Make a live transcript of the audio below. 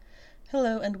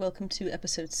Hello and welcome to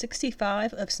episode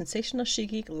 65 of Sensational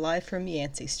She-Geek live from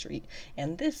Yancey Street.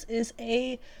 And this is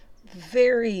a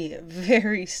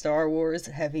very Star Wars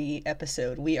heavy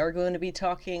episode. We are going to be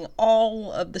talking all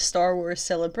of the Star Wars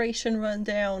Celebration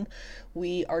rundown.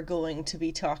 We are going to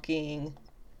be talking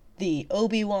the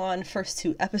Obi-Wan first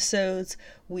two episodes.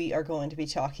 We are going to be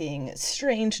talking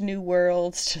Strange New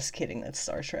Worlds. Just kidding, that's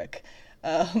Star Trek.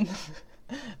 Imagine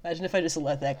if I just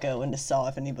let that go and just saw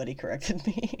if anybody corrected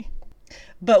me.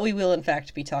 But we will in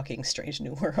fact be talking Strange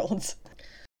New Worlds.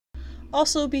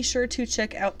 Also, be sure to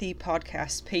check out the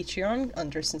podcast Patreon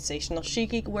under Sensational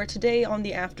She-Geek, where today on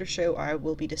the after show I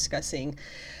will be discussing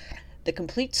the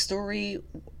complete story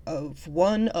of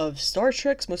one of Star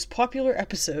Trek's most popular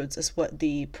episodes, is what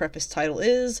the preface title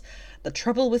is, The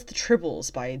Trouble with the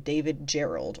Tribbles by David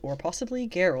Gerrold, or possibly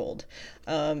Gerrold.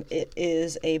 It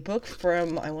is a book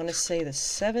from, I want to say, the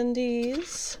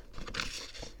 70s?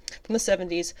 From the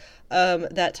 70s,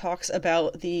 that talks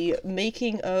about the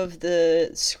making of the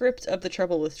script of The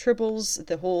Trouble with Tribbles,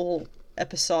 the whole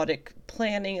episodic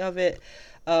planning of it,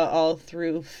 all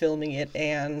through filming it,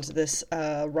 and this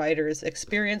writer's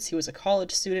experience. He was a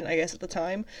college student, I guess, at the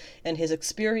time, and his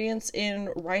experience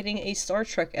in writing a Star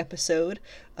Trek episode,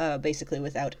 basically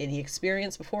without any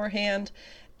experience beforehand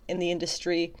in the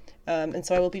industry. And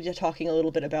so I will be talking a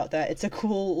little bit about that. It's a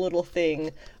cool little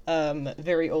thing,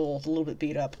 very old, a little bit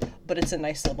beat up, but it's a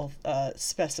nice little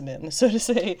specimen, so to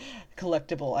say,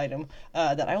 collectible item,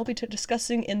 that I will be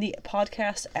discussing in the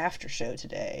podcast after show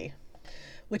today,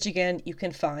 which again, you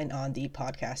can find on the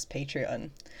podcast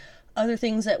Patreon. Other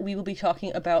things that we will be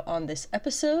talking about on this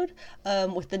episode,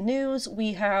 with the news,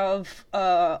 we have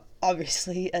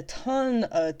obviously a ton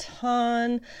of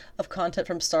content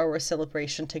from Star Wars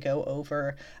Celebration to go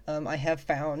over. I have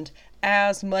found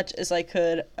as much as I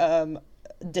could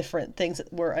different things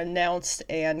that were announced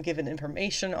and given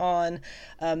information on.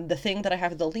 The thing that I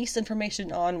have the least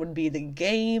information on would be the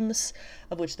games,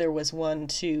 of which there was 1,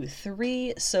 2,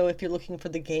 3. So if you're looking for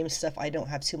the game stuff, I don't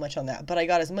have too much on that, but I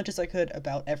got as much as I could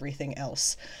about everything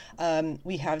else.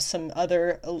 We have some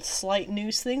other slight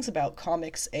news things about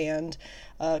comics and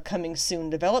coming soon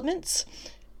developments,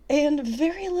 and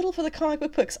very little for the comic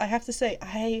book books. I have to say,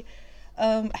 I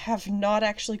have not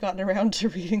actually gotten around to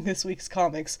reading this week's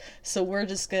comics, so we're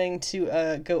just going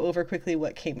to go over quickly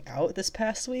what came out this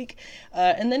past week,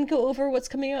 and then go over what's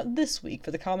coming out this week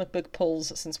for the comic book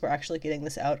polls, since we're actually getting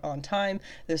this out on time.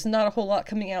 There's not a whole lot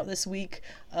coming out this week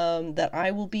that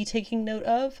I will be taking note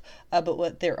of, but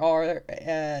what there are,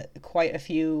 quite a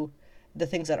few, the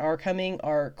things that are coming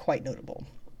are quite notable.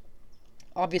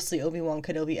 Obviously, Obi-Wan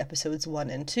Kenobi episodes 1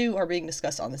 and 2 are being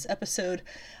discussed on this episode.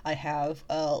 I have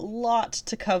a lot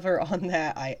to cover on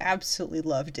that. I absolutely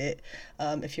loved it.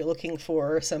 If you're looking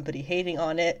for somebody hating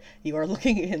on it, you are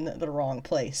looking in the wrong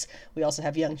place. We also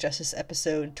have Young Justice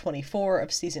episode 24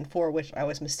 of season 4, which I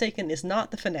was mistaken is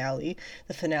not the finale.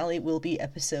 The finale will be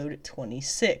episode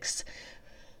 26.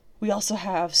 We also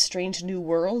have Strange New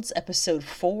Worlds, Episode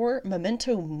 4.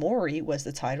 Memento Mori was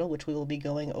the title, which we will be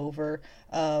going over,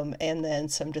 and then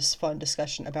some just fun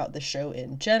discussion about the show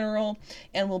in general.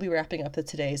 And we'll be wrapping up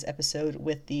today's episode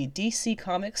with the DC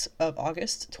Comics of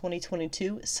August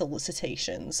 2022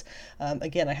 solicitations.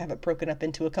 Again, I have it broken up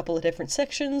into a couple of different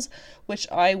sections, which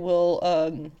I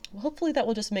will, hopefully that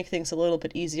will just make things a little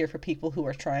bit easier for people who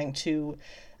are trying to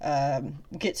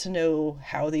get to know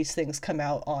how these things come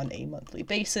out on a monthly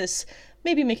basis,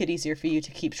 maybe make it easier for you to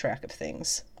keep track of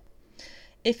things.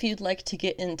 If you'd like to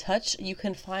get in touch, you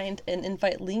can find an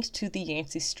invite link to the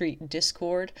Yancey Street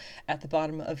Discord at the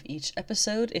bottom of each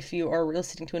episode. If you are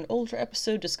listening to an older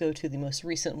episode, just go to the most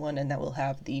recent one and that will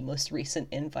have the most recent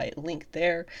invite link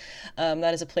there.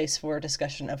 That is a place for a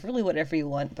discussion of really whatever you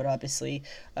want, but obviously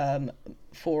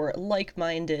for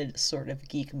like-minded, sort of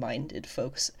geek-minded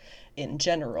folks in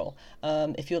general.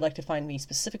 If you would like to find me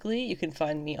specifically, you can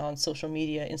find me on social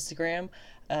media, Instagram.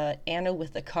 Anna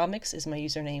with the Comics is my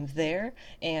username there,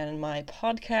 and my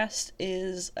podcast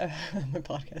is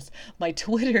my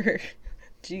Twitter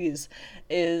is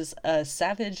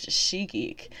Savage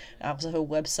She-Geek. I also have a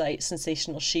website,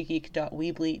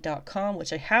 sensationalshegeek.weebly.com,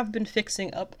 which I have been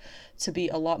fixing up to be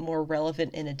a lot more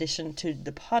relevant in addition to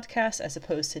the podcast, as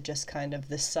opposed to just kind of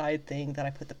this side thing that I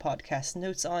put the podcast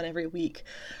notes on every week.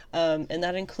 And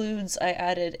that includes, I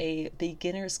added a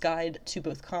beginner's guide to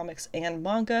both comics and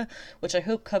manga, which I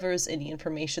hope covers any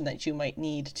information that you might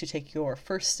need to take your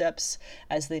first steps,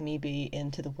 as they may be,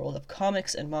 into the world of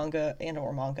comics and manga,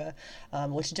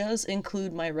 which does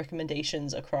include my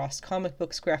recommendations across comic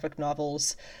books, graphic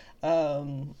novels,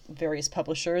 various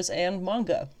publishers, and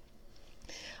manga.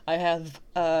 I have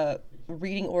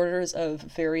reading orders of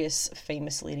various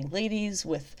famous leading ladies,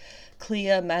 with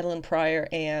Clea, Madeline Pryor,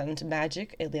 and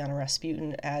Magic, Ileana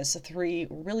Rasputin, as 3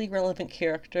 really relevant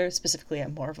characters, specifically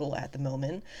at Marvel at the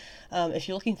moment. If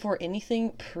you're looking for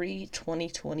anything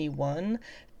pre-2021,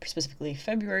 specifically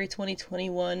February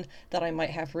 2021, that I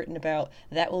might have written about,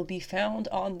 that will be found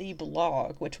on the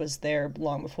blog, which was there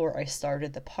long before I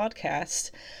started the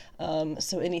podcast.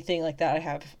 So anything like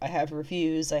that, I have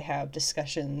reviews, I have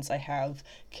discussions, I have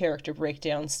character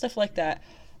breakdowns, stuff like that.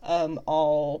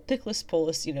 All pick list, pull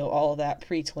list, all of that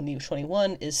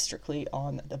pre-2021 is strictly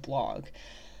on the blog.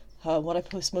 What I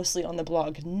post mostly on the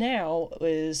blog now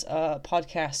is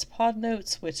podcast pod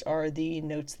notes, which are the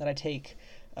notes that I take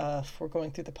for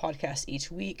going through the podcast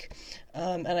each week.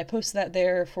 And I post that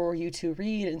there for you to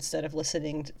read instead of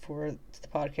listening for the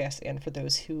podcast, and for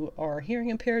those who are hearing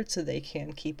impaired, so they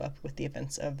can keep up with the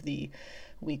events of the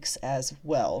weeks as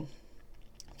well.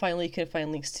 Finally, you can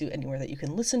find links to anywhere that you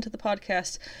can listen to the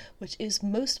podcast, which is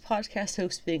most podcast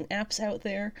hosting apps out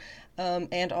there,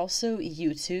 and also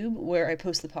YouTube, where I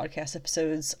post the podcast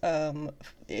episodes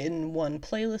in one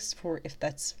playlist for if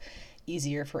that's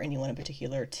easier for anyone in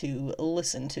particular to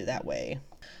listen to that way.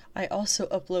 I also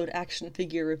upload action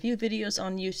figure review videos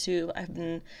on YouTube. I've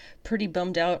been pretty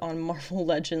bummed out on Marvel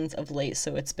Legends of late,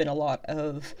 so it's been a lot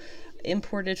of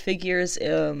imported figures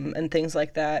and things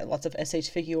like that, lots of SH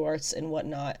Figuarts and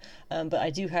whatnot, but I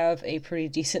do have a pretty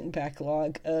decent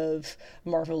backlog of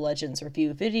Marvel Legends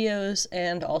review videos,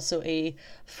 and also a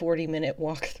 40-minute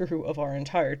walkthrough of our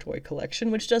entire toy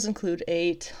collection, which does include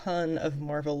a ton of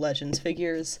Marvel Legends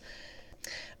figures.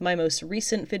 My most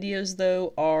recent videos,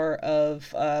 though, are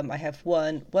of, I have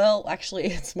one, well, actually,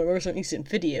 it's my most recent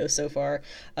video so far,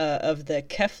 of the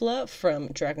Kefla from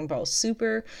Dragon Ball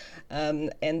Super,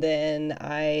 and then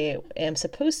I am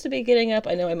supposed to be getting up,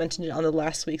 I know I mentioned it on the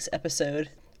last week's episode,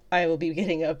 I will be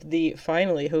getting up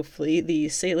finally, hopefully, the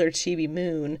Sailor Chibi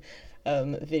Moon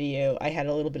video. I had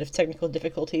a little bit of technical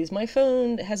difficulties. My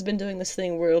phone has been doing this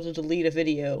thing where it'll delete a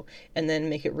video and then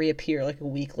make it reappear like a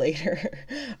week later.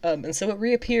 And so it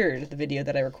reappeared, the video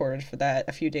that I recorded for that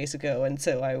a few days ago, and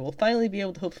so I will finally be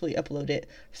able to hopefully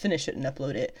finish it and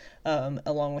upload it,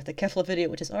 along with the Kefla video,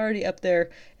 which is already up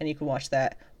there, and you can watch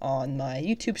that on my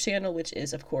YouTube channel, which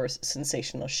is, of course,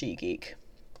 Sensational She-Geek.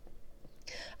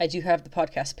 I do have the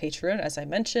podcast Patreon, as I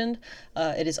mentioned.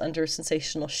 It is under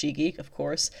Sensational She-Geek, of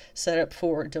course, set up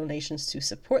for donations to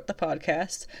support the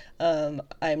podcast.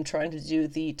 I'm trying to do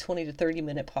the 20 to 30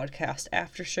 minute podcast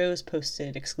after shows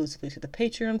posted exclusively to the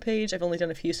Patreon page. I've only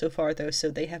done a few so far, though, so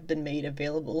they have been made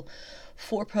available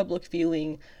for public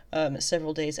viewing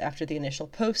several days after the initial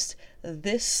post.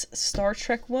 This Star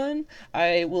Trek one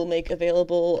I will make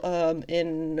available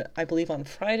I believe on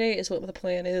Friday is what the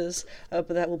plan is, but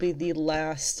that will be the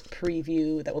last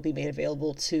preview that will be made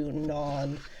available to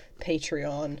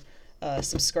non-Patreon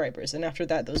subscribers, and after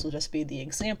that those will just be the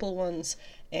example ones,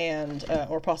 and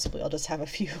or possibly I'll just have a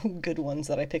few good ones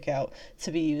that I pick out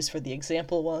to be used for the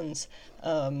example ones,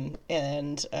 and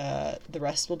the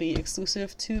rest will be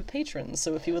exclusive to patrons.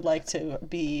 So if you would like to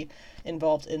be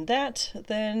involved in that,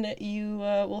 then you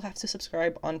will have to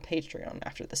subscribe on Patreon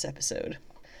after this episode.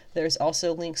 There's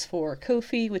also links for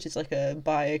Ko-fi, which is like a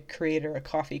buy a creator a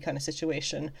coffee kind of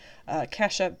situation,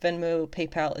 Cash App, Venmo,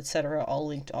 PayPal, etc., all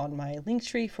linked on my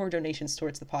Linktree for donations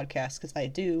towards the podcast, because I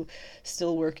do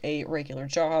still work a regular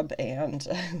job, and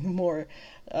the more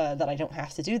that I don't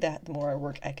have to do that, the more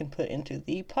work I can put into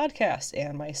the podcast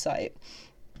and my site.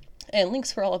 And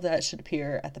links for all of that should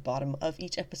appear at the bottom of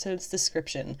each episode's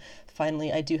description.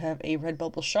 Finally, I do have a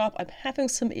Redbubble shop. I'm having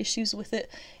some issues with it.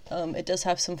 It does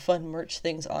have some fun merch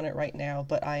things on it right now,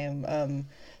 but I am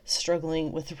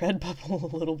struggling with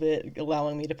Redbubble a little bit,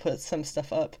 allowing me to put some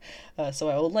stuff up. So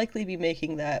I will likely be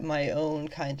making that my own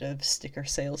kind of sticker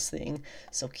sales thing.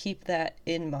 So keep that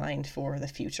in mind for the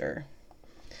future.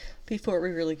 Before we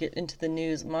really get into the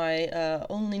news, my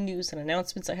only news and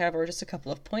announcements I have are just a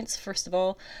couple of points. First of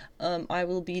all, I've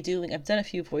done a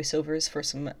few voiceovers for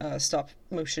some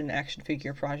stop-motion action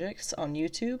figure projects on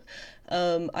YouTube.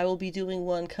 I will be doing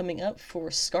one coming up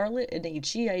for Scarlet in a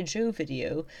G.I. Joe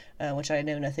video, which I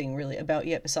know nothing really about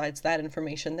yet besides that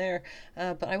information there,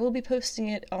 but I will be posting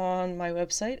it on my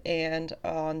website and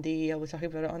on we're talking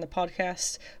about it on the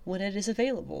podcast when it is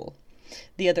available.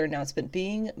 The other announcement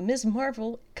being Ms.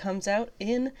 Marvel comes out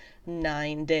in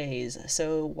 9 days,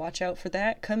 so watch out for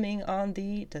that, coming on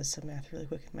does some math really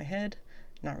quick in my head,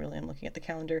 not really, I'm looking at the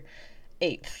calendar,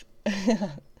 8th.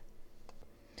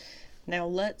 Now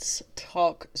let's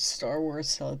talk Star Wars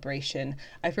Celebration.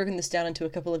 I've broken this down into a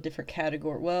couple of different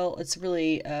categories. Well, it's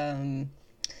really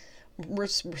we're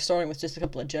starting with just a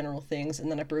couple of general things,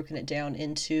 and then I've broken it down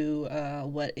into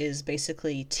what is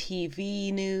basically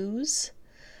TV news,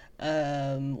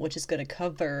 which is going to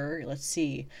cover, let's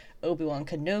see, Obi-Wan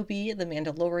Kenobi, The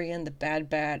Mandalorian, The Bad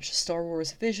Batch, Star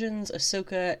Wars Visions,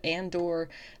 Ahsoka, Andor,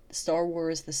 Star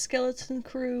Wars The Skeleton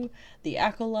Crew, The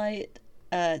Acolyte,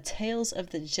 Tales of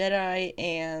the Jedi,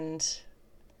 and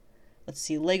let's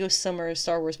see, Lego Summer,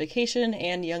 Star Wars Vacation,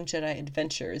 and Young Jedi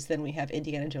Adventures. Then we have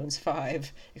Indiana Jones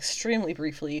 5, extremely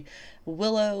briefly.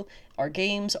 Willow. Our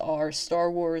games are Star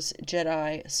Wars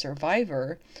Jedi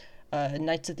Survivor,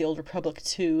 Knights of the Old Republic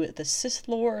 2, The Sith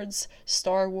Lords,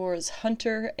 Star Wars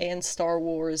Hunter, and Star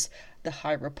Wars The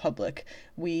High Republic.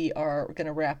 We are going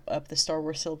to wrap up the Star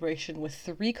Wars celebration with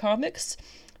 3 comics.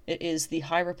 It is The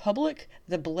High Republic,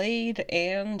 The Blade,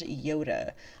 and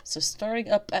Yoda. So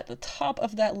starting up at the top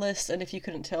of that list, and if you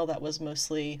couldn't tell, that was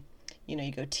mostly, you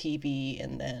go TV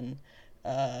and then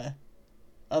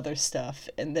other stuff,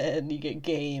 and then you get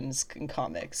games and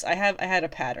comics. I had a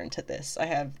pattern to this.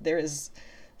 There is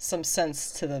some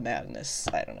sense to the madness.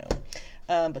 I don't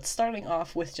know. But starting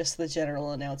off with just the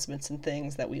general announcements and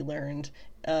things that we learned.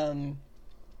 One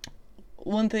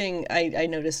thing I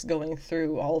noticed going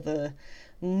through all the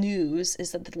news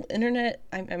is that the internet,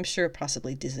 I'm sure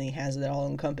possibly Disney has it all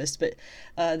encompassed, but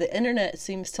the internet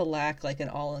seems to lack like an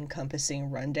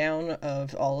all-encompassing rundown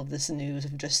of all of this news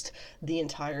of just the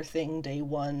entire thing, day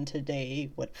 1 to day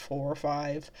 4 or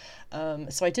 5.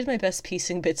 So I did my best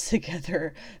piecing bits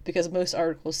together, because most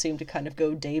articles seem to kind of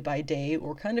go day by day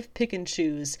or kind of pick and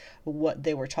choose what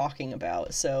they were talking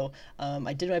about. So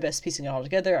I did my best piecing it all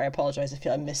together. I apologize if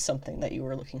I missed something that you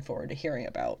were looking forward to hearing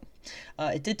about.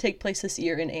 It did take place this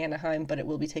year in Anaheim, but it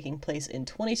will be taking place in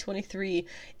 2023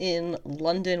 in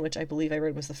London, which I believe I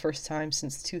read was the first time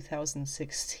since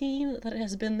 2016 that it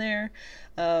has been there.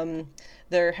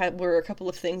 There were a couple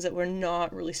of things that were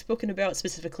not really spoken about,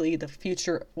 specifically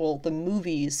the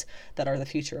movies that are the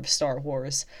future of Star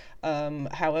Wars.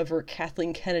 However,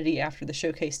 Kathleen Kennedy, after the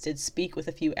showcase, did speak with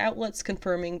a few outlets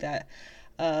confirming that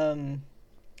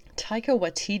Taika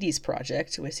Waititi's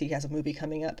project, which he has a movie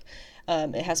coming up,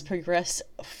 it has progressed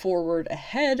forward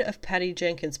ahead of Patty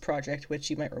Jenkins' project, which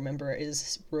you might remember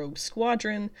is Rogue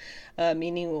Squadron,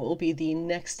 meaning it will be the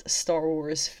next Star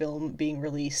Wars film being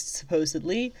released,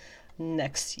 supposedly,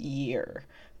 next year.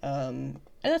 And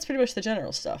that's pretty much the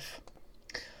general stuff.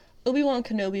 Obi-Wan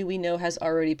Kenobi, we know, has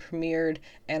already premiered,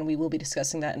 and we will be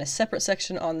discussing that in a separate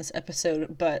section on this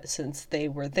episode, but since they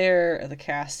were there, the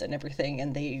cast and everything,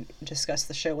 and they discussed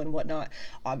the show and whatnot,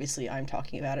 obviously I'm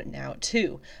talking about it now,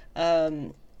 too.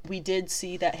 We did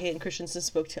see that Hayden Christensen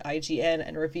spoke to IGN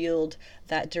and revealed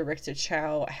that Director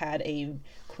Chow had a,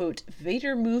 quote,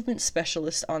 Vader movement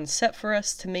specialist on set for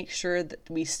us to make sure that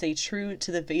we stay true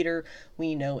to the Vader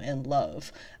we know and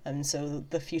love. And so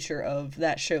the future of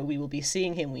that show, we will be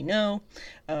seeing him, we know,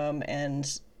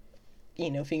 and,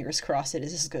 fingers crossed it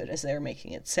is as good as they're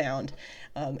making it sound.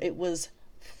 It was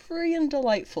freaking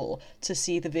delightful to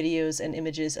see the videos and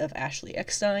images of Ashley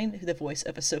Eckstein, the voice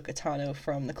of Ahsoka Tano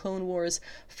from the Clone Wars,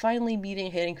 finally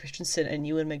meeting Hayden Christensen and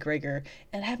Ewan McGregor,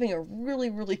 and having a really,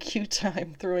 really cute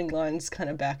time throwing lines kind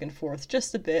of back and forth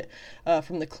just a bit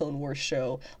from the Clone Wars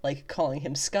show, like calling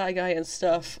him Sky Guy and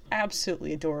stuff.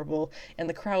 Absolutely adorable, and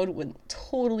the crowd went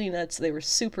totally nuts. They were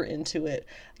super into it.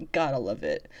 Gotta love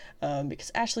it.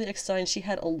 Because Ashley Eckstein, she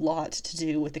had a lot to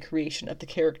do with the creation of the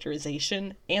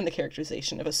characterization and the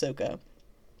characterization of Ahsoka.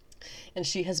 And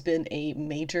she has been a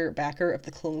major backer of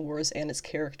the Clone Wars and its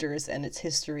characters and its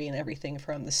history and everything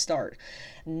from the start.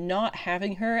 Not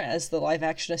having her as the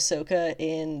live-action Ahsoka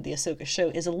in the Ahsoka show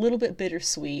is a little bit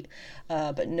bittersweet,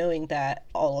 but knowing that,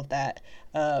 all of that,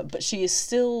 but she is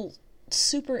still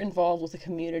super involved with the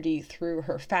community through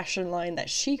her fashion line that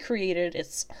she created.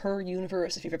 It's Her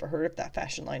Universe. If you've ever heard of that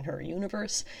fashion line, Her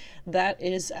Universe, that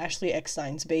is Ashley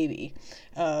Eckstein's baby.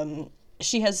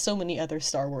 She has so many other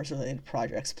Star Wars related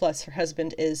projects, plus her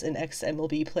husband is an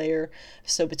ex-MLB player,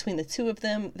 so between the two of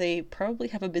them, they probably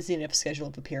have a busy enough schedule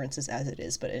of appearances as it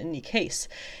is, but in any case,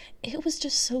 it was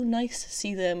just so nice to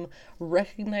see them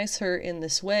recognize her in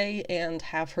this way and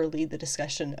have her lead the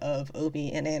discussion of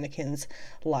Obi and Anakin's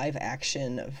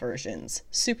live-action versions.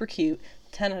 Super cute.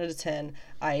 10 out of 10.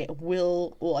 I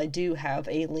do have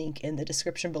a link in the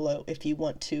description below if you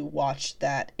want to watch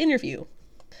that interview.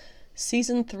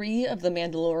 Season 3 of The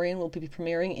Mandalorian will be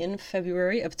premiering in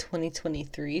February of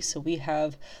 2023, so we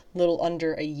have a little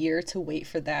under a year to wait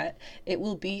for that. It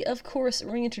will be, of course,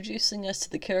 reintroducing us to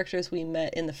the characters we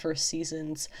met in the first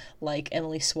seasons, like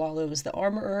Emily Swallows the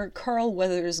Armorer, Carl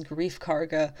Weathers Grief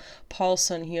Karga, Paul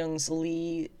Sun-hyung's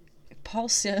Lee Paul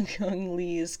Seung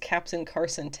Lee's Captain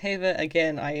Carson Teva.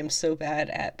 Again, I am so bad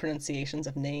at pronunciations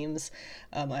of names.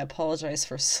 I apologize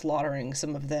for slaughtering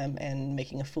some of them and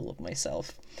making a fool of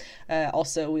myself.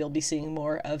 Also, we'll be seeing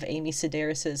more of Amy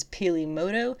Sedaris' Pili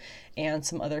Moto and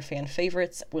some other fan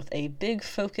favorites, with a big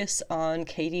focus on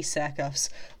Katie Sackhoff's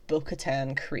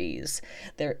Bo-Katan Kryze.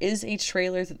 There is a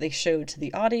trailer that they showed to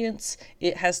the audience.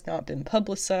 It has not been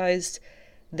publicized.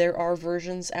 There are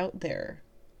versions out there,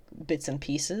 bits and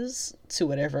pieces, to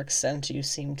whatever extent you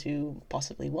seem to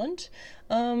possibly want,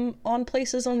 on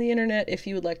places on the internet if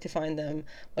you would like to find them,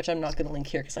 which I'm not going to link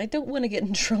here because I don't want to get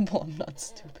in trouble. I'm not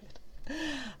stupid.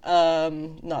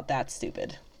 Not that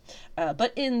stupid.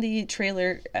 But in the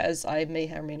trailer, as I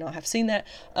may or may not have seen that,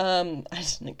 I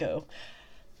didn't go.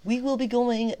 We will be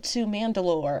going to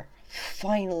Mandalore.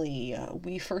 Finally,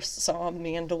 we first saw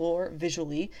Mandalore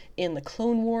visually in the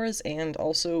Clone Wars and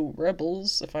also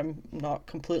Rebels, if I'm not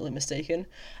completely mistaken.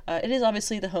 It is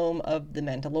obviously the home of the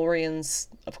Mandalorians,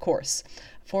 of course,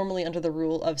 formerly under the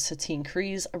rule of Satine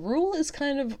Kryze. A rule is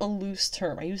kind of a loose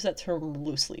term. I use that term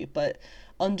loosely, but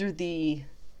under the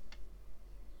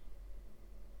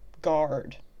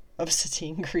guard of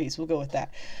Satine Kryze, we'll go with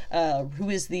that, who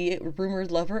is the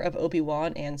rumored lover of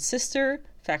Obi-Wan and sister,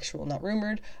 factual not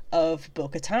rumored, of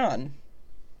Bo-Katan.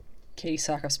 Katie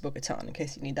Sackhoff's Bo-Katan, in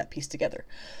case you need that piece together.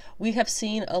 We have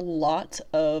seen a lot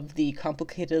of the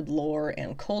complicated lore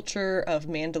and culture of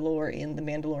Mandalore in the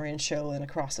Mandalorian show and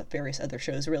across various other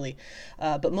shows, really,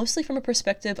 but mostly from a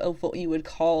perspective of what you would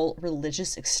call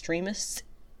religious extremists,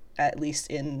 at least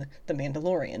in The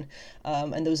Mandalorian.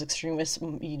 And those extremists,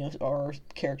 are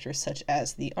characters such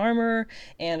as the Armor,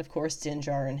 and of course Din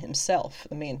Djarin himself,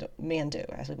 the Mando,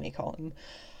 as we may call him.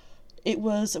 It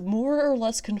was more or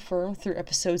less confirmed through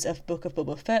episodes of Book of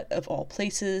Boba Fett, of all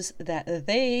places, that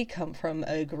they come from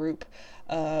a group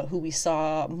who we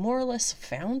saw more or less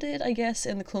founded, I guess,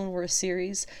 in the Clone Wars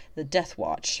series, the Death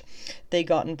Watch. They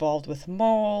got involved with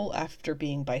Maul after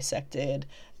being bisected.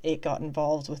 It got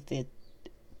involved with the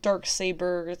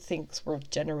Darksaber. Things were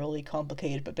generally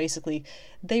complicated, but basically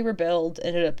they rebelled,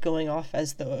 ended up going off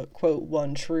as the, quote,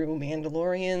 one true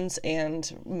Mandalorians, and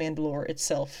Mandalore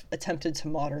itself attempted to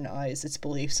modernize its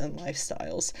beliefs and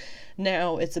lifestyles.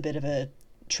 Now it's a bit of a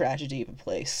tragedy of a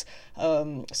place.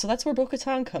 So that's where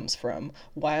Bo-Katan comes from,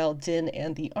 while Din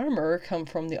and the Armor come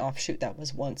from the offshoot that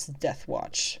was once Death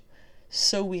Watch.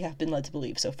 So we have been led to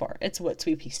believe so far. It's what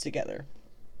we pieced together.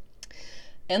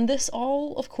 And this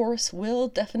all, of course, will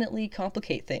definitely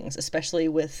complicate things, especially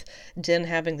with Din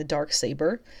having the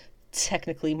Darksaber,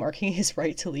 technically marking his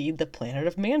right to lead the planet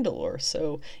of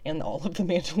Mandalore, and all of the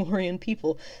Mandalorian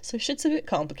people. So shit's a bit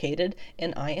complicated,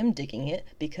 and I am digging it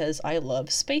because I love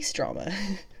space drama.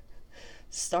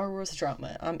 Star Wars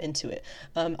drama. I'm into it.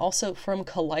 Also from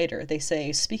Collider, they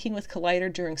say, speaking with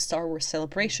Collider during Star Wars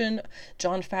Celebration,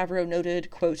 Jon Favreau noted,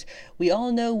 quote, "We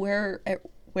all know where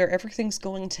everything's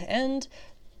going to end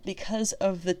because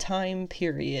of the time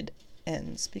period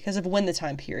ends. Because of when the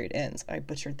time period ends." I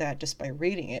butchered that just by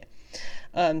reading it.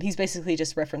 He's basically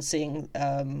just referencing,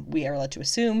 we are led to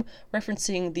assume,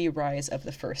 referencing the rise of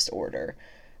the First Order,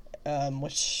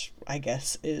 which I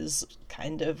guess is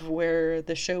kind of where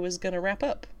the show is going to wrap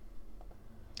up.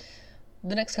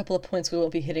 The next couple of points we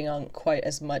won't be hitting on quite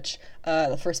as much.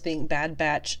 The first being Bad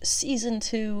Batch Season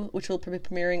 2, which will be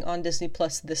premiering on Disney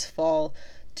Plus this fall,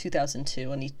 2022.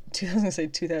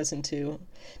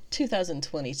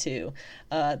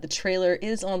 The trailer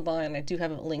is online. I do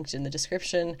have it linked in the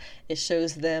description. It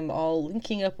shows them all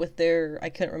linking up with their, I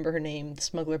couldn't remember her name, the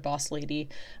smuggler boss lady.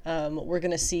 We're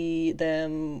going to see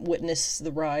them witness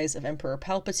the rise of Emperor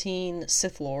Palpatine,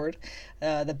 Sith Lord,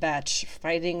 the Batch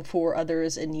fighting for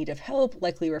others in need of help,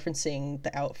 likely referencing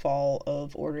the outfall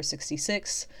of Order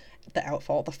 66.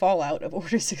 The fallout of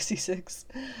Order 66.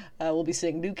 We'll be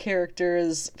seeing new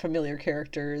characters, familiar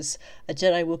characters, a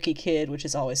Jedi Wookiee kid, which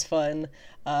is always fun,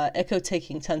 Echo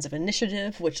taking tons of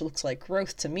initiative, which looks like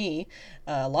growth to me,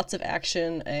 lots of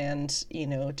action, and,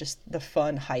 just the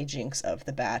fun hijinks of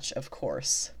the Batch, of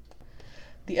course.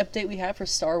 The update we have for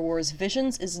Star Wars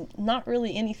Visions is not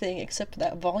really anything except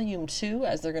that Volume 2,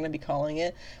 as they're going to be calling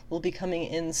it, will be coming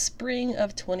in spring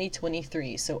of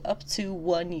 2023, so up to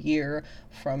 1 year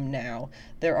from now.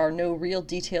 There are no real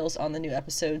details on the new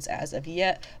episodes as of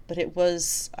yet, but it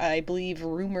was, I believe,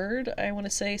 rumored, I want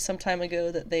to say, some time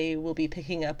ago that they will be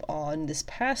picking up on this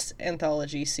past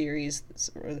anthology series,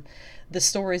 the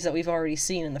stories that we've already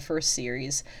seen in the first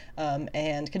series,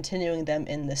 and continuing them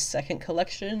in this second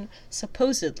collection,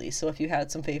 supposedly. So if you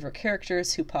had some favorite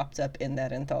characters who popped up in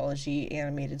that anthology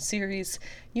animated series,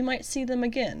 you might see them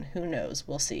again. Who knows?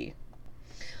 We'll see.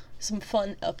 Some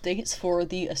fun updates for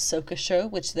the Ahsoka show,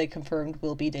 which they confirmed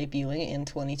will be debuting in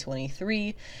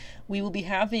 2023. We will be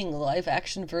having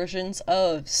live-action versions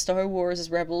of Star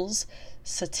Wars Rebels.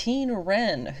 Satine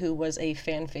Wren, who was a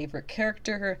fan-favorite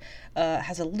character,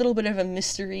 has a little bit of a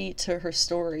mystery to her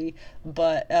story,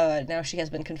 but now she has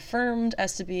been confirmed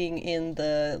as to being in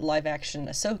the live-action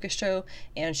Ahsoka show,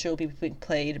 and she'll be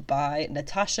played by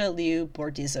Natasha Liu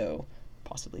Bordizzo.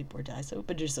 Possibly Bordizzo,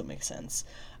 but it doesn't make sense.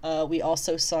 We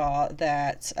also saw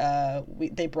that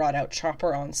they brought out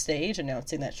Chopper on stage,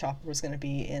 announcing that Chopper was going to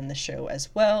be in the show as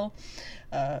well.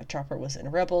 Chopper was in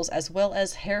Rebels, as well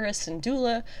as Hera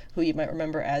Syndulla, who you might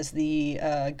remember as the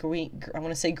green, I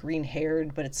want to say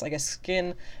green-haired, but it's like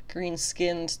a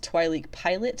green-skinned Twi'lek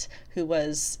pilot, who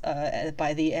was,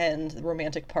 by the end, the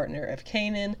romantic partner of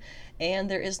Kanan.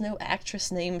 And there is no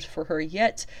actress named for her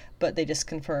yet, but they just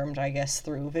confirmed, I guess,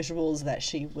 through visuals that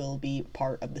she will be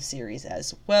part of the series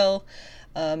as well.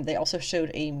 They also showed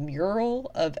a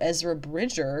mural of Ezra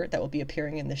Bridger that will be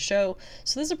appearing in the show,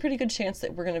 so there's a pretty good chance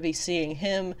that we're going to be seeing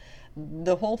him.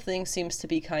 The whole thing seems to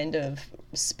be kind of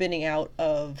spinning out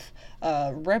of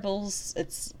Rebels.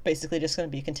 It's basically just going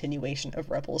to be a continuation of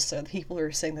Rebels, so the people who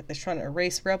are saying that they're trying to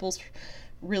erase Rebels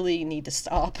really need to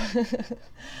stop.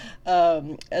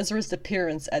 Ezra's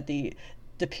disappearance at the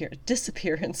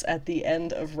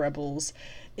end of Rebels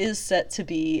is set to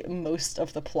be most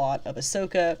of the plot of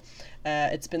Ahsoka.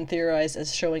 It's been theorized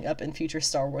as showing up in future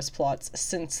Star Wars plots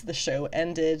since the show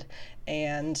ended,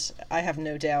 and I have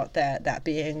no doubt that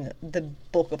being the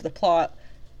bulk of the plot,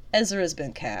 Ezra has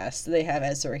been cast. They have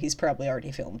Ezra. He's probably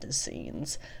already filmed his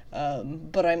scenes,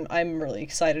 but I'm really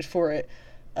excited for it.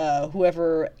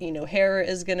 Whoever, Hera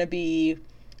is going to be,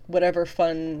 whatever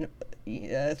fun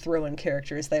throw-in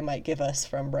characters they might give us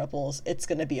from Rebels, it's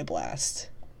going to be a blast.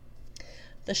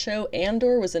 The show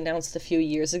Andor was announced a few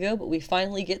years ago, but we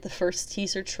finally get the first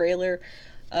teaser trailer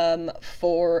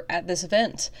at this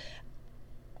event.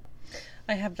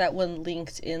 I have that one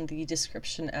linked in the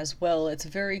description as well. It's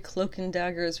very Cloak and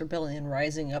Dagger's Rebellion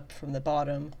rising up from the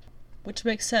bottom, which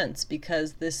makes sense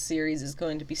because this series is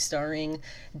going to be starring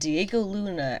Diego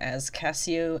Luna as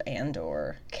Cassian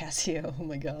Andor. Cassian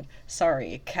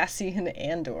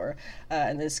Andor.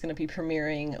 And this is going to be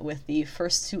premiering with the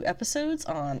first 2 episodes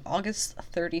on August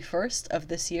 31st of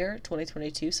this year,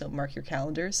 2022, so mark your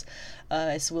calendars.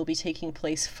 This will be taking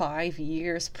place 5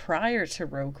 years prior to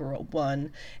Rogue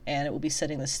One, and it will be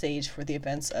setting the stage for the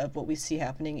events of what we see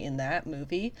happening in that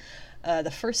movie.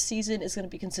 The first season is going to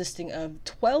be consisting of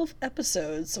 12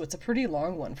 episodes, so it's a pretty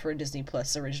long one for a Disney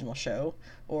Plus original show,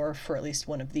 or for at least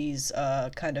one of these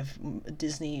kind of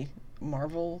Disney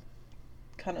Marvel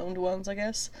kind of owned ones, I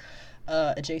guess.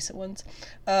 Adjacent ones.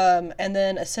 And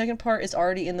then a second part is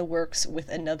already in the works with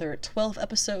another 12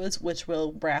 episodes, which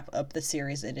will wrap up the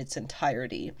series in its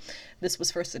entirety. This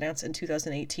was first announced in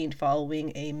 2018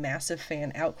 following a massive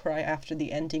fan outcry after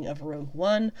the ending of Rogue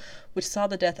One, which saw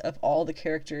the death of all the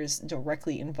characters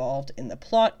directly involved in the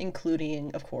plot,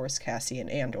 including, of course, Cassian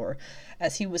Andor.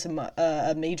 As he was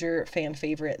a major fan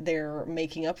favorite, they're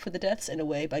making up for the deaths in a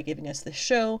way by giving us this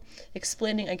show,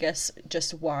 explaining, I guess,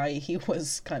 just why he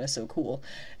was kind of so cool.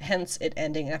 Hence, it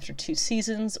ending after 2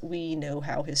 seasons, we know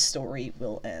how his story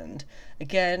will end.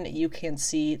 Again, you can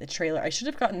see the trailer. I should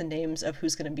have gotten the names of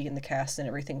who's going to be in the cast and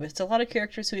everything, but it's a lot of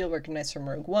characters who you'll recognize from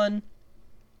Rogue One.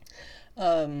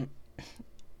 And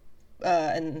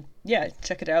yeah,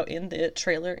 check it out in the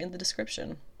trailer in the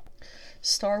description.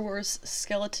 Star Wars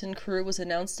Skeleton Crew was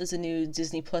announced as a new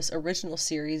Disney Plus original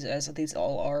series, as these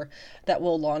all are, that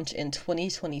will launch in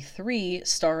 2023,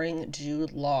 starring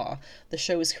Jude Law. The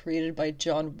show is created by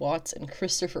John Watts and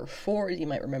Christopher Ford. You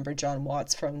might remember John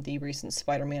Watts from the recent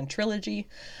Spider-Man trilogy.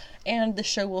 And the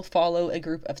show will follow a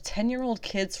group of 10-year-old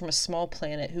kids from a small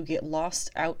planet who get lost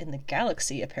out in the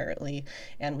galaxy, apparently,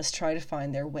 and must try to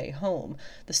find their way home.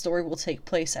 The story will take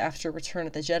place after Return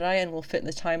of the Jedi and will fit in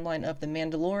the timeline of The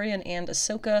Mandalorian and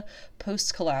Ahsoka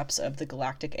post-collapse of the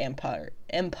Galactic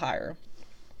Empire.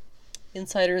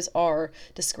 Insiders are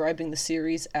describing the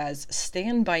series as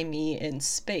Stand By Me in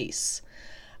Space.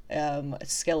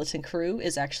 Skeleton Crew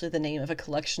is actually the name of a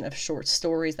collection of short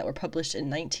stories that were published in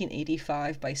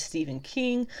 1985 by Stephen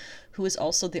King, who is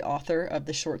also the author of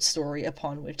the short story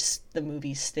upon which the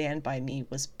movie Stand By Me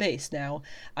was based. Now,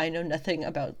 I know nothing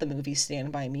about the movie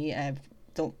Stand By Me. I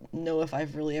don't know if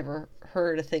I've really ever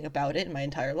heard a thing about it in my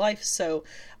entire life, so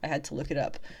I had to look it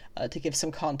up to give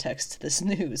some context to this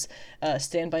news.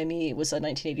 Stand By Me was a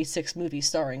 1986 movie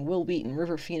starring Will Wheaton,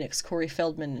 River Phoenix, Corey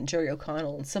Feldman, and Jerry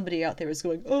O'Connell, and somebody out there is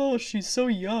going, "Oh, she's so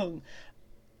young."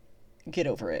 Get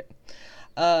over it.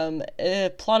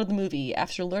 Plot of the movie.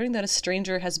 After learning that a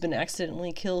stranger has been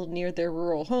accidentally killed near their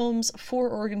rural homes, 4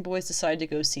 Oregon boys decide to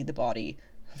go see the body.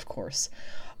 Of course.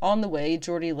 On the way,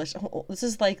 this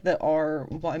is like the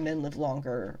Why Men Live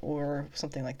Longer, or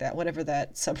something like that. Whatever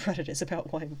that subreddit is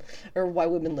about why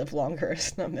women live longer.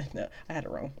 It's not meant, no, I had it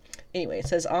wrong. Anyway, it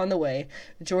says, on the way,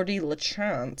 Geordie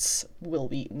LaChance, Will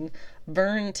Wheaton,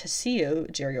 Vern Tessio,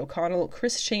 Jerry O'Connell,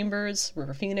 Chris Chambers,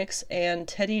 River Phoenix, and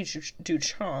Teddy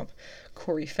Duchamp,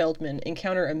 Corey Feldman,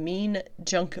 encounter a mean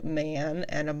junk man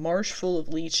and a marsh full of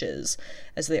leeches,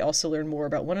 as they also learn more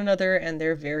about one another and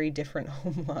their very different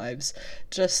home lives.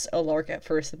 Just a lark at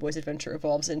first, the boys' adventure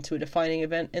evolves into a defining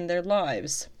event in their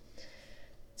lives.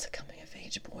 It's a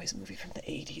coming-of-age boys movie from the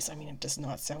 80s. I mean, it does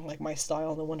not sound like my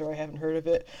style. No wonder I haven't heard of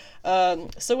it.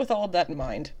 So with all of that in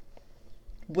mind,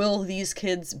 will these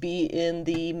kids be in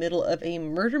the middle of a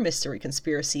murder mystery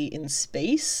conspiracy in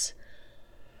space?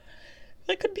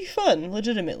 That could be fun,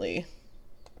 legitimately.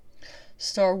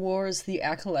 Star Wars The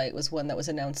Acolyte was one that was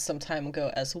announced some time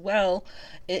ago as well.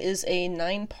 It is a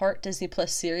 9-part Disney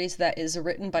Plus series that is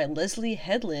written by Leslie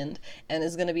Headland and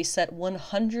is going to be set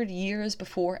 100 years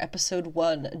before Episode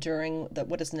 1 during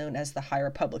what is known as the High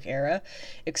Republic era,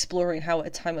 exploring how a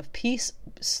time of peace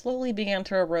slowly began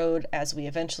to erode, as we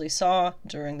eventually saw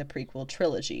during the prequel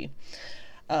trilogy.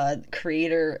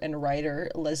 Creator and writer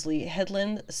Leslie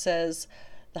Headland says,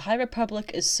 "The High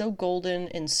Republic is so golden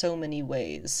in so many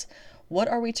ways. What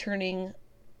are we turning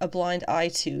a blind eye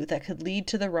to that could lead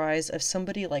to the rise of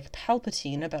somebody like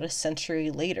Palpatine about a century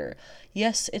later?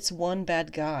 Yes, it's one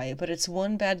bad guy, but it's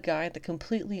one bad guy that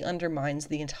completely undermines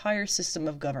the entire system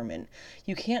of government.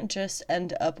 You can't just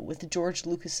end up with George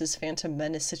Lucas's Phantom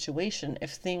Menace situation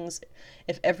if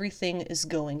everything is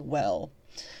going well."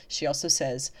 She also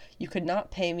says, "You could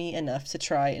not pay me enough to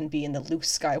try and be in the Luke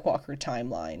Skywalker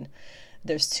timeline.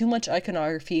 There's too much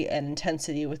iconography and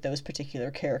intensity with those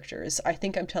particular characters. I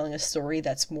think I'm telling a story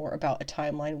that's more about a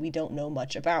timeline we don't know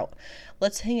much about.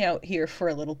 Let's hang out here for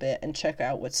a little bit and check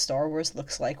out what Star Wars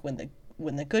looks like when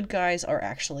the good guys are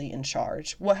actually in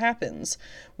charge. What happens?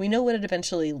 We know what it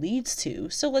eventually leads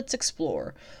to, so let's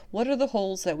explore. What are the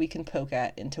holes that we can poke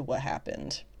at into what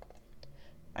happened?"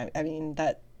 I mean,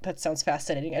 that sounds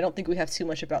fascinating. I don't think we have too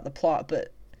much about the plot,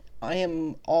 but I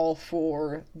am all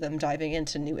for them diving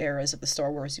into new eras of the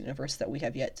Star Wars universe that we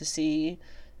have yet to see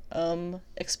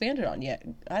expanded on yet.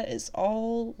 That is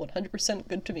all 100%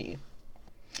 good to me.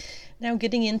 Now,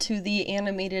 getting into the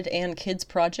animated and kids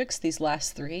projects, these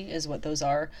last 3 is what those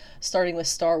are, starting with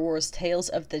Star Wars Tales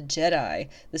of the Jedi.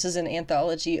 This is an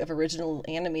anthology of original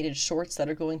animated shorts that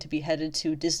are going to be headed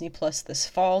to Disney Plus this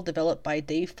fall, developed by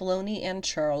Dave Filoni and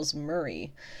Charles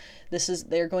Murray.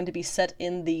 They're going to be set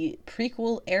in the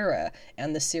prequel era,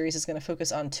 and the series is going to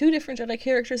focus on 2 different Jedi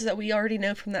characters that we already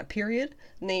know from that period,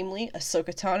 namely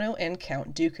Ahsoka Tano and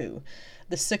Count Dooku.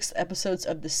 The 6 episodes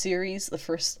of the series, the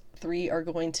first 3 are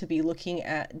going to be looking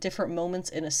at different moments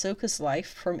in Ahsoka's life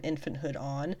from infanthood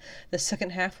on. The second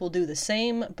half will do the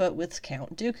same, but with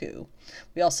Count Dooku.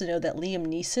 We also know that Liam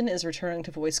Neeson is returning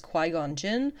to voice Qui-Gon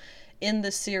Jinn in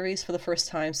this series for the first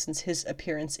time since his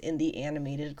appearance in the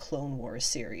animated Clone Wars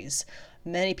series.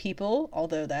 Many people,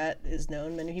 although that is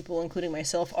known, many people, including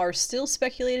myself, are still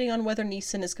speculating on whether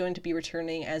Neeson is going to be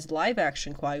returning as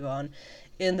live-action Qui-Gon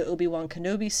in the Obi-Wan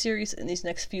Kenobi series in these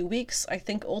next few weeks. I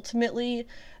think ultimately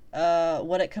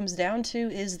what it comes down to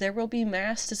is there will be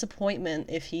mass disappointment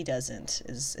if he doesn't,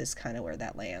 is kind of where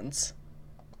that lands.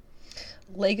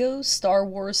 Lego Star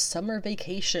Wars Summer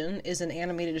Vacation is an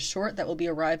animated short that will be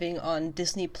arriving on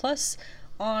Disney Plus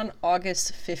on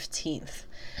August 15th.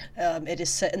 It is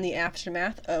set in the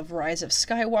aftermath of Rise of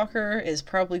Skywalker, is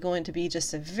probably going to be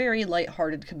just a very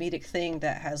lighthearted comedic thing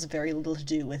that has very little to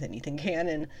do with anything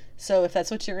canon. So if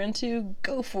that's what you're into,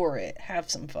 go for it.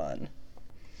 Have some fun.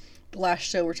 The last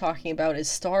show we're talking about is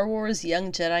Star Wars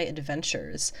Young Jedi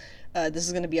Adventures. This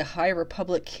is going to be a High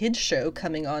Republic kids show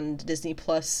coming on Disney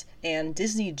Plus and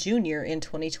Disney Junior in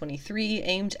 2023,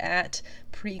 aimed at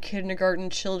pre-kindergarten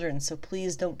children, so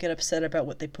please don't get upset about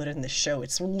what they put in this show.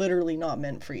 It's literally not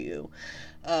meant for you.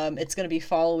 It's going to be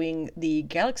following the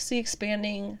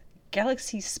galaxy-spanning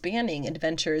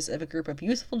adventures of a group of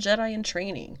youthful Jedi in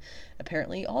training,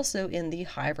 apparently also in the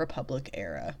High Republic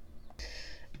era.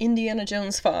 Indiana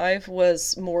Jones 5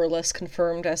 was more or less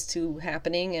confirmed as to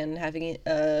happening and having,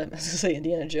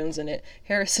 Indiana Jones in it,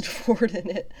 Harrison Ford in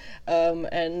it,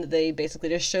 and they basically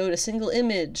just showed a single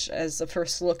image as a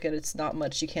first look, and it's not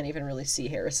much. You can't even really see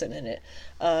Harrison in it.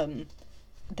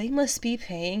 They must be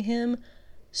paying him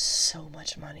so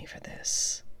much money for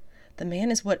this. The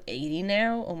man is what, 80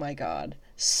 now? Oh my god.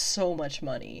 So much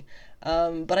money.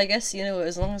 But I guess, you know,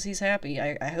 as long as he's happy,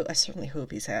 I certainly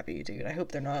hope he's happy, dude. I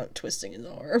hope they're not twisting his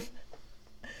arm.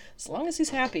 As long as he's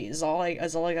happy is all I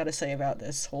gotta say about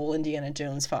this whole Indiana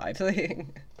Jones 5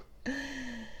 thing.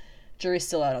 Jury's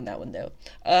still out on that one, though.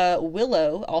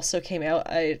 Willow also came out.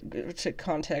 To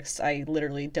context, I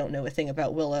literally don't know a thing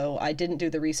about Willow. I didn't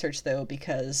do the research, though,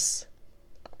 because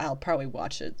I'll probably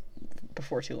watch it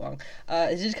before too long.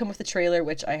 It did come with the trailer,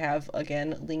 which I have,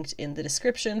 again, linked in the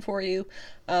description for you.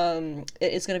 It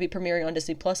is going to be premiering on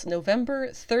Disney Plus November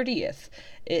 30th.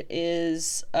 It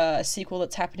is a sequel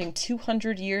that's happening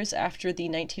 200 years after the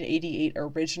 1988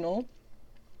 original,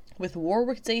 with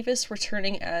Warwick Davis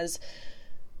returning as...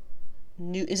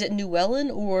 is it Llewellyn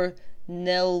or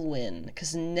Nelwyn?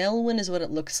 Because Nelwyn is what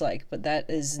it looks like, but that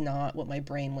is not what my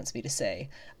brain wants me to say.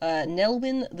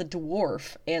 Nelwyn the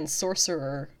dwarf and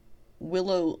sorcerer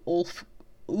Willow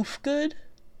Ufgood?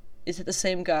 Is it the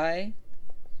same guy?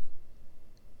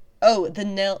 Oh,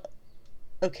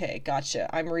 Okay, gotcha.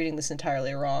 I'm reading this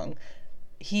entirely wrong.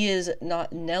 He is not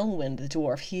Nelwyn the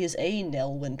dwarf. He is a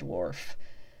Nelwyn dwarf.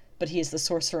 But he is the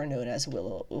sorcerer known as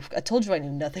Willow Ufgood. I told you I knew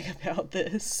nothing about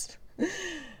this.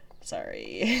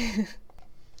 Sorry.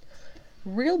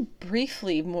 Real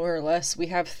briefly, more or less, we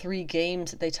have 3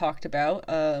 games that they talked about,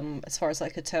 as far as I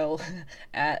could tell,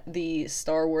 at the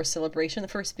Star Wars Celebration. The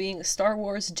first being Star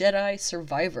Wars Jedi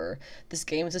Survivor. This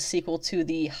game is a sequel to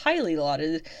the highly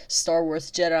lauded Star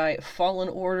Wars Jedi Fallen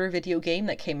Order video game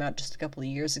that came out just a couple of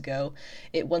years ago.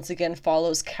 It once again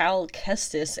follows Cal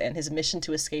Kestis and his mission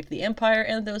to escape the Empire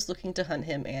and those looking to hunt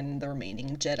him and the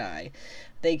remaining Jedi.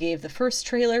 They gave the first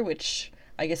trailer, which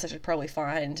I guess I should probably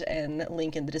find and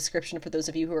link in the description for those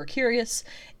of you who are curious,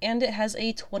 and it has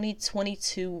a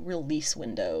 2022 release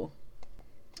window.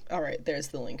 Alright, there's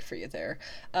the link for you there.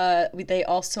 They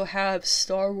also have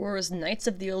Star Wars Knights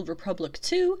of the Old Republic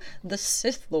 2, The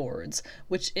Sith Lords,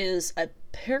 which is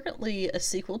apparently a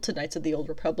sequel to Knights of the Old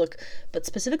Republic, but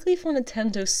specifically for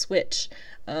Nintendo Switch.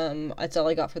 That's all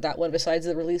I got for that one, besides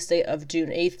the release date of June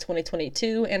 8th,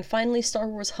 2022. And finally, Star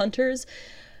Wars Hunters.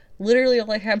 Literally all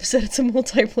I have said it's a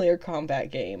multiplayer combat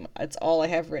game. That's all I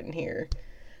have written here.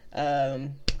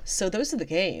 So those are the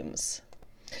games.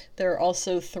 There are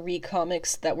also 3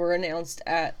 comics that were announced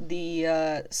at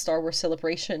the Star Wars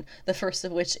Celebration, the first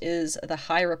of which is The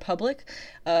High Republic.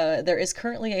 There is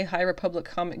currently a High Republic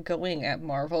comic going at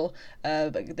Marvel,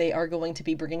 but they are going to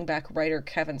be bringing back writer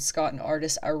Kevin Scott and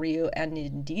artist Ario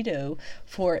Anindito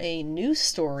for a new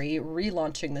story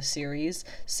relaunching the series,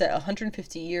 set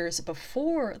 150 years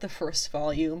before the first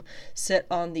volume, set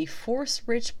on the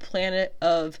Force-rich planet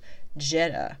of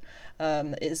Jedha.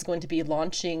 Is going to be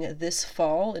launching this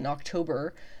fall in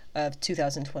October of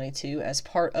 2022 as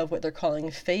part of what they're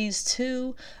calling Phase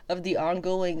 2 of the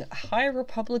ongoing High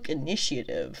Republic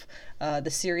Initiative. The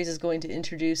series is going to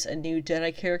introduce a new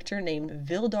Jedi character named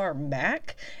Vildar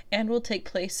Mak and will take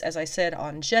place, as I said,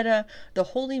 on Jedha, the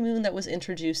holy moon that was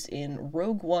introduced in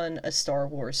Rogue One, A Star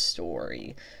Wars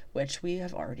Story, which we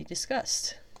have already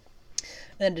discussed.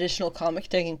 An additional comic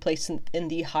taking place in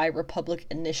the High Republic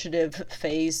Initiative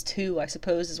Phase 2, I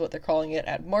suppose is what they're calling it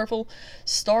at Marvel.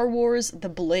 Star Wars The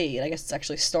Blade. I guess it's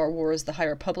actually Star Wars The High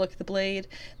Republic The Blade.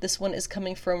 This one is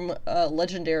coming from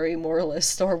legendary, more or less,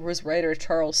 Star Wars writer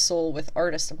Charles Soule with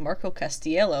artist Marco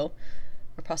Castiello,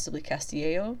 or possibly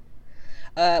Castillo.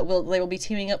 They will be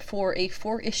teaming up for a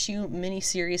 4-issue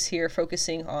miniseries here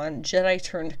focusing on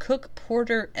Jedi-turned-cook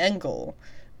Porter Engle.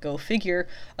 Go figure,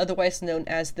 otherwise known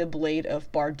as the Blade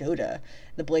of Bardotta.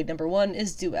 The Blade number 1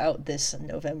 is due out this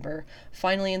November.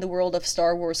 Finally, in the world of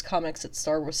Star Wars comics at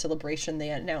Star Wars Celebration, they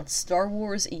announced Star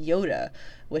Wars Yoda,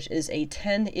 which is a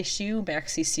 10-issue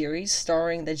maxi-series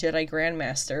starring the Jedi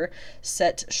Grandmaster,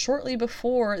 set shortly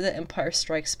before The Empire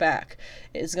Strikes Back.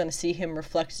 It is going to see him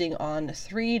reflecting on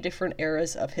 3 different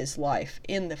eras of his life.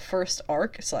 In the first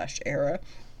arc/era,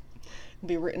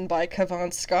 be written by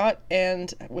Cavan Scott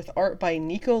and with art by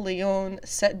Nico Leone,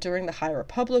 set during the High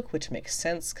Republic, which makes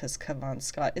sense because Cavan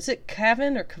Scott, is it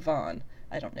Cavan or Cavan?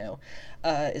 I don't know,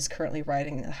 is currently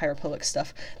writing the High Republic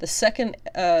stuff. The second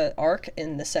arc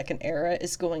in the second era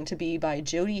is going to be by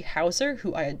Jody Hauser,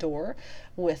 who I adore,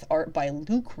 with art by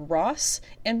Luke Ross,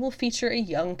 and will feature a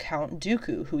young Count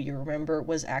Dooku, who you remember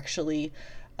was actually,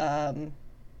 am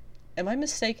I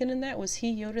mistaken in that? Was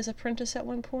he Yoda's apprentice at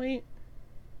one point?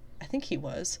 I think he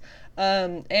was.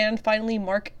 And finally,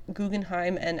 Mark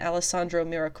Guggenheim and Alessandro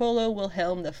Miracolo will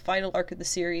helm the final arc of the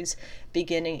series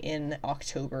beginning in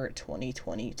October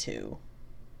 2022.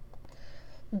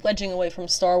 Wedging away from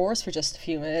Star Wars for just a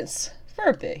few minutes, for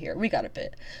a bit here. We got a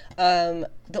bit.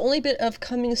 The only bit of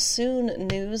coming soon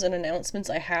news and announcements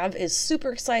I have is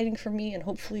super exciting for me and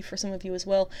hopefully for some of you as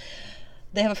well.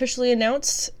 They have officially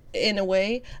announced, in a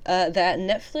way, that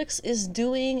Netflix is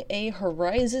doing a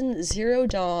Horizon Zero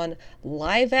Dawn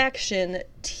live-action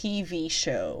TV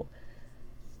show.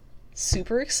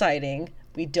 Super exciting.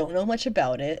 We don't know much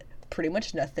about it. Pretty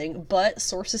much nothing, but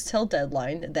sources tell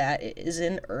Deadline that it is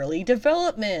in early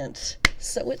development.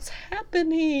 So it's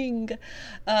happening.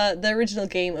 The original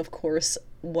game, of course,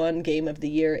 won Game of the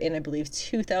Year in, I believe,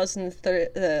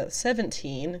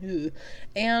 2017,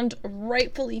 and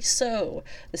rightfully so.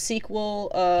 The sequel,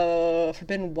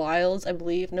 Forbidden Wilds, I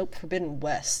believe, nope, Forbidden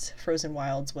West. Frozen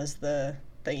Wilds was the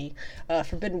thingy.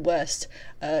 Forbidden West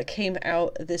came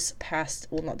out this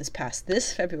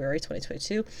February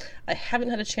 2022. I haven't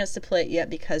had a chance to play it yet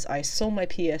because I sold my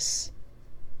PS3.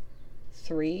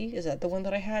 Is that the one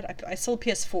that I had? I sold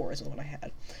PS4 is the one I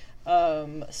had.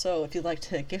 So if you'd like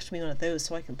to gift me one of those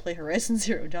so I can play Horizon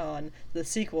Zero Dawn, the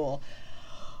sequel,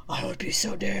 I would be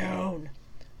so down.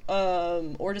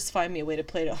 Or just find me a way to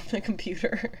play it on my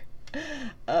computer.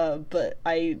 But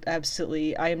I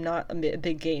am not a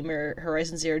big gamer.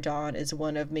 Horizon Zero Dawn is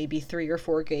one of maybe 3 or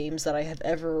 4 games that I have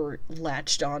ever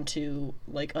latched onto,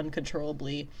 like,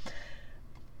 uncontrollably.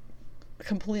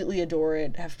 Completely adore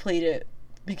it, have played it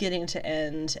beginning to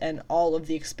end, and all of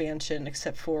the expansion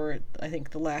except for, I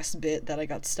think, the last bit that I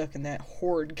got stuck in that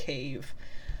horde cave.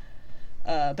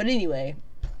 But anyway,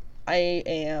 I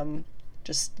am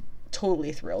just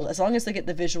totally thrilled. As long as they get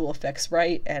the visual effects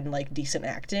right and, like, decent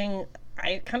acting,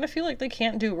 I kind of feel like they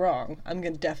can't do wrong. I'm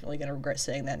definitely gonna regret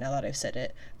saying that now that I've said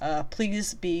it.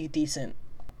 Please be decent.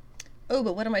 Oh,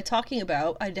 but what am I talking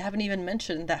about? I haven't even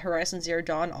mentioned that Horizon Zero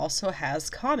Dawn also has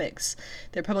comics.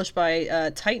 They're published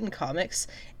by Titan Comics,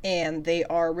 and they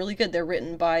are really good. They're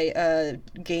written by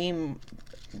game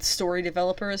story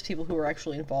developers, people who are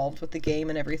actually involved with the game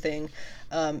and everything.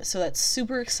 So that's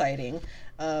super exciting.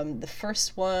 The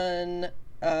first one,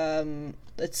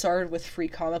 it started with Free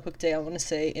Comic Book Day, I want to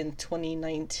say in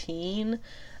 2019,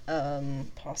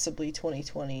 possibly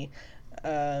 2020.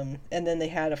 And then they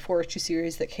had a 4-issue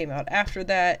series that came out after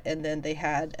that, and then they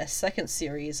had a second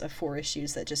series of 4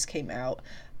 issues that just came out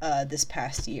this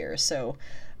past year. So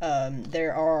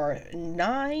there are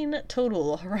 9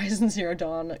 total Horizon Zero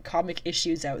Dawn comic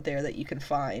issues out there that you can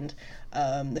find.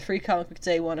 The Free Comic Book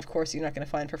Day one, of course, you're not going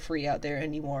to find for free out there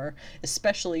anymore,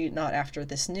 especially not after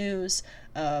this news.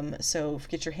 So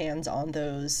get your hands on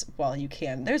those while you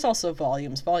can. There's also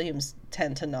volumes. Volumes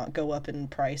tend to not go up in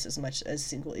price as much as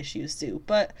single issues do,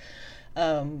 but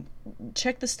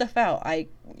check this stuff out. I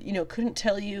couldn't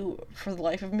tell you for the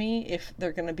life of me if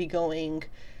they're going to be going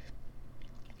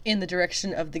in the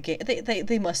direction of the game.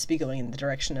 They must be going in the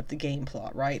direction of the game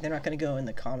plot, right? They're not going to go in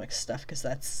the comic stuff because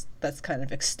that's kind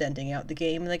of extending out the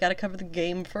game, and they got to cover the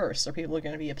game first or people are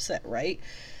going to be upset, right?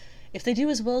 If they do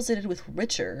as well as they did with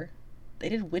Witcher, they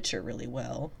did Witcher really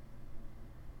well.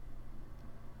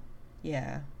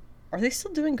 Yeah. Are they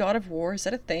still doing God of War? Is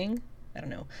that a thing? I don't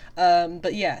know.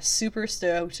 But yeah, super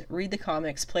stoked. Read the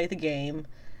comics, play the game.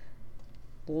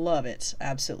 Love it.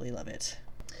 Absolutely love it.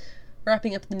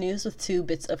 Wrapping up the news with 2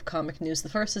 bits of comic news. The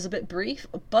first is a bit brief,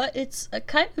 but it's a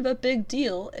kind of a big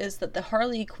deal, is that the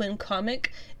Harley Quinn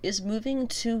comic is moving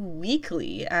to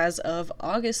weekly as of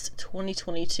August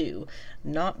 2022.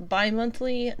 Not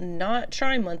bi-monthly, not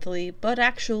tri-monthly, but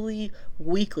actually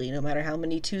weekly. No matter how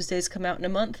many Tuesdays come out in a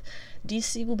month,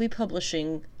 DC will be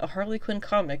publishing a Harley Quinn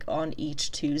comic on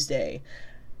each Tuesday.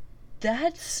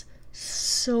 That's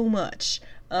so much.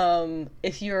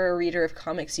 If you're a reader of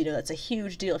comics, that's a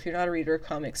huge deal. If you're not a reader of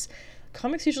comics,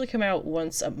 comics usually come out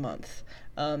once a month.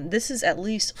 This is at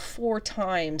least 4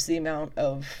 times the amount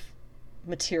of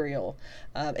material.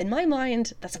 In my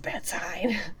mind, that's a bad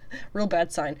sign. Real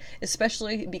bad sign.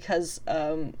 Especially because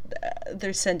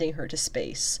they're sending her to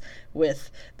space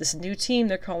with this new team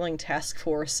they're calling Task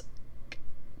Force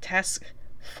XX.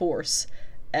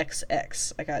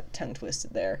 I got tongue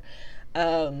twisted there.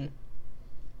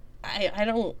 It kind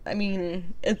of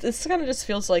just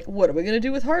feels like, what are we going to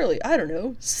do with Harley? I don't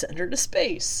know, send her to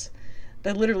space.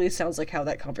 That literally sounds like how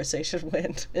that conversation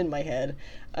went in my head.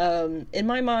 In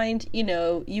my mind,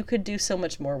 you could do so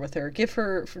much more with her. Give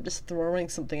her, for just throwing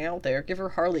something out there, give her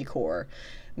Harley Core.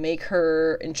 Make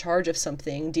her in charge of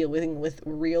something, dealing with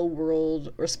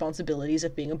real-world responsibilities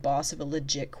of being a boss of a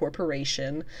legit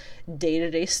corporation,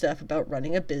 day-to-day stuff about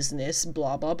running a business,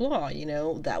 blah, blah, blah,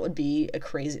 That would be a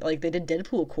crazy... Like, they did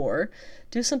Deadpool Core.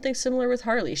 Do something similar with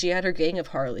Harley. She had her gang of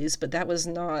Harleys, but that was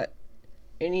not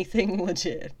anything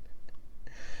legit.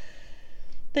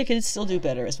 They could still do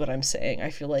better, is what I'm saying. I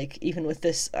feel like even with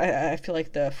this, I feel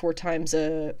like the four times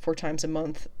a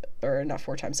month, or not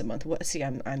 4 times a month. What? See,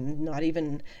 I'm not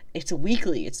even. It's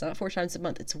weekly. It's not 4 times a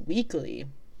month. It's weekly.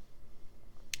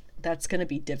 That's gonna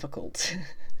be difficult.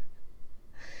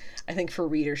 I think for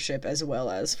readership as well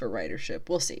as for writership.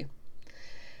 We'll see.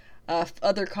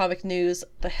 Other comic news,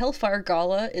 the Hellfire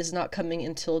Gala is not coming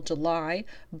until July,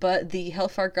 but the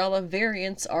Hellfire Gala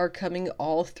variants are coming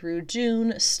all through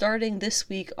June, starting this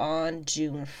week on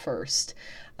June 1st.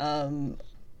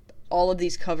 All of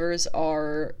these covers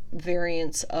are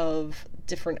variants of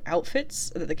different outfits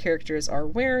that the characters are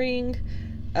wearing.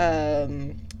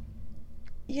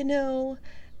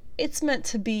 It's meant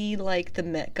to be like the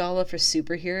Met Gala for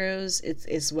superheroes.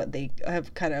 It's what they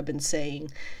have kind of been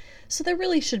saying. So there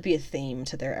really should be a theme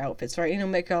to their outfits, right?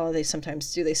 Met Gala, they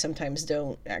sometimes do, they sometimes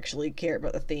don't actually care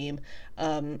about the theme.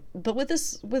 But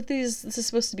this is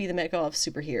supposed to be the Met Gala of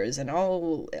superheroes, and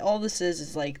all this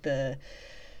is like the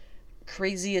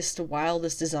craziest,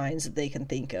 wildest designs that they can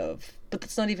think of. But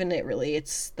that's not even it, really.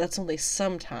 That's only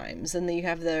sometimes. And then you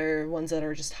have the ones that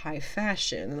are just high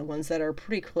fashion, and the ones that are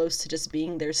pretty close to just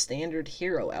being their standard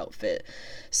hero outfit.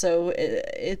 So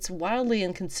it's wildly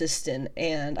inconsistent,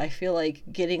 and I feel like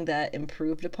getting that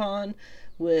improved upon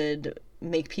would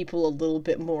make people a little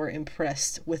bit more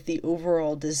impressed with the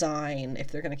overall design if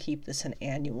they're going to keep this an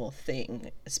annual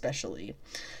thing, especially.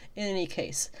 In any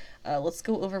case, let's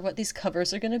go over what these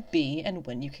covers are going to be and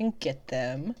when you can get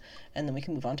them, and then we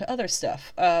can move on to other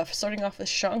stuff. Starting off with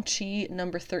Shang-Chi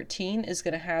number 13 is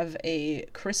going to have a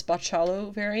Chris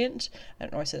Bachalo variant. I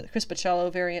don't know why I said that. Chris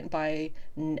Bachalo variant by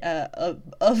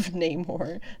of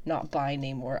Namor, not by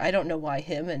Namor. I don't know why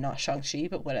him and not Shang-Chi,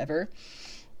 but whatever.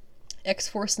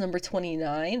 X-Force number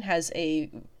 29 has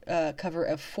a cover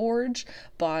of Forge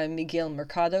by Miguel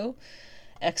Mercado.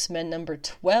 X-Men number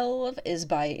 12 is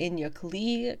by Inyuk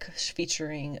Lee,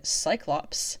 featuring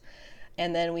Cyclops.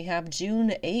 And then we have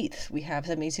June 8th, we have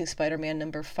Amazing Spider-Man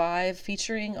number 5,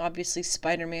 featuring, obviously,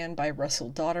 Spider-Man by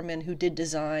Russell Dauterman, who did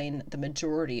design the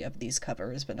majority of these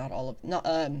covers, but not all of,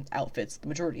 outfits, the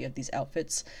majority of these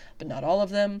outfits, but not all of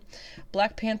them.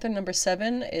 Black Panther number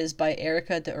 7 is by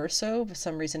Erica D'Urso, for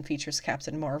some reason features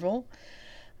Captain Marvel.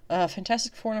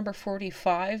 Fantastic Four number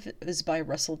 45 is by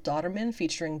Russell Dauterman,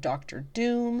 featuring Doctor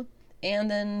Doom.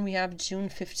 And then we have June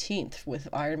 15th with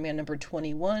Iron Man number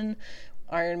 21,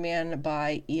 Iron Man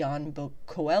by Iban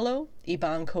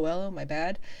Coelho, my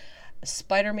bad.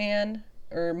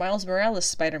 Miles Morales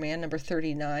Spider-Man number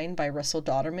 39 by Russell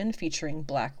Dauterman, featuring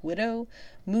Black Widow.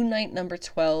 Moon Knight number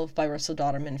 12 by Russell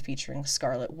Dauterman, featuring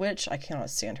Scarlet Witch. I cannot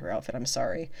stand her outfit, I'm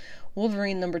sorry.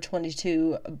 Wolverine number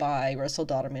 22 by Russell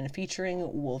Dauterman,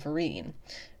 featuring Wolverine.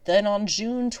 Then on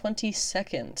June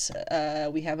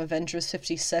 22nd, we have Avengers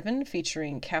 57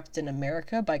 featuring Captain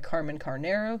America by Carmen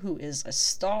Carnero, who is a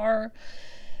star.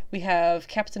 We have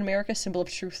Captain America Symbol of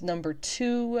Truth number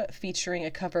 2 featuring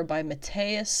a cover by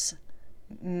Matheus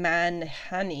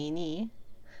Manhanini,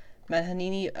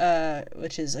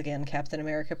 which is again Captain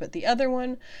America, but the other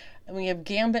one. And we have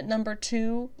Gambit number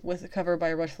 2 with a cover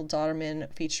by Russell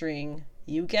Dauterman featuring,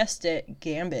 you guessed it,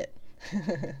 Gambit.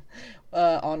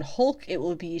 On Hulk, it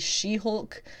will be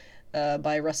She-Hulk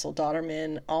by Russell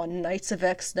Dauterman. On Knights of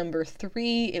X number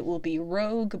 3, it will be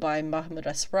Rogue by Mahmoud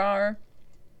Asrar.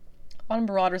 On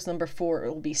Marauders number 4, it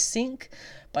will be Sync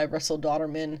by Russell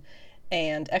Dauterman.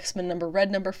 And X-Men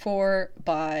Red number 4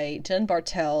 by Jen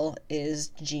Bartel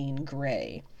is Jean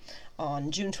Grey.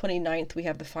 On June 29th, we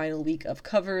have the final week of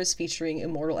covers featuring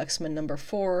Immortal X-Men number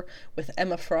 4 with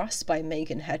Emma Frost by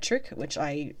Megan Hetrick, which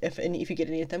if you get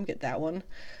any of them, get that one.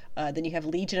 Then you have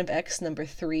Legion of X number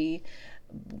 3,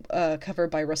 cover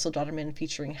by Russell Dauterman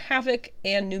featuring Havoc,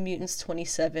 and New Mutants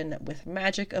 27 with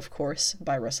Magic, of course,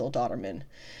 by Russell Dauterman.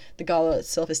 The gala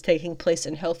itself is taking place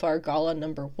in Hellfire Gala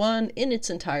number 1 in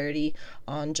its entirety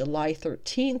on July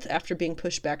 13th, after being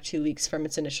pushed back 2 weeks from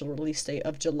its initial release date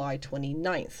of July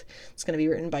 29th. It's going to be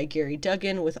written by Gary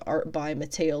Duggan with art by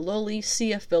Matteo Loli,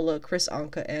 Sia Villa, Chris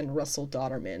Anka, and Russell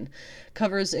Dauterman.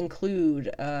 Covers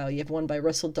include, you have one by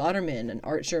Russell Dauterman, an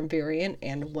Art Germ variant,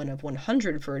 and one of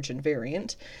 100 Virgin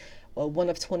variant. One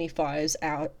of 25's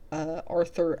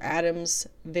Arthur Adams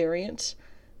variant.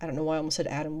 I don't know why I almost said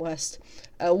Adam West.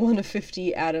 One of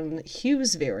 50 Adam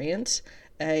Hughes variant.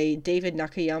 A David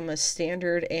Nakayama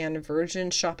standard and Virgin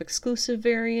shop exclusive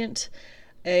variant.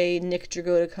 A Nick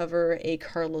Dragotta cover, a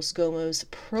Carlos Gomez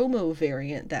promo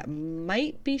variant that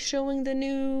might be showing the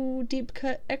new deep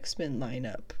cut X-Men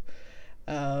lineup.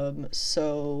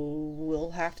 So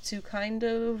we'll have to kind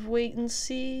of wait and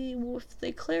see if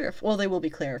they clarify. Well, they will be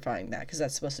clarifying that, because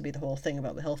that's supposed to be the whole thing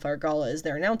about the Hellfire Gala, is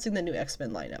they're announcing the new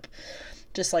X-Men lineup.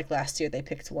 Just like last year, they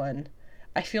picked one.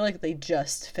 I feel like they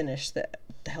just finished the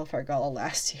Hellfire Gala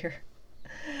last year.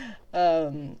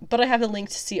 But I have a link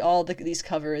to see all these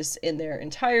covers in their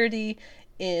entirety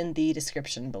in the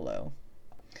description below.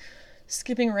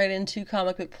 Skipping right into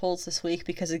comic book polls this week,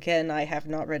 because again, I have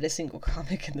not read a single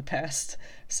comic in the past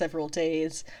several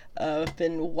days. I've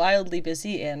been wildly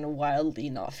busy and wildly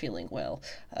not feeling well.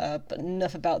 But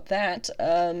enough about that.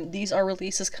 These are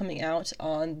releases coming out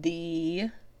on the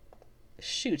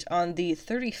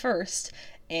 31st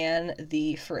and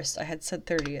the 1st. I had said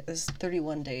 30th. This is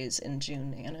 31 days in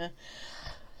June, Anna.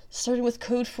 Starting with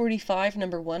Code 45,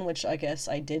 number 1, which I guess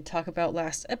I did talk about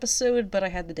last episode, but I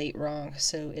had the date wrong,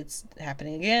 so it's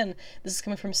happening again. This is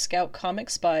coming from Scout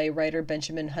Comics by writer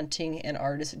Benjamin Hunting and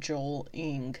artist Joel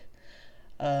Ng.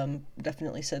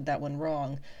 Definitely said that one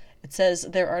wrong. It says,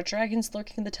 there are dragons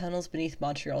lurking in the tunnels beneath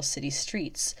Montreal city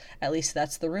streets. At least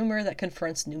that's the rumor that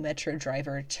confronts new Metro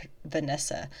driver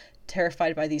Vanessa.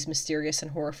 Terrified by these mysterious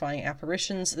and horrifying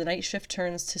apparitions, the night shift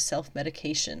turns to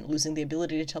self-medication, losing the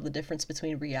ability to tell the difference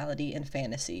between reality and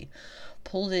fantasy.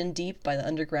 Pulled in deep by the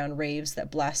underground raves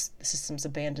that blast the system's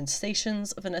abandoned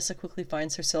stations, Vanessa quickly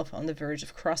finds herself on the verge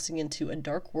of crossing into a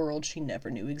dark world she never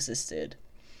knew existed.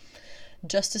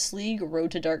 Justice League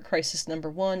Road to Dark Crisis number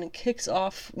 1 kicks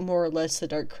off more or less the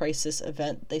Dark Crisis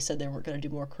event. They said they weren't going to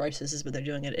do more crises, but they're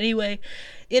doing it anyway.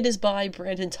 It is by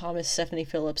Brandon Thomas, Stephanie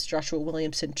Phillips, Joshua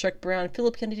Williamson, Chuck Brown,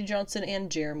 Philip Kennedy Johnson,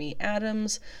 and Jeremy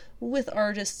Adams, with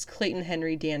artists Clayton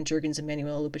Henry, Dan Jurgens,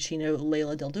 Emmanuel Lupacino,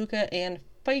 Leila Del Duca, and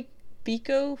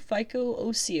Fico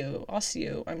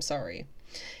Ossio. I'm sorry.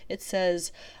 It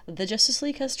says, the Justice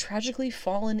League has tragically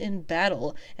fallen in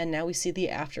battle, and now we see the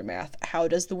aftermath. How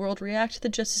does the world react to the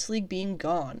Justice League being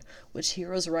gone? Which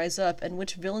heroes rise up, and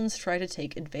which villains try to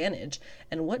take advantage?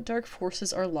 And what dark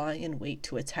forces are lying in wait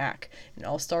to attack? An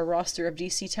all-star roster of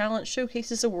DC talent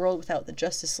showcases a world without the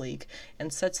Justice League,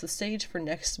 and sets the stage for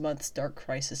next month's Dark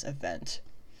Crisis event.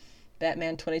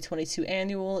 Batman 2022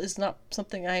 Annual is not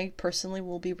something I personally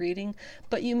will be reading,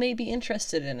 but you may be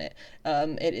interested in it.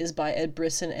 It is by Ed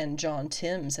Brisson and John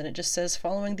Timms, and it just says,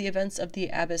 following the events of the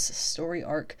Abyss story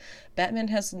arc, Batman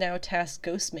has now tasked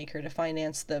Ghostmaker to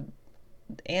finance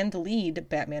and lead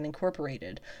Batman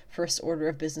Incorporated. First order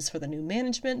of business for the new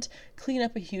management, clean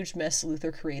up a huge mess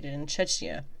Luthor created in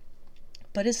Chechnya.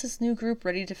 But is this new group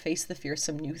ready to face the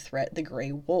fearsome new threat, the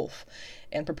Grey Wolf?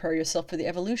 And prepare yourself for the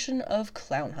evolution of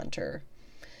Clown Hunter.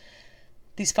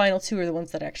 These final two are the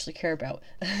ones that I actually care about.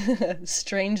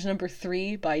 Strange number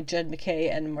 3 by Jed MacKay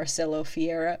and Marcelo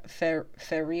Ferreira.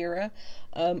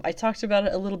 I talked about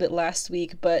it a little bit last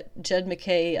week, but Jed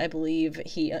MacKay, I believe,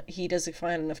 he does a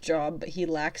fine enough job, but he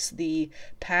lacks the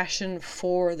passion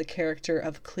for the character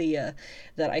of Clea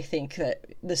that I think that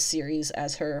this series,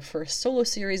 as her first solo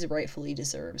series, rightfully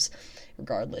deserves.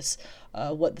 Regardless,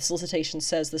 what the solicitation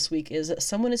says this week is,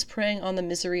 someone is preying on the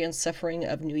misery and suffering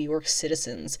of New York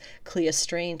citizens. Clea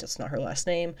Strange, that's not her last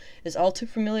name, is all too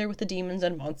familiar with the demons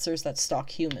and monsters that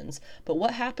stalk humans. But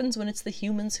what happens when it's the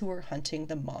humans who are hunting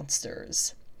the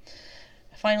monsters?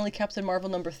 Finally, Captain Marvel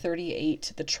number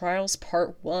 38, The Trials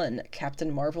Part 1,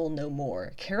 Captain Marvel No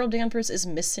More. Carol Danvers is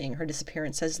missing. Her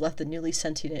disappearance has left the newly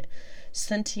sentient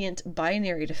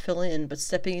Binary to fill in, but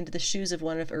stepping into the shoes of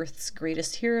one of Earth's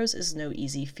greatest heroes is no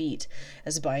easy feat.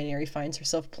 As Binary finds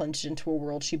herself plunged into a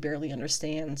world she barely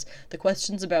understands, the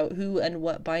questions about who and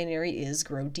what Binary is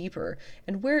grow deeper.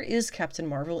 And where is Captain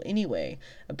Marvel anyway?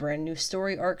 A brand new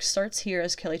story arc starts here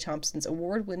as Kelly Thompson's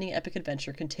award-winning epic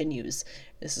adventure continues.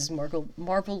 This is Marvel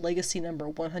Legacy number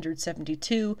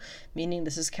 172, meaning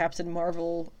this is Captain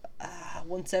Marvel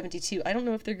 172. I don't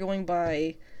know if they're going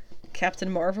by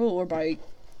Captain Marvel or by...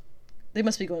 They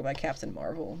must be going by Captain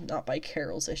Marvel, not by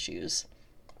Carol's issues.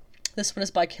 This one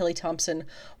is by Kelly Thompson,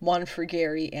 Juan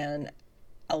Frigeri, and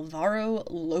Alvaro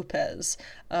Lopez.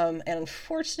 And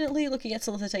unfortunately, looking at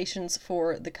solicitations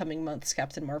for the coming month's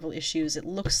Captain Marvel issues, it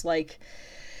looks like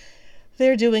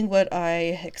they're doing what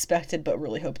I expected but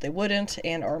really hoped they wouldn't,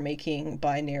 and are making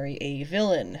Binary a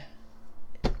villain.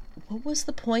 What was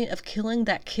the point of killing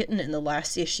that kitten in the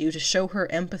last issue to show her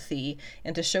empathy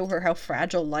and to show her how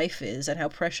fragile life is and how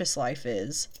precious life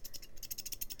is?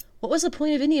 What was the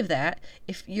point of any of that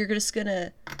if you're just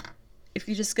gonna...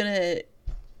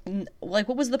 Like,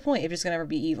 what was the point if you're just gonna ever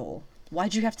be evil?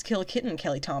 Why'd you have to kill a kitten,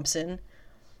 Kelly Thompson?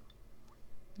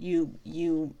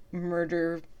 You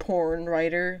murder porn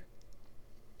writer?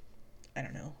 I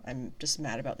don't know. I'm just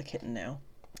mad about the kitten now.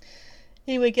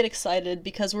 Anyway, get excited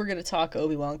because we're going to talk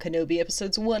Obi-Wan Kenobi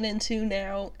episodes 1 and 2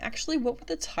 now. Actually, what were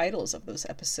the titles of those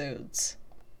episodes?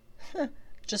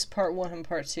 Just part 1 and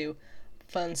part 2.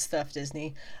 Fun stuff,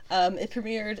 Disney. They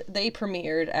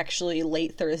premiered actually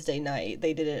late Thursday night.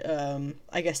 They did it,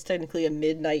 I guess technically a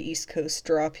midnight East Coast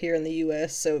drop here in the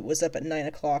US, so it was up at 9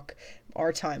 o'clock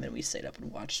our time, and we stayed up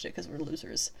and watched it because we're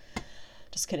losers.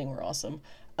 Just kidding, we're awesome.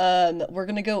 We're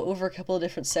going to go over a couple of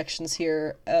different sections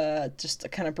here, just to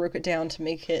kind of broke it down to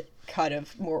make it kind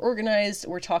of more organized.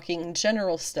 We're talking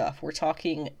general stuff. We're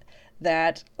talking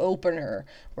that opener.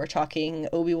 We're talking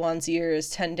Obi-Wan's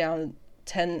years,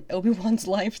 Obi-Wan's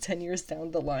life 10 years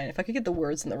down the line. If I could get the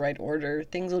words in the right order,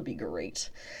 things would be great.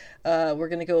 We're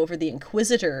going to go over the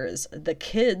Inquisitors, the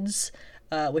kids,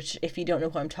 which if you don't know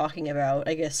who I'm talking about,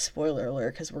 I guess spoiler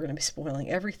alert, because we're going to be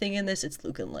spoiling everything in this. It's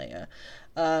Luke and Leia.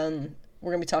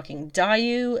 We're going to be talking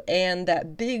Dayu and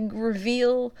that big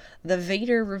reveal, the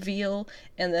Vader reveal,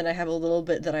 and then I have a little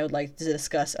bit that I would like to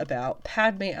discuss about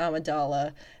Padme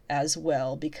Amidala as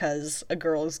well, because a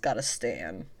girl's got to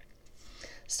stan.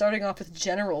 Starting off with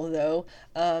general, though,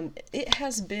 it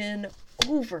has been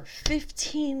over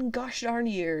 15 gosh darn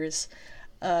years.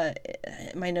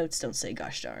 My notes don't say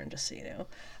gosh darn, just so you know.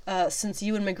 Since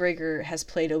Ewan McGregor has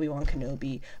played Obi-Wan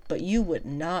Kenobi, but you would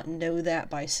not know that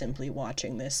by simply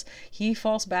watching this. He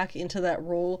falls back into that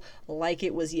role like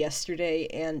it was yesterday,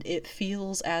 and it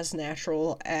feels as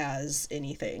natural as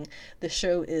anything. The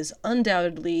show is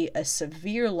undoubtedly a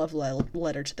severe love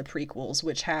letter to the prequels,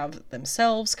 which have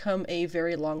themselves come a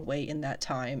very long way in that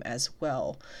time as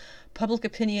well. Public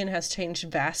opinion has changed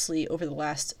vastly over the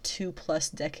last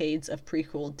 2+ decades of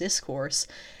prequel discourse,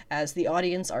 as the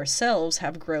audience ourselves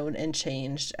have grown and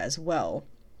changed as well.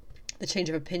 The change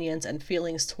of opinions and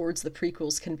feelings towards the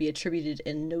prequels can be attributed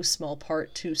in no small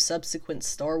part to subsequent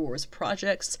Star Wars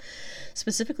projects,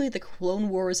 specifically the Clone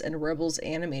Wars and Rebels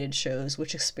animated shows,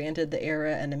 which expanded the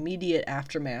era and immediate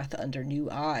aftermath under new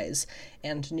eyes,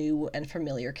 and new and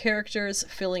familiar characters,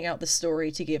 filling out the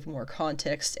story to give more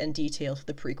context and detail to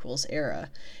the prequels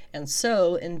era. And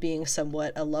so, in being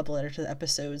somewhat a love letter to the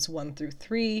episodes 1 through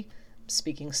 3,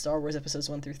 speaking Star Wars episodes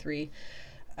 1 through 3,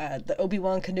 the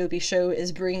Obi-Wan Kenobi show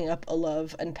is bringing up a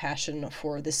love and passion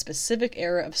for this specific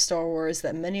era of Star Wars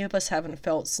that many of us haven't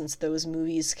felt since those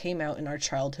movies came out in our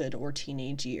childhood or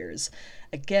teenage years.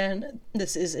 Again,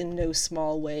 this is in no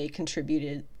small way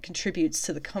contributes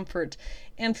to the comfort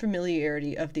and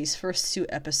familiarity of these first 2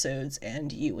 episodes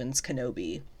and Ewan's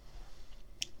Kenobi.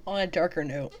 On a darker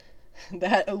note,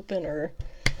 that opener,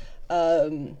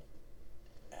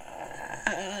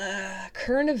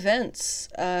 current events,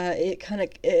 that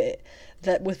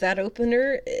with that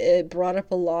opener, it brought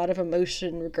up a lot of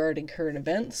emotion regarding current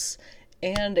events,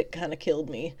 and it kind of killed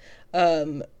me.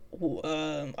 I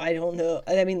don't know.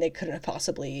 I mean, they couldn't have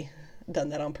possibly done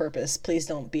that on purpose. Please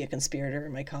don't be a conspirator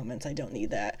in my comments. I don't need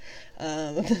that.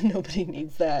 Nobody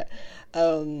needs that.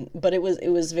 But it was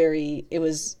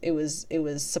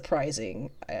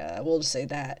surprising. We'll just say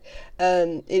that.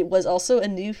 It was also a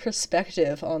new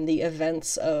perspective on the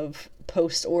events of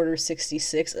post-Order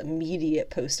 66, immediate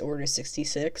post-Order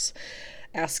 66,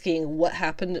 asking what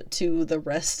happened to the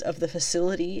rest of the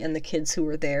facility and the kids who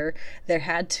were there. There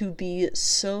had to be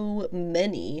so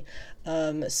many.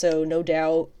 So no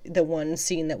doubt the one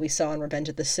scene that we saw in Revenge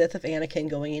of the Sith of Anakin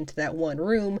going into that one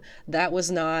room, it was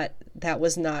not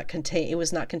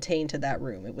contained to that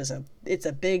room. It's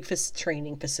a big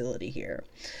training facility here.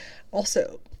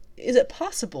 Also, is it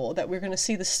possible that we're going to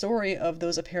see the story of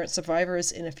those apparent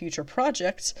survivors in a future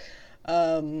project?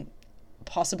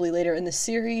 Possibly later in the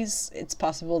series. It's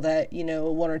possible that, 1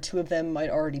 or 2 of them might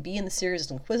already be in the series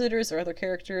as Inquisitors or other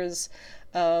characters.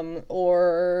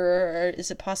 Or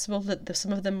is it possible that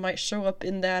some of them might show up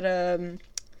in that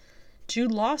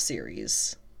Jude Law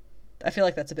series? I feel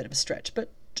like that's a bit of a stretch, but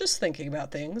just thinking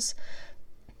about things.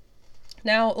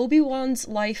 Now, Obi-Wan's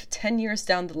life 10 years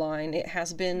down the line, it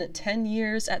has been 10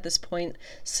 years at this point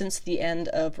since the end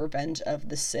of Revenge of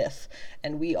the Sith,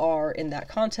 and we are, in that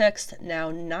context, now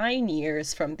 9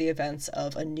 years from the events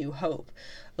of A New Hope.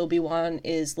 Obi-Wan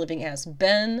is living as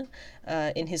Ben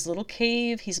in his little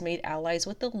cave. He's made allies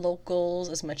with the locals,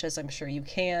 as much as I'm sure you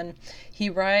can. He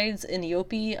rides an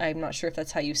Yopi. I'm not sure if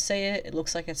that's how you say it. It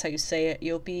looks like that's how you say it,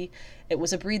 Yopi. It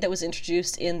was a breed that was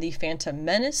introduced in The Phantom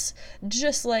Menace,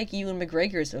 just like Ewan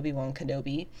McGregor's Obi-Wan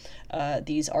Kenobi.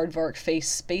 These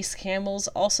aardvark-faced space camels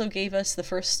also gave us the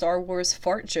first Star Wars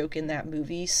fart joke in that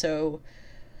movie, so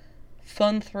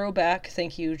Fun throwback,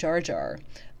 thank you, Jar Jar.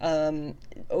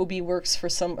 Obi works for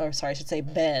I should say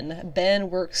Ben. Ben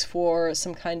works for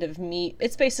some kind of meat.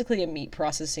 It's basically a meat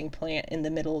processing plant in the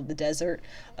middle of the desert,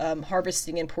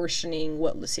 harvesting and portioning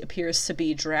what appears to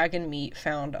be dragon meat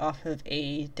found off of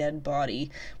a dead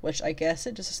body, which I guess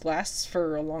it just lasts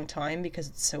for a long time because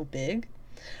it's so big.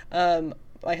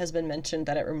 My husband mentioned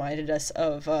that it reminded us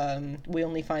of We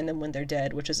Only Find Them When They're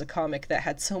Dead, which is a comic that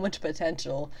had so much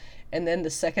potential. And then the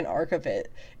second arc of it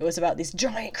was about these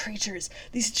giant creatures,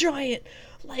 these giant,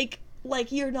 like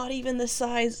you're not even the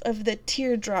size of the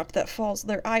teardrop that falls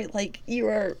their eye, like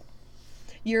your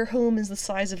home is the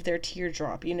size of their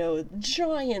teardrop,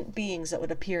 giant beings that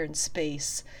would appear in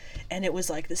space. And it was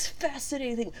like this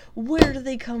fascinating thing. Where do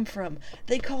they come from?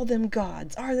 They call them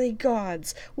gods. Are they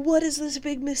gods? What is this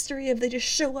big mystery of they just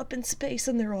show up in space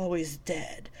and they're always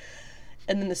dead?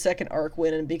 And then the second arc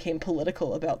went and became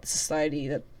political about the society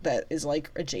that is like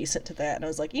adjacent to that. And I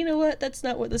was like, you know what? That's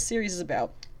not what this series is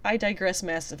about. I digress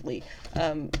massively.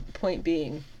 Point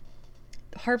being,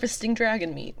 harvesting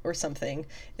dragon meat or something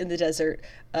in the desert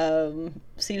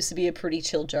seems to be a pretty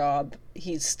chill job.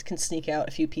 He can sneak out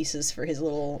a few pieces for his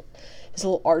little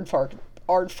aardvark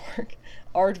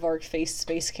faced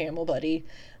space camel buddy.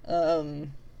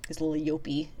 His little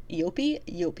Yopi.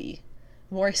 The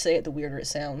more I say it, the weirder it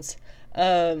sounds.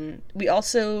 We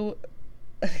also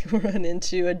run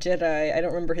into a Jedi, I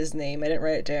don't remember his name, I didn't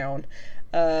write it down,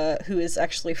 who is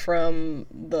actually from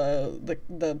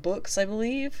the books, I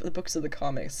believe, the books of the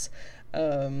comics.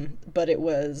 But it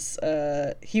was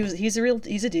he's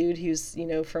a dude who's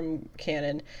from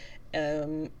canon,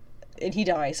 and he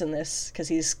dies in this because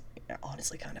he's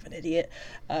honestly kind of an idiot.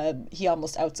 He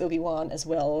almost outs Obi-Wan as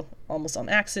well, almost on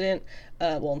accident,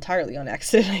 entirely on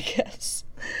accident, I guess.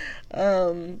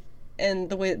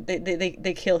 And the way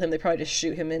they kill him, they probably just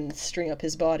shoot him and string up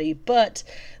his body. But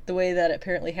the way that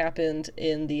apparently happened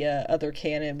in the other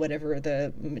canon, whatever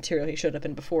the material he showed up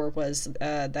in before, was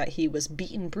that he was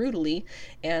beaten brutally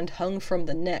and hung from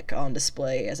the neck on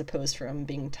display, as opposed from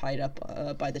being tied up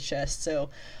by the chest. So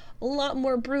a lot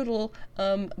more brutal,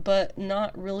 but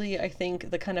not really, I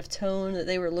think, the kind of tone that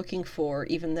they were looking for,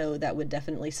 even though that would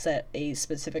definitely set a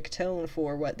specific tone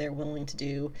for what they're willing to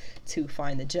do to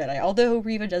find the Jedi. Although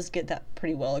Reva does get that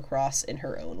pretty well across in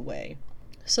her own way.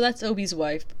 So that's Obi's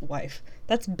wife.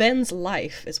 That's Ben's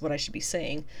life, is what I should be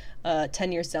saying.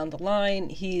 10 years down the line,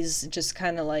 he's just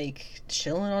kind of like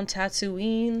chilling on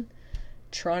Tatooine,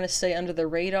 trying to stay under the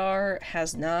radar,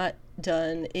 has not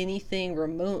done anything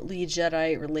remotely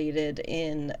Jedi related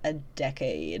in a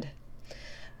decade.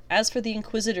 As for the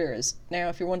Inquisitors, now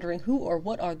if you're wondering who or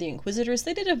what are the Inquisitors,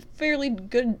 they did a pretty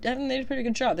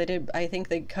good job. I think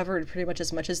they covered pretty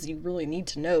much as you really need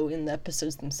to know in the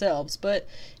episodes themselves, but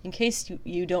in case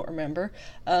you don't remember,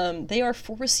 they are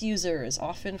Force users,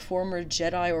 often former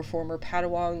Jedi or former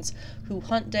Padawans, who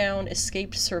hunt down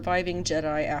escaped surviving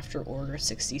Jedi after Order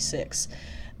 66.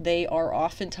 They are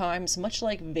oftentimes much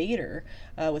like Vader,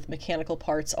 with mechanical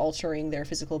parts altering their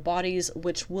physical bodies,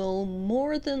 which will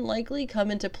more than likely come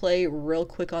into play real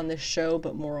quick on this show,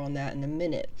 but more on that in a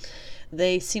minute.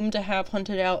 They seem to have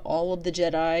hunted out all of the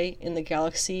Jedi in the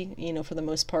galaxy, for the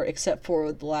most part, except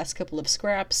for the last couple of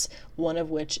scraps, one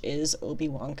of which is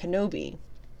Obi-Wan Kenobi.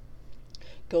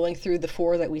 Going through the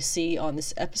 4 that we see on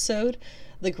this episode,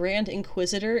 the Grand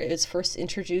Inquisitor is first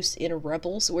introduced in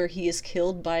Rebels, where he is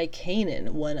killed by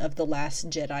Kanan, one of the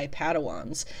last Jedi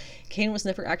Padawans. Kanan was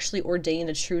never actually ordained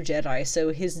a true Jedi,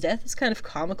 so his death is kind of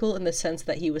comical in the sense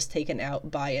that he was taken out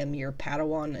by a mere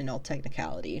Padawan in all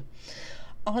technicality.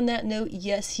 On that note,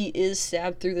 yes, he is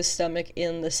stabbed through the stomach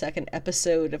in the second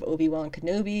episode of Obi-Wan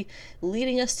Kenobi,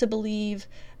 leading us to believe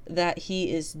that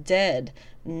he is dead.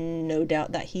 No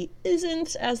doubt that he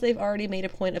isn't, as they've already made a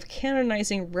point of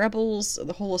canonizing Rebels.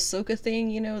 The whole Ahsoka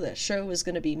thing, that show is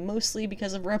going to be mostly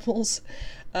because of Rebels,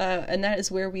 and that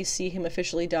is where we see him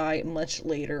officially die much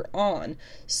later on.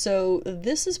 So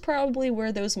this is probably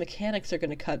where those mechanics are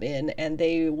going to come in, and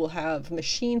they will have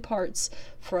machine parts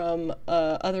from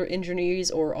other engineers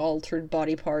or altered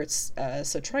body parts,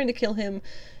 so trying to kill him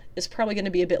is probably going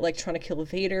to be a bit like trying to kill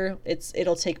Vader.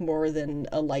 It'll take more than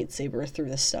a lightsaber through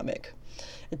the stomach.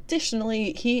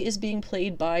 Additionally, he is being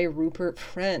played by Rupert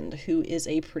Friend, who is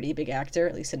a pretty big actor,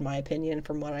 at least in my opinion,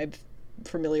 from what I'm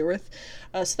familiar with.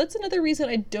 So that's another reason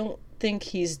I don't think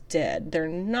he's dead. They're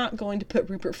not going to put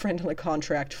Rupert Friend on a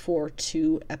contract for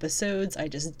 2 episodes. I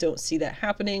just don't see that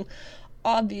happening.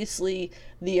 Obviously,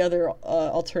 the other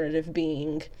alternative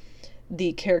being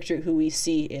the character who we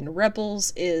see in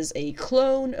Rebels is a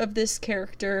clone of this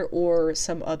character or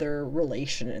some other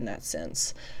relation in that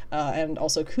sense. And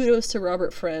also kudos to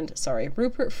Rupert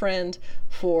Friend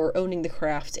for owning the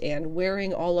craft and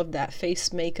wearing all of that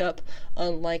face makeup,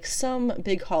 unlike some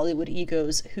big Hollywood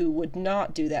egos who would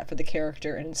not do that for the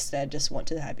character and instead just want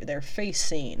to have their face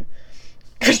seen.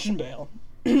 Christian Bale.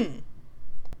 In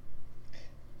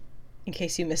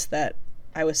case you missed that,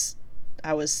 I was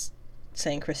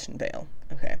saying Christian Bale.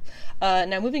 Okay.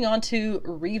 Now moving on to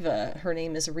Reva. Her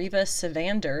name is Reva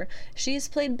Savander. She's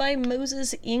played by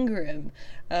Moses Ingram.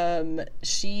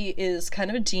 She is kind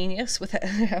of a genius, with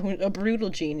a brutal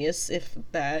genius, if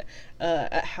that,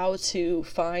 at how to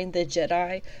find the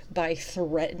Jedi by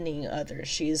threatening others.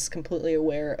 She's completely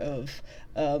aware of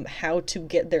how to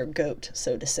get their goat,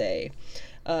 so to say.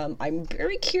 I'm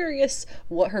very curious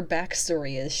what her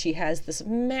backstory is. She has this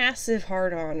massive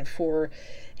hard-on for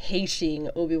hating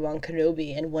Obi-Wan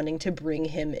Kenobi and wanting to bring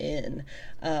him in.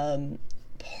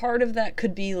 Part of that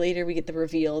could be later we get the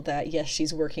reveal that, yes,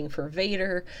 she's working for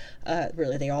Vader.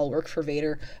 Really, they all work for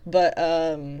Vader. But,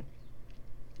 and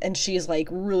she's like,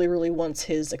 really, really wants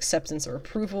his acceptance or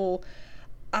approval.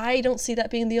 I don't see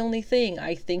that being the only thing.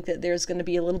 I think that there's going to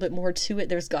be a little bit more to it.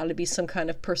 There's got to be some kind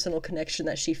of personal connection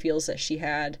that she feels that she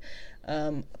had,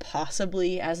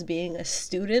 possibly as being a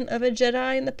student of a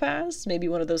Jedi in the past. Maybe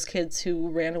one of those kids who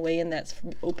ran away in that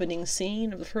opening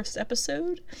scene of the first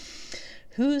episode.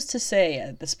 Who's to say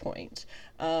at this point?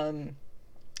 On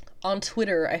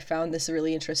Twitter, I found this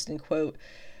really interesting quote.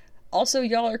 Also,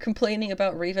 y'all are complaining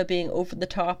about Reva being over the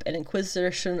top, and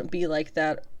Inquisitor shouldn't be like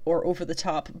that or over the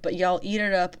top, but y'all eat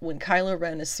it up when Kylo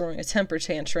Ren is throwing a temper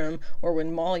tantrum or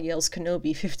when Maul yells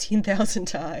Kenobi 15,000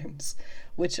 times,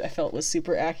 which I felt was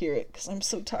super accurate because I'm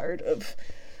so tired of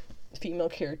female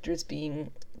characters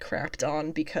being crapped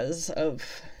on because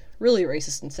of really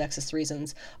racist and sexist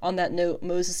reasons. On that note,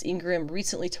 Moses Ingram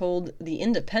recently told The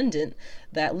Independent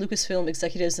that Lucasfilm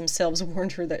executives themselves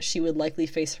warned her that she would likely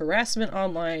face harassment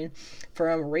online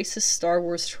from racist Star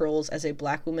Wars trolls as a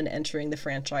black woman entering the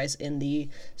franchise in the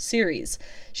series.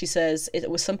 She says it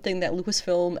was something that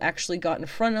Lucasfilm actually got in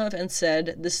front of and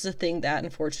said, this is a thing that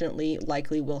unfortunately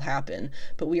likely will happen,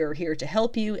 but we are here to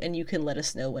help you and you can let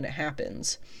us know when it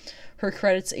happens. Her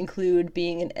credits include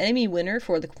being an Emmy winner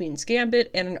for The Queen's Gambit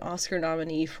and an Oscar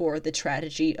nominee for The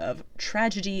Tragedy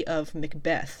of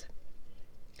Macbeth.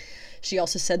 She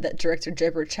also said that director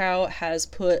Deborah Chow has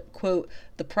put, quote,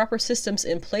 the proper systems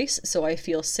in place so I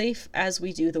feel safe as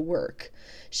we do the work.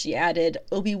 She added,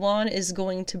 Obi-Wan is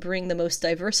going to bring the most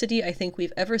diversity I think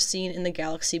we've ever seen in the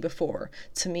galaxy before.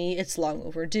 To me, it's long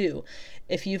overdue.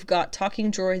 If you've got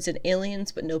talking droids and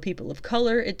aliens but no people of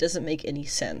color, it doesn't make any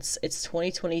sense. It's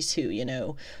 2022, you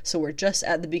know, so we're just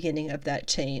at the beginning of that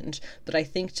change. But I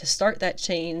think to start that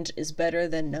change is better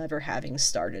than never having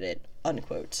started it,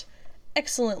 unquote.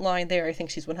 Excellent line there. I think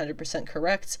she's 100%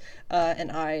 correct,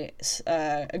 and I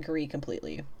agree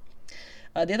completely.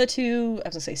 The other two, I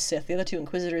was going to say Sith, the other two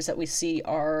Inquisitors that we see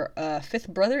are fifth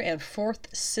brother and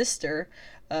fourth sister,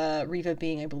 Reva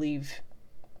being, I believe,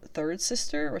 third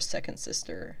sister or second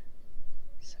sister?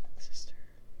 Seventh sister.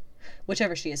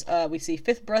 Whichever she is. We see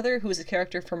fifth brother, who is a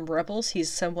character from Rebels. He's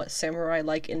somewhat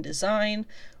samurai-like in design,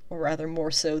 or rather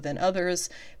more so than others,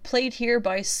 played here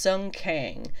by Sung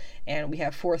Kang. And we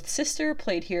have fourth sister,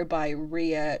 played here by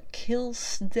Rhea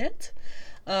Kilstedt.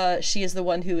 She is the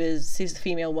one she's the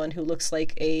female one who looks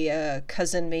like a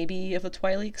cousin maybe of the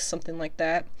Twi'leks, something like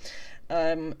that.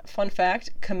 Fun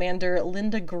fact, Commander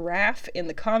Linda Graff in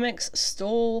the comics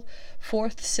stole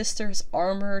fourth sister's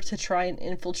armor to try and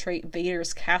infiltrate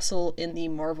Vader's castle in the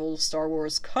Marvel Star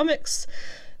Wars comics.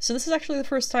 So this is actually the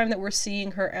first time that we're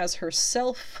seeing her as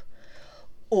herself.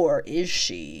 Or is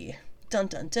she? Dun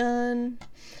dun dun.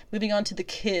 Moving on to the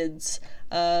kids.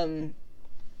 My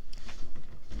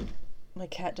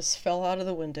cat just fell out of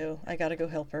the window. I gotta go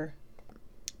help her.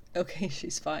 Okay,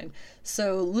 she's fine.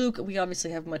 So Luke, we obviously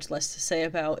have much less to say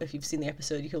about. If you've seen the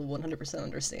episode, you'll 100%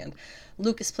 understand.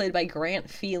 Luke is played by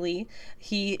Grant Feely.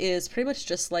 He is pretty much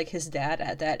just like his dad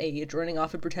at that age, running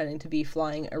off and pretending to be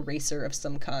flying a racer of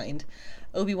some kind.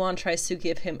 Obi-Wan tries to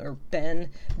give him, or Ben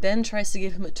tries to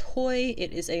give him a toy.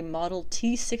 It is a model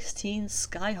T-16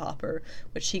 Skyhopper,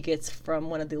 which he gets from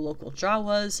one of the local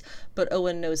Jawas, but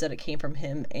Owen knows that it came from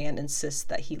him and insists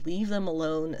that he leave them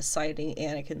alone, citing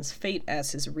Anakin's fate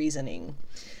as his reasoning.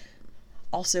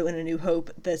 Also in A New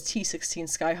Hope, the T-16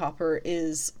 Skyhopper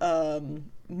is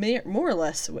more or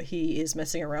less what he is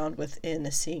messing around with in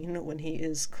a scene when he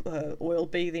is oil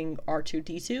bathing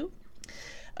R2-D2.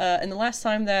 And the last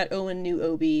time that Owen knew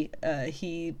Obi,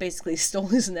 he basically stole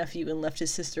his nephew and left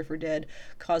his sister for dead,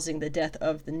 causing the death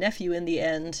of the nephew in the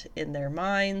end, in their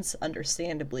minds,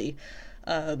 understandably.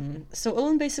 So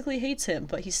Owen basically hates him,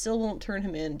 but he still won't turn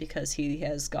him in because he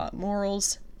has got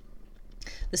morals.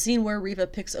 The scene where Reva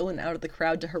picks Owen out of the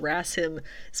crowd to harass him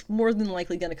is more than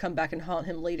likely going to come back and haunt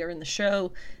him later in the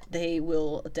show. They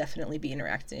will definitely be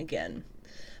interacting again.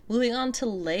 Moving on to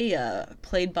Leia,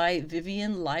 played by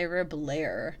Vivian Lyra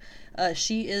Blair.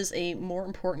 She is a more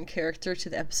important character to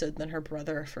the episode than her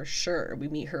brother, for sure. We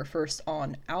meet her first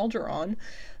on Alderaan,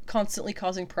 constantly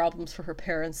causing problems for her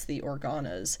parents, the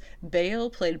Organas. Bail,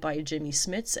 played by Jimmy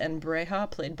Smits, and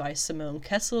Breha, played by Simone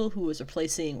Kessel, who was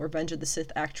replacing Revenge of the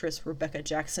Sith actress Rebecca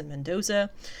Jackson Mendoza.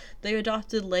 They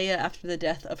adopted Leia after the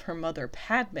death of her mother,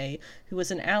 Padme, who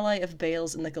was an ally of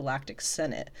Bail's in the Galactic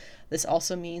Senate. This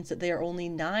also means that they are only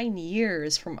 9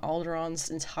 years from Alderaan's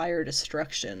entire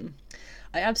destruction.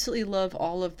 I absolutely love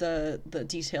all of the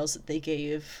details that they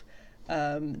gave.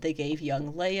 They gave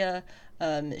young Leia.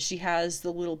 She has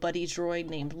the little buddy droid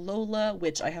named Lola,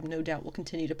 which I have no doubt will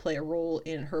continue to play a role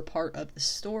in her part of the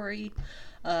story.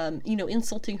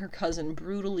 Insulting her cousin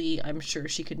brutally. I'm sure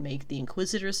she could make the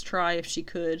Inquisitors try if she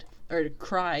could, or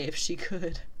cry if she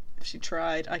could, if she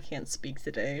tried. I can't speak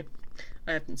today.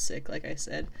 I have been sick, like I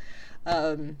said.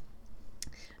 And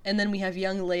then we have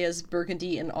young Leia's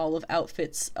burgundy and olive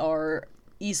outfits are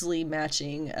easily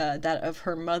matching that of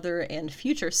her mother and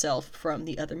future self from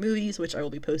the other movies, which I will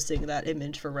be posting that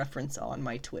image for reference on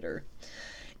my Twitter.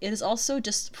 It is also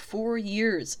just 4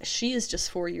 years. She is just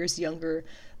 4 years younger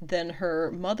than her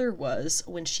mother was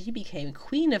when she became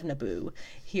Queen of Naboo.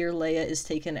 Here, Leia is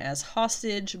taken as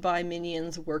hostage by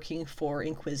minions working for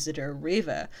Inquisitor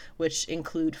Reva, which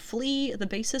include Flea, the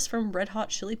bassist from Red Hot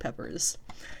Chili Peppers.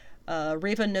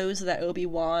 Reva knows that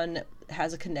Obi-Wan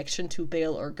has a connection to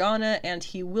Bail Organa, and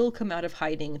he will come out of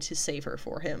hiding to save her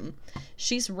for him.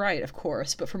 She's right, of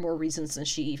course, but for more reasons than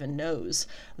she even knows.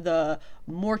 The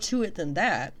more to it than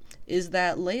that is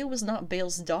that Leia was not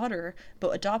Bail's daughter,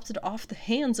 but adopted off the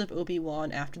hands of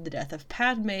Obi-Wan after the death of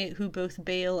Padme, who both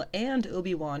Bail and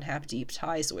Obi-Wan have deep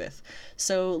ties with.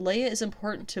 So Leia is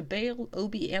important to Bail,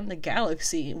 Obi, and the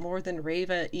galaxy more than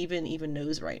Reva even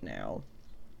knows right now.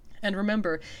 And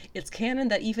remember, it's canon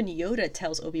that even Yoda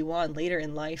tells Obi-Wan later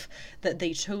in life that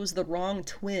they chose the wrong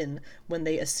twin when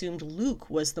they assumed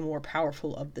Luke was the more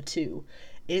powerful of the two.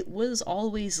 It was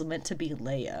always meant to be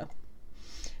Leia.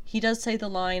 He does say the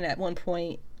line at one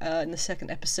point in the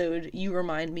second episode, "You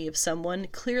remind me of someone,"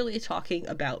 clearly talking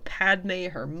about Padme,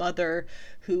 her mother,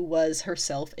 who was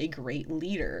herself a great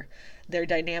leader. Their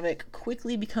dynamic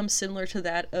quickly becomes similar to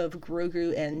that of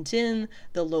Grogu and Din,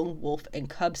 the lone wolf and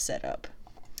cub setup.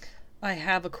 I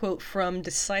have a quote from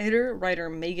Decider writer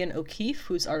Megan O'Keefe,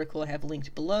 whose article I have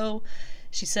linked below.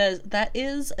 She says, "That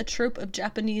is a trope of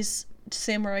Japanese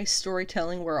samurai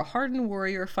storytelling where a hardened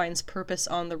warrior finds purpose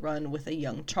on the run with a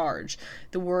young charge.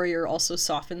 The warrior also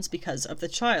softens because of the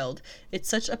child. It's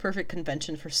such a perfect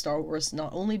convention for Star Wars,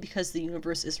 not only because the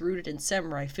universe is rooted in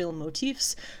samurai film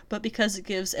motifs, but because it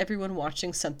gives everyone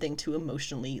watching something to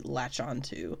emotionally latch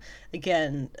onto."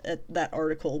 Again, that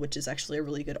article, which is actually a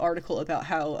really good article about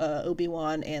how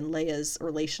Obi-Wan and Leia's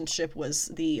relationship was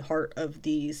the heart of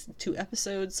these 2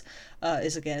 episodes,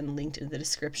 is again linked in the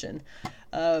description.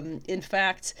 In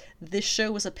fact, this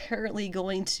show was apparently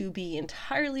going to be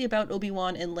entirely about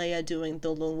Obi-Wan and Leia doing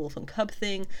the lone wolf and cub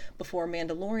thing before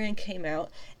Mandalorian came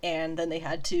out, and then they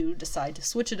had to decide to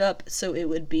switch it up so it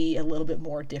would be a little bit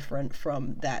more different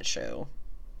from that show.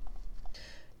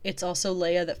 It's also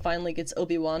Leia that finally gets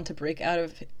Obi-Wan to break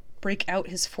out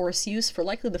his Force use for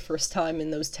likely the first time in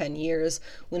those 10 years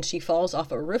when she falls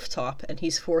off a rooftop and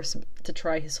he's forced to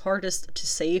try his hardest to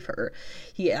save her.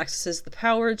 He accesses the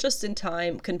power just in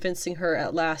time, convincing her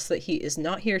at last that he is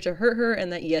not here to hurt her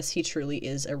and that yes, he truly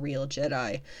is a real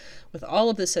Jedi. With all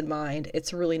of this in mind,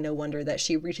 it's really no wonder that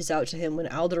she reaches out to him when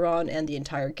Alderaan and the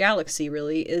entire galaxy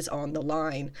really is on the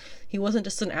line. He wasn't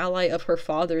just an ally of her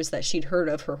father's that she'd heard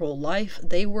of her whole life,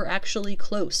 they were actually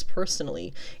close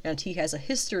personally, and he has a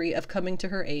history of coming to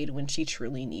her aid when she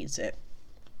truly needs it.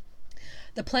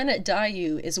 The planet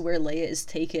Daiyu is where Leia is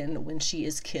taken when she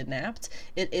is kidnapped.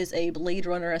 It is a Blade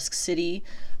Runner-esque city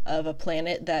of a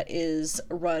planet that is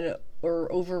run or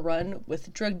overrun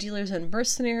with drug dealers and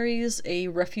mercenaries, a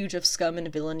refuge of scum and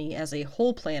villainy as a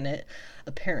whole planet,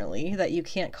 apparently, that you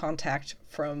can't contact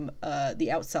from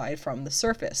the outside from the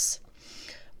surface.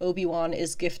 Obi-Wan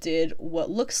is gifted what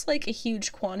looks like a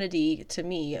huge quantity, to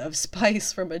me, of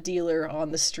spice from a dealer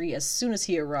on the street as soon as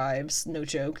he arrives, no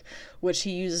joke, which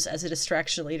he uses as a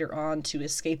distraction later on to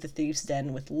escape the thieves'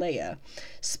 den with Leia.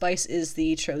 Spice is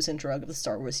the chosen drug of the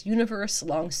Star Wars universe,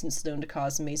 long since known to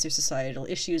cause major societal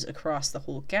issues across the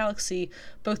whole galaxy,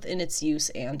 both in its use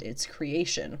and its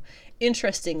creation.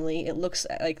 Interestingly, it looks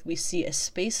like we see a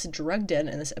space drug den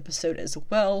in this episode as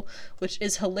well, which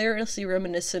is hilariously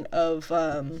reminiscent of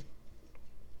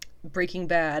Breaking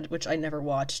Bad, which I never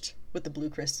watched, with the blue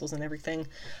crystals and everything.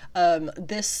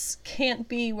 This can't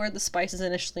be where the spice is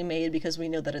initially made because we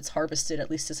know that it's harvested, at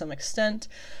least to some extent,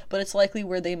 but it's likely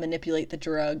where they manipulate the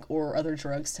drug or other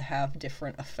drugs to have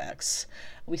different effects.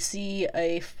 We see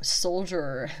a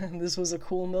soldier, this was a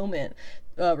cool moment.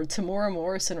 Tamora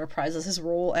Morrison reprises his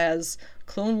role as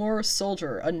Clone Wars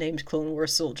soldier, unnamed Clone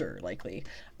Wars soldier, likely.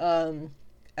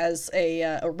 As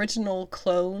a original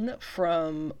clone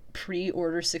from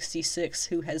pre-Order 66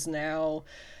 who has now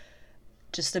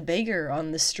just a beggar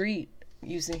on the street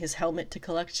using his helmet to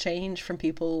collect change from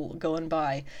people going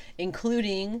by,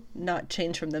 including, not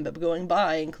change from them, but going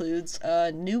by, includes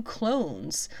new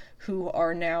clones who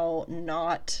are now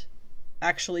not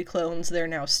actually clones. They're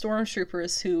now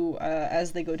stormtroopers who,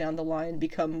 as they go down the line,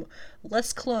 become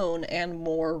less clone and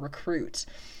more recruit.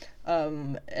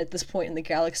 At this point in the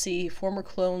galaxy, former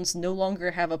clones no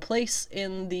longer have a place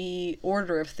in the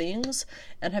order of things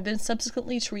and have been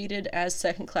subsequently treated as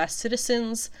second-class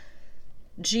citizens.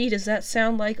 Gee, does that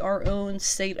sound like our own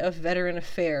state of veteran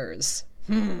affairs?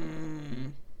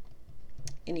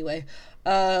 Anyway,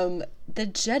 the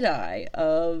Jedi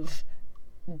of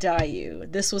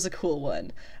Daiyu. This was a cool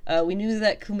one. We knew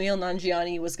that Kumail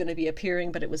Nanjiani was going to be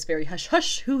appearing, but it was very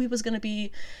hush-hush who he was going to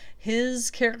be. His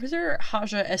character,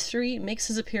 Haja Estri, makes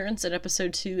his appearance in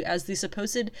episode 2 as the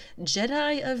supposed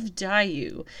Jedi of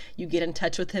Daiyu. You get in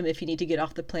touch with him if you need to get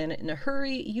off the planet in a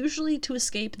hurry, usually to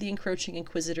escape the encroaching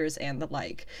Inquisitors and the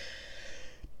like.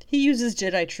 He uses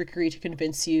Jedi trickery to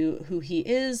convince you who he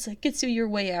is, gets you your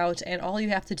way out, and all you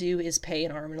have to do is pay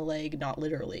an arm and a leg, not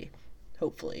literally.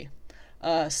 Hopefully.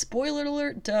 Spoiler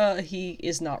alert, he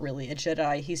is not really a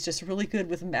Jedi. He's just really good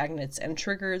with magnets and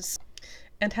triggers,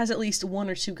 and has at least one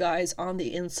or two guys on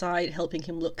the inside helping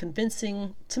him look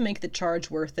convincing to make the charge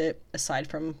worth it, aside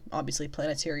from, obviously,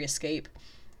 planetary escape.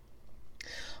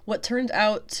 What turned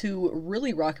out to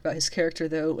really rock about his character,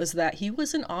 though, was that he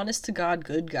was an honest-to-God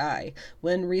good guy.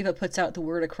 When Reva puts out the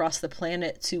word across the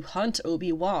planet to hunt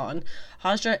Obi-Wan,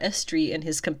 Haja Estri and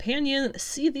his companion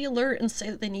see the alert and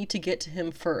say that they need to get to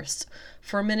him first.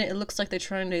 For a minute, it looks like they're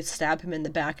trying to stab him in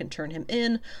the back and turn him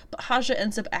in, but Haja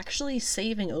ends up actually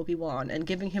saving Obi-Wan and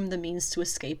giving him the means to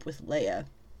escape with Leia.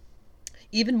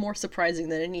 Even more surprising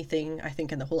than anything, I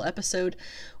think, in the whole episode,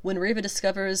 when Reva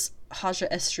discovers Haja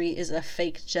Estri is a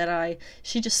fake Jedi,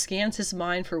 she just scans his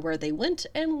mind for where they went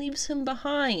and leaves him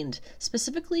behind,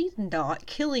 specifically not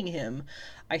killing him.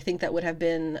 I think that would have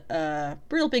been a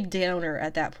real big downer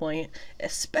at that point,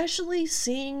 especially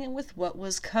seeing with what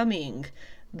was coming,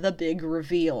 the big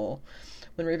reveal.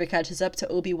 When Reva catches up to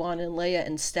Obi-Wan and Leia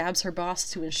and stabs her boss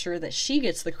to ensure that she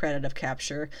gets the credit of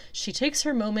capture, she takes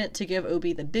her moment to give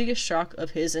Obi the biggest shock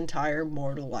of his entire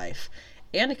mortal life.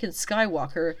 Anakin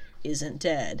Skywalker isn't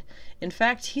dead. In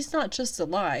fact, he's not just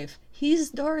alive, he's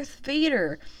Darth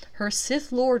Vader, her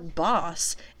Sith Lord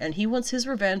boss, and he wants his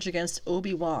revenge against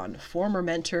Obi-Wan, former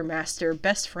mentor, master,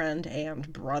 best friend,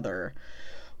 and brother.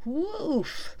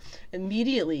 Woof!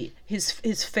 Immediately, his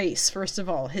face, first of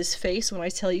all, his face, when I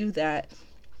tell you that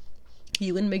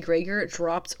Ewan McGregor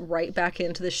dropped right back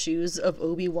into the shoes of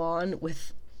Obi-Wan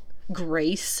with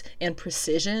grace and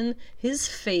precision, his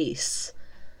face.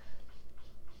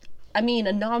 I mean,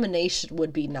 a nomination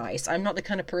would be nice. I'm not the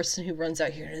kind of person who runs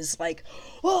out here and is like,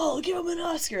 oh, give him an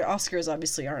Oscar. Oscars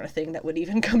obviously aren't a thing that would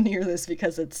even come near this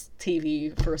because it's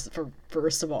TV,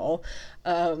 first of all.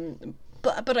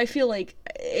 But I feel like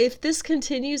if this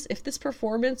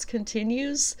performance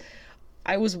continues,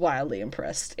 I was wildly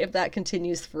impressed. If that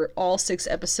continues for all 6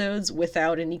 episodes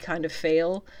without any kind of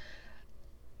fail,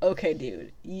 okay,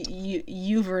 dude,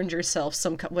 you've earned yourself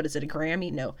some, what is it, a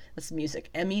Grammy? No, that's music.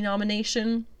 Emmy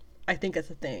nomination? I think that's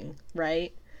a thing,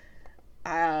 right?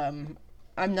 I'm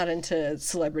not into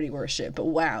celebrity worship, but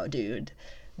wow, dude,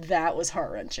 that was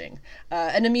heart-wrenching.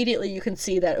 And immediately you can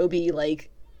see that Obi, like,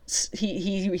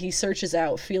 he searches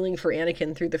out feeling for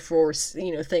Anakin through the Force,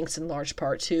 thanks in large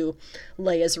part to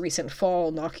Leia's recent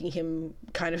fall, knocking him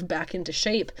kind of back into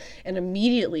shape. And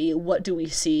immediately, what do we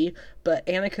see but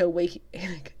Anakin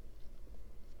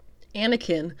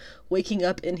waking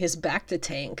up in his Bacta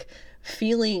tank,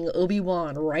 feeling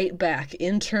Obi-Wan right back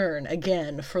in turn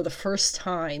again for the first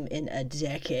time in a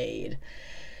decade.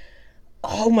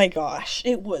 Oh my gosh,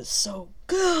 it was so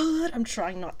good. I'm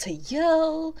trying not to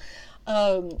yell.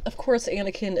 Of course,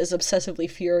 Anakin is obsessively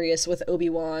furious with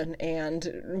Obi-Wan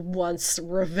and wants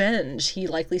revenge. He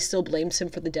likely still blames him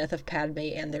for the death of Padme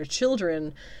and their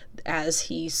children as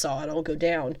he saw it all go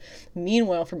down.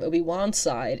 Meanwhile, from Obi-Wan's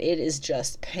side, it is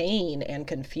just pain and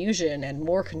confusion and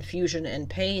more confusion and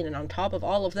pain. And on top of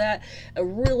all of that, a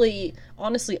really,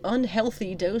 honestly,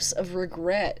 unhealthy dose of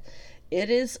regret. It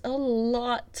is a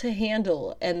lot to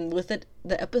handle. And with it,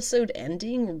 the episode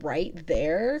ending right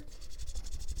there,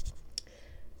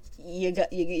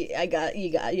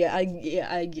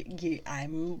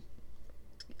 I'm,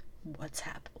 what's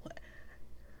happened?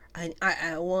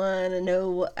 I want to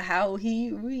know how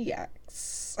he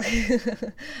reacts.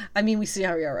 I mean, we see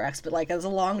how he reacts, but like as a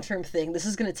long-term thing, this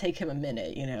is going to take him a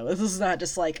minute, you know? This is not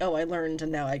just like, oh, I learned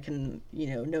and now I can,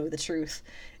 know the truth.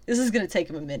 This is going to take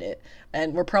him a minute,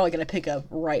 and we're probably going to pick up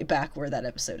right back where that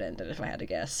episode ended, if I had to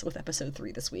guess, with episode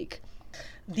 3 this week.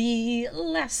 The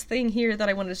last thing here that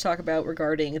I wanted to talk about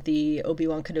regarding the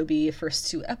Obi-Wan Kenobi first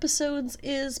 2 episodes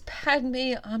is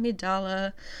Padme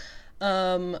Amidala.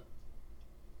 I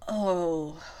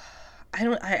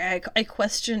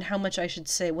question how much I should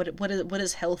say. What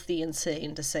is healthy and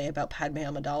sane to say about Padme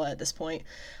Amidala at this point,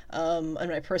 in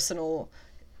my personal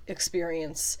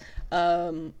experience.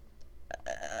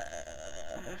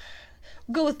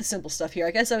 Go with the simple stuff here.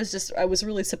 I guess I was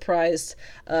really surprised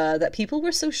that people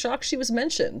were so shocked she was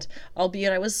mentioned,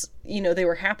 albeit they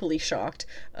were happily shocked.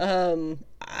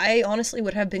 I honestly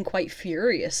would have been quite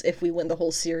furious if we went the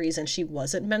whole series and she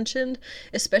wasn't mentioned,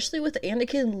 especially with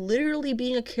Anakin literally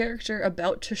being a character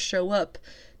about to show up,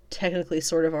 technically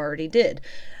sort of already did.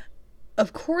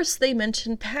 Of course they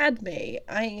mention Padme.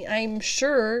 I'm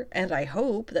sure, and I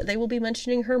hope, that they will be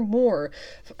mentioning her more,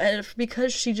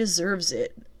 because she deserves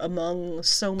it, among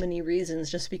so many reasons,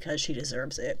 just because she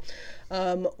deserves it.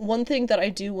 One thing that I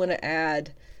do want to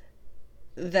add,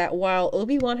 that while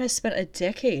Obi-Wan has spent a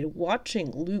decade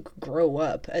watching Luke grow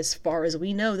up, as far as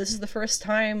we know, this is the first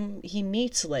time he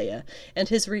meets Leia, and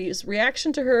his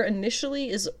reaction to her initially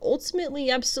is ultimately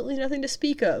absolutely nothing to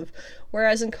speak of,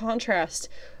 whereas in contrast,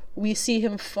 we see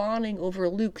him fawning over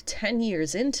Luke 10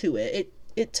 years into it.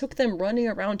 It took them running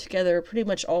around together pretty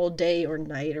much all day or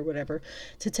night or whatever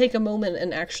to take a moment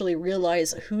and actually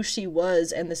realize who she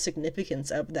was and the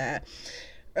significance of that.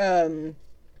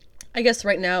 I guess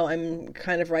right now I'm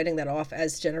kind of writing that off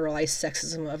as generalized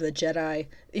sexism of the Jedi,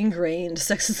 ingrained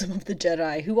sexism of the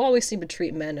Jedi, who always seem to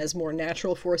treat men as more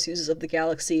natural force users of the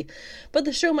galaxy, but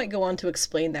the show might go on to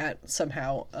explain that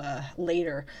somehow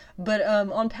later. But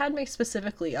on Padme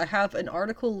specifically, I have an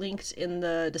article linked in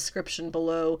the description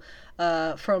below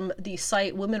from the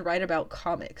site Women Write About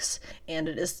Comics, and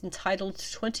it is entitled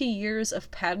 20 Years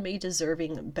of Padme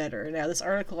Deserving Better. Now, this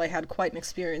article I had quite an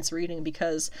experience reading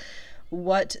because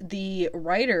what the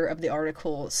writer of the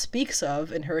article speaks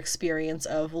of in her experience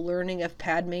of learning of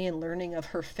Padme and learning of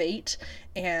her fate,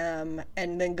 and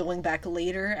then going back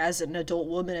later as an adult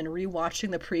woman and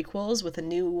rewatching the prequels with a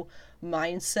new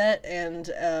mindset and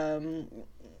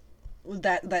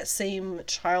that same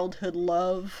childhood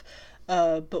love,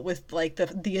 but with like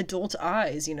the adult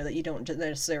eyes, that you don't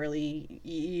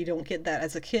get that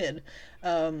as a kid.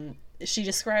 She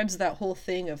describes that whole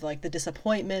thing of like the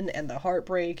disappointment and the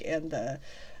heartbreak and the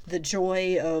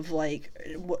joy of like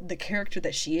the character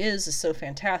that she is so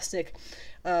fantastic.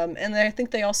 And I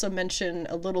think they also mention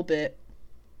a little bit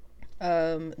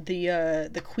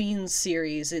the Queen's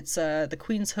series. It's the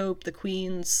Queen's Hope, the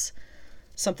Queen's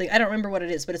something. I don't remember what it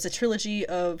is, but it's a trilogy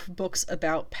of books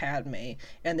about Padme,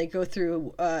 and they go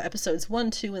through episodes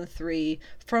 1, 2, and 3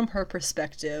 from her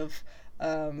perspective.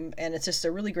 And it's just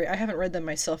a really great, I haven't read them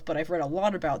myself, but I've read a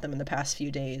lot about them in the past few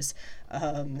days.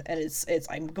 And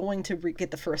I'm going to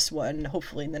get the first one,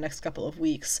 hopefully in the next couple of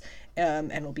weeks.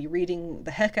 And we'll be reading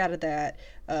the heck out of that.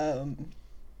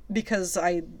 Because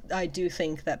I do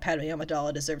think that Padme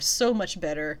Amidala deserves so much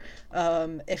better.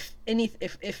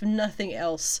 If nothing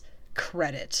else,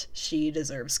 credit. She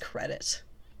deserves credit.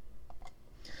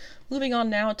 Moving on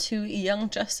now to Young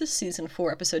Justice Season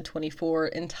 4, Episode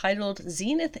 24, entitled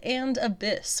Zenith and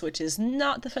Abyss, which is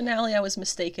not the finale. I was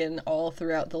mistaken all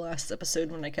throughout the last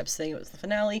episode when I kept saying it was the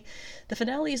finale. The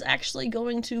finale is actually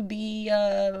going to be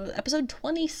Episode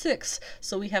 26,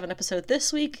 so we have an episode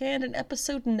this week and an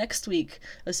episode next week,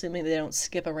 assuming they don't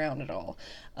skip around at all.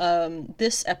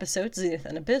 This episode, Zenith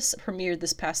and Abyss, premiered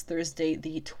this past Thursday,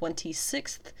 the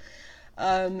 26th,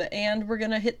 and we're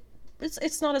gonna hit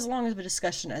it's not as long of a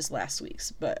discussion as last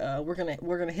week's, but we're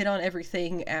gonna hit on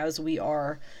everything as we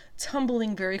are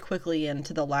tumbling very quickly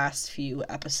into the last few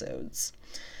episodes.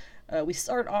 We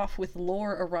start off with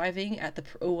Lore arriving at the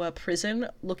Oa prison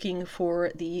looking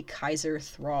for the Kaiser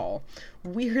Thrall.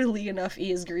 Weirdly enough, he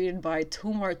is greeted by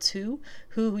Tomar-Tu,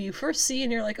 who you first see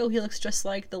and you're like, oh, he looks just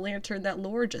like the Lantern that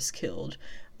Lore just killed.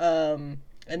 And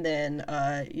then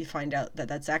you find out that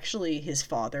that's actually his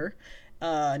father.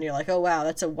 And you're like, oh wow,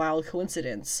 that's a wild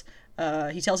coincidence.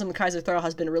 He tells him the Kaiser Thrall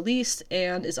has been released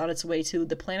and is on its way to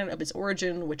the planet of its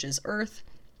origin, which is Earth.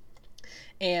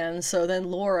 And so then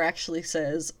Lore actually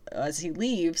says, as he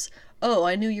leaves, oh,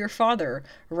 I knew your father,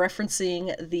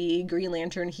 referencing the Green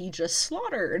Lantern he just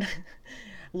slaughtered.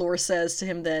 Lore says to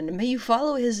him then, may you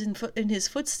follow in his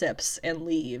footsteps, and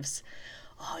leaves.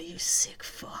 Oh, you sick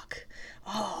fuck.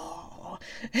 Oh.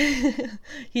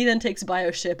 He then takes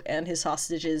Bioship and his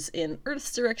hostages in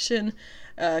Earth's direction,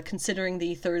 considering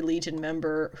the 3rd Legion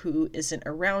member who isn't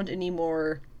around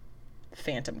anymore,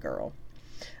 Phantom Girl.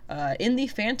 In the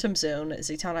Phantom Zone,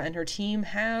 Zatanna and her team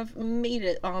have made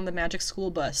it on the Magic School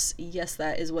Bus. Yes,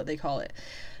 that is what they call it.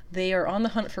 They are on the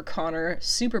hunt for Connor,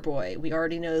 Superboy. We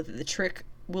already know that the trick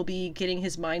will be getting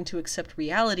his mind to accept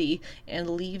reality and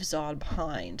leave Zod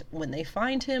behind. When they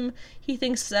find him, he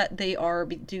thinks that they are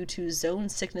due to zone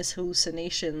sickness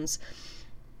hallucinations,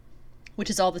 which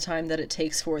is all the time that it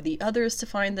takes for the others to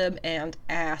find them and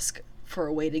ask for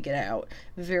a way to get out,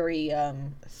 very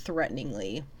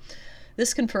threateningly.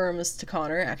 This confirms to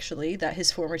Connor, actually, that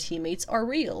his former teammates are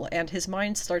real, and his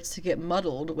mind starts to get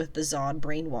muddled with the Zod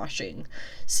brainwashing.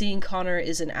 Seeing Connor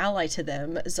is an ally to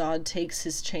them, Zod takes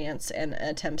his chance and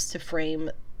attempts to frame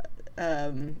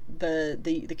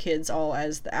the kids all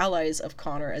as the allies of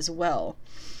Connor as well.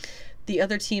 The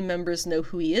other team members know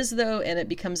who he is, though, and it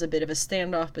becomes a bit of a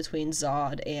standoff between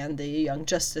Zod and the Young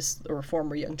Justice, or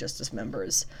former Young Justice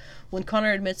members. When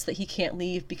Connor admits that he can't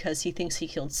leave because he thinks he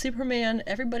killed Superman,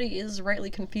 everybody is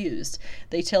rightly confused.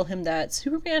 They tell him that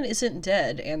Superman isn't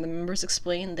dead, and the members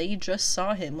explain they just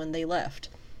saw him when they left.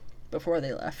 Before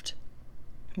they left.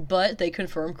 But they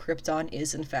confirm Krypton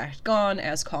is in fact gone,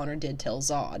 as Connor did tell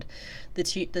Zod.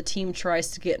 The team tries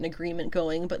to get an agreement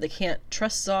going, but they can't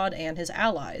trust Zod and his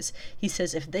allies. He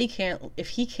says if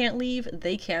he can't leave,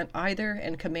 they can't either,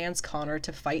 and commands Connor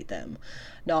to fight them.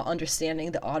 Not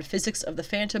understanding the odd physics of the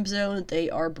Phantom Zone, they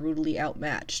are brutally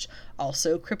outmatched.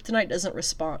 Also, kryptonite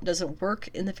doesn't work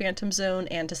in the Phantom Zone,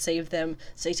 and to save them,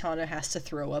 Zatanna has to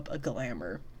throw up a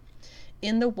glamour.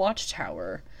 In the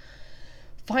Watchtower,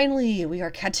 finally, we are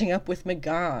catching up with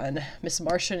M'gann. Miss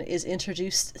Martian is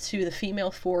introduced to the female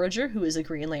forager, who is a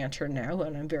Green Lantern now,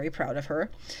 and I'm very proud of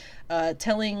her,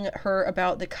 telling her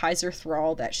about the Kaiser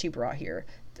Thrall that she brought here.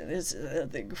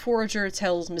 The forager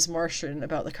tells Miss Martian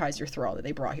about the Kaiser Thrall that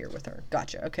they brought here with her.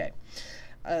 Gotcha, okay.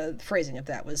 Phrasing of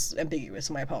that was ambiguous,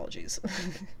 my apologies.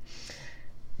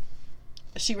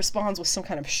 She responds with some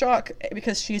kind of shock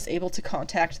because she is able to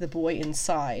contact the boy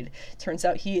inside. Turns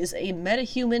out he is a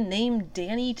metahuman named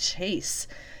Danny Chase.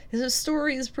 His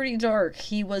story is pretty dark.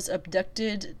 He was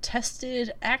abducted,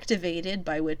 tested, activated,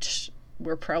 by which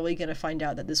we're probably going to find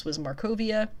out that this was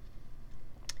Markovia,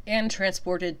 and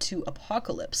transported to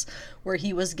Apocalypse, where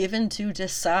he was given to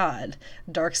Desaad,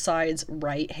 Darkseid's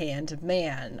right-hand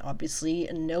man. Obviously,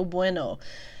 no bueno.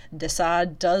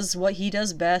 Desaad does what he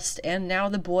does best, and now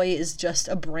the boy is just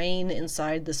a brain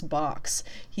inside this box.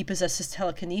 He possesses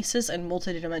telekinesis and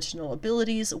multidimensional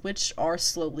abilities, which are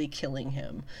slowly killing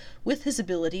him. With his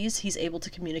abilities, he's able to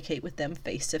communicate with them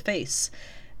face to face.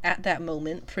 At that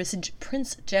moment,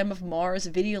 Prince Gem of Mars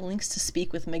video links to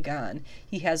speak with M'gann.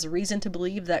 He has reason to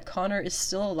believe that Connor is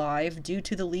still alive due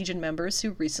to the Legion members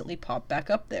who recently popped back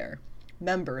up there.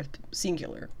 Member,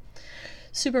 singular.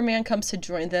 Superman comes to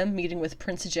join them, meeting with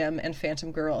Prince Gem and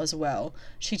Phantom Girl as well.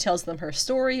 She tells them her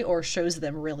story, or shows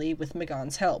them really, with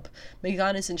M'gann's help.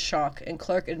 M'gann is in shock, and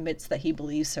Clark admits that he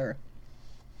believes her.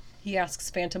 He asks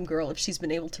Phantom Girl if she's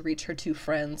been able to reach her two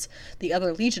friends, the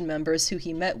other Legion members who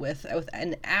he met with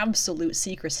an absolute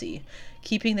secrecy.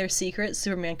 Keeping their secret,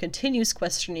 Superman continues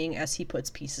questioning as he puts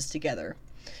pieces together.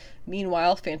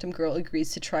 Meanwhile, Phantom Girl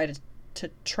agrees to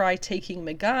try taking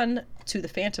M'gann to the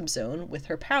Phantom Zone with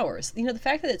her powers. You know, the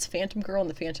fact that it's Phantom Girl in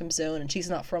the Phantom Zone and she's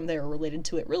not from there or related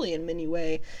to it really in any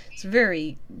way, it's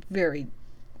very, very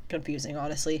confusing,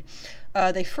 honestly.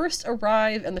 They first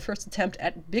arrive in the first attempt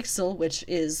at Bixel, which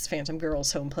is Phantom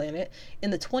Girl's home planet, in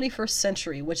the 21st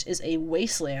century, which is a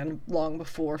wasteland long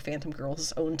before Phantom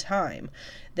Girl's own time.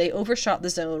 They overshot the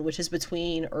zone, which is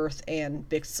between Earth and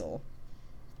Bixel.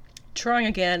 Trying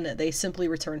again, they simply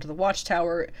return to the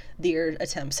Watchtower. Their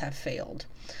attempts have failed.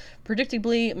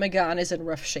 Predictably, M'gann is in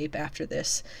rough shape after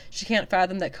this. She can't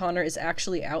fathom that Connor is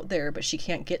actually out there, but she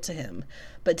can't get to him.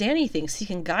 But Danny thinks he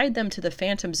can guide them to the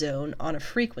Phantom Zone on a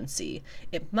frequency.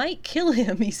 It might kill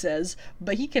him, he says,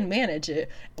 but he can manage it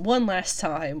one last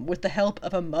time with the help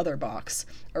of a mother box.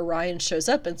 Orion shows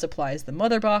up and supplies the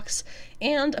mother box,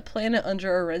 and a planet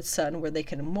under a red sun where they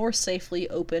can more safely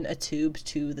open a tube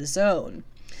to the zone.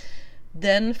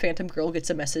 Then Phantom Girl gets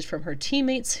a message from her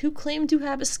teammates who claim to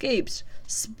have escaped.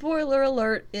 Spoiler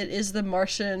alert, it is the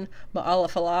Martian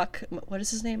Ma'alafa'ak. What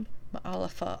is his name?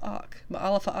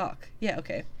 Ma'alafa'ak. Yeah,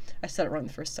 okay. I said it wrong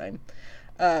the first time.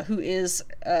 Who is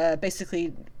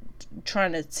basically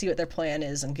trying to see what their plan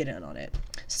is and get in on it.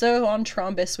 So on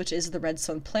Trombus, which is the Red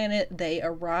Sun planet, they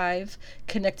arrive,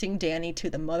 connecting Danny to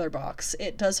the mother box.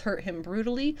 It does hurt him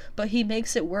brutally, but he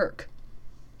makes it work.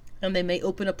 And they may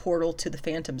open a portal to the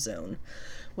Phantom Zone.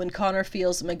 When Connor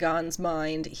feels M'gann's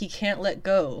mind, he can't let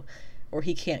go. Or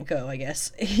he can't go, I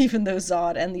guess, even though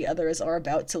Zod and the others are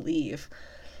about to leave.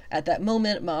 At that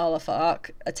moment,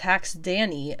 Ma'alafa'ak attacks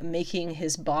Danny, making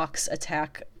his box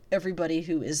attack everybody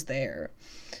who is there,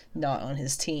 not on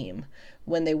his team.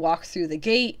 When they walk through the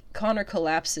gate, Connor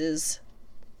collapses,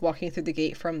 walking through the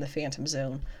gate from the Phantom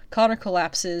Zone. Connor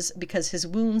collapses because his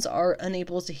wounds are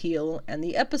unable to heal, and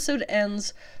the episode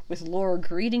ends with Lore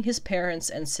greeting his parents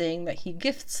and saying that he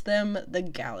gifts them the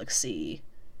galaxy.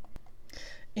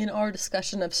 In our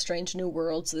discussion of Strange New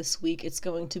Worlds this week, it's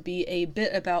going to be a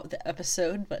bit about the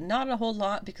episode, but not a whole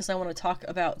lot because I want to talk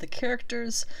about the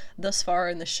characters thus far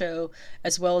in the show,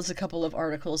 as well as a couple of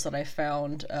articles that I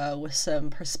found with some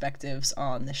perspectives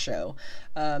on the show.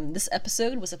 This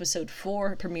episode was episode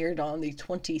 4, premiered on the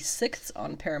 26th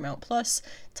on Paramount Plus,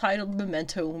 titled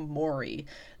Memento Mori.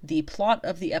 The plot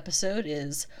of the episode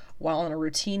is, while on a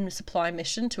routine supply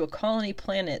mission to a colony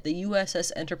planet, the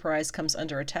USS Enterprise comes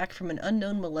under attack from an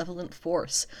unknown malevolent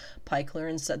force. Pike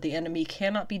learns that the enemy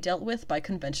cannot be dealt with by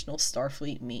conventional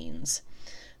Starfleet means.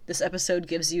 This episode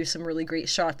gives you some really great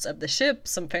shots of the ship,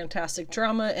 some fantastic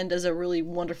drama, and does a really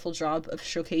wonderful job of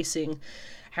showcasing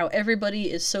how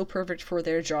everybody is so perfect for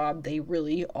their job. They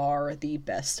really are the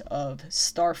best of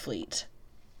Starfleet.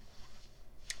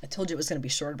 I told you it was going to be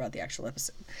short about the actual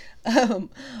episode.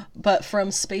 But from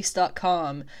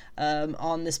space.com,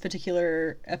 on this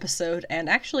particular episode, and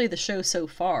actually the show so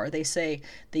far, they say,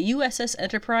 the USS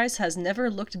Enterprise has never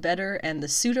looked better, and the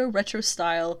pseudo-retro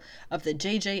style of the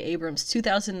J.J. Abrams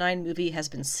 2009 movie has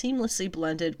been seamlessly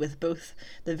blended with both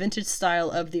the vintage style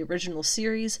of the original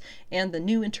series and the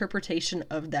new interpretation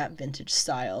of that vintage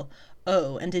style.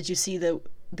 Oh, and did you see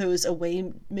those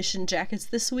away mission jackets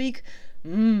this week?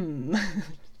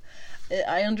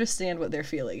 I understand what they're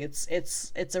feeling.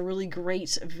 It's a really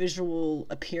great visual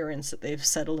appearance that they've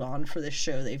settled on for this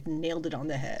show. They've nailed it on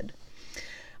the head.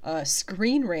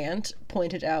 Screen Rant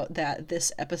pointed out that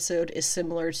this episode is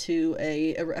similar to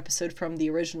a episode from the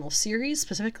original series,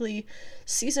 specifically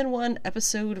Season 1,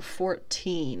 Episode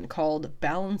 14, called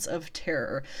Balance of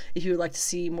Terror. If you would like to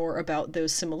see more about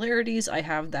those similarities, I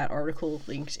have that article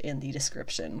linked in the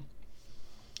description.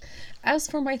 As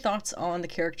for my thoughts on the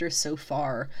characters so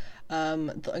far,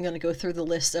 I'm going to go through the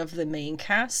list of the main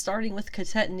cast, starting with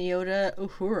K'tet Nyota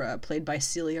Uhura, played by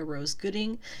Celia Rose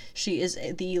Gooding. She is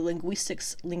the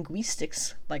linguistics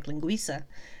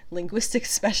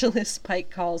specialist Pike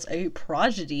calls a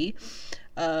prodigy.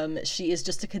 She is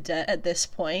just a cadet at this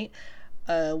point.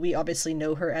 We obviously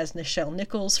know her as Nichelle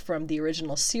Nichols from the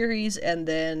original series, and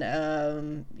then,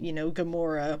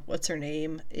 Gamora, what's her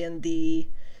name, in the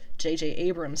J.J.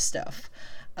 Abrams stuff.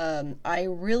 I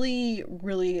really,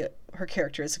 her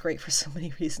character is great for so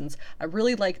many reasons. I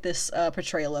really like this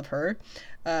portrayal of her.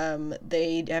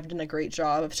 They have done a great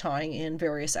job of tying in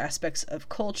various aspects of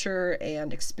culture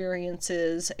and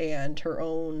experiences and her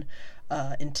own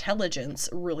intelligence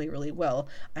really, really well.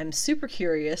 I'm super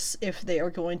curious if they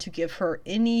are going to give her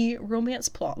any romance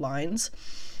plot lines,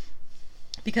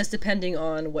 because depending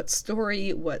on what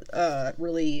story, what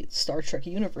really Star Trek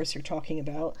universe you're talking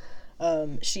about,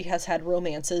 she has had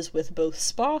romances with both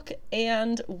Spock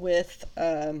and with,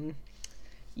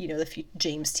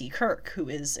 James T. Kirk, who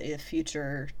is a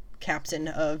future captain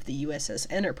of the USS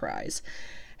Enterprise.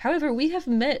 However, we have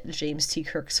met James T.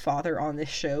 Kirk's father on this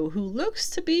show, who looks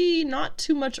to be not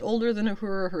too much older than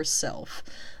Uhura herself,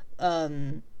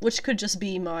 which could just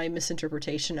be my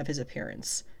misinterpretation of his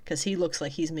appearance, because he looks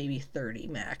like he's maybe 30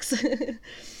 max.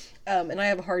 And I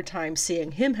have a hard time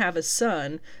seeing him have a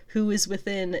son who is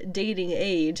within dating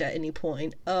age at any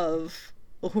point of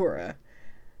Uhura.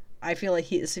 I feel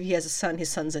like if he has a son, his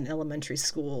son's in elementary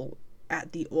school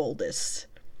at the oldest.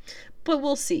 but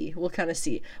we'll see. We'll kind of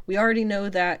see. We already know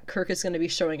that Kirk is going to be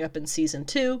showing up in season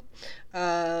 2.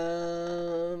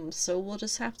 So we'll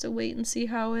just have to wait and see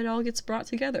how it all gets brought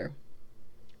together.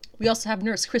 We also have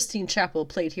Nurse Christine Chapel,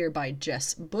 played here by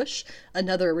Jess Bush,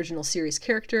 another original series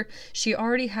character. She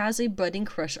already has a budding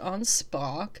crush on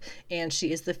Spock, and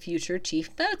she is the future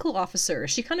chief medical officer.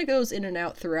 She kind of goes in and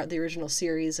out throughout the original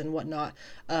series and whatnot.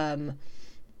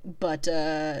 But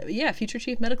future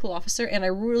chief medical officer, and I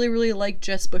really, really like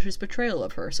Jess Bush's portrayal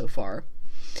of her so far.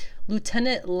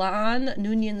 Lieutenant Laan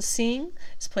Noonien Singh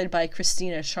is played by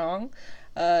Christina Chong.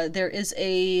 There is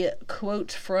a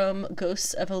quote from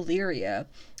Ghosts of Illyria.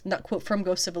 Not quote from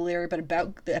Ghosts of Illyria, but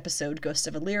about the episode Ghosts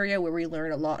of Illyria, where we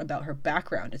learn a lot about her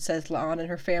background. It says Laan and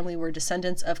her family were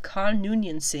descendants of Khan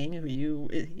Noonien Singh,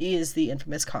 he is the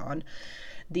infamous Khan,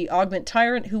 the augment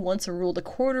tyrant who once ruled a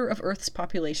quarter of Earth's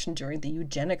population during the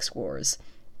eugenics wars.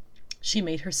 She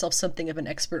made herself something of an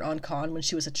expert on Khan when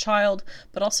she was a child,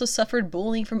 but also suffered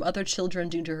bullying from other children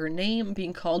due to her name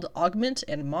being called Augment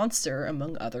and Monster,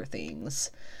 among other things.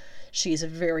 She is a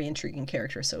very intriguing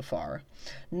character so far.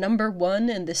 Number 1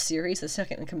 in this series, the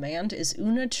second in command, is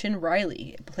Una Chin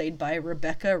Riley, played by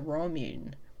Rebecca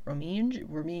Romijn.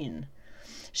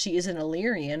 She is an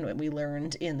Illyrian, we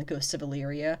learned in The Ghost of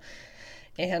Illyria,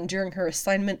 and during her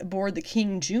assignment aboard the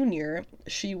King Jr.,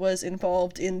 she was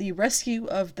involved in the rescue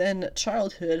of then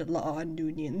childhood Laan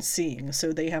Noonien Singh,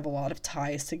 so they have a lot of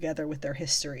ties together with their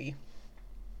history.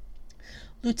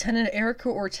 Lieutenant Erica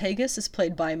Ortegas is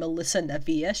played by Melissa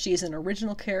Navia. She is an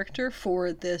original character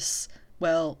for this,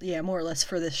 more or less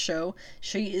for this show.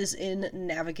 She is in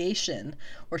navigation.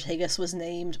 Ortegas was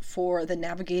named for the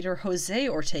navigator Jose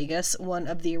Ortegas, one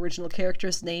of the original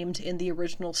characters named in the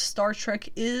original Star Trek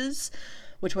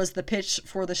which was the pitch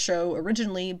for the show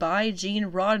originally by Gene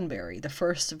Roddenberry, the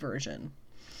first version.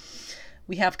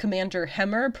 We have Commander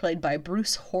Hemmer, played by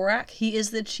Bruce Horak. He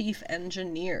is the chief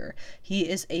engineer. He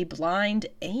is a blind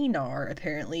Anar,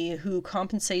 apparently, who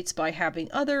compensates by having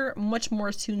other, much more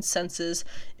attuned senses,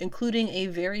 including a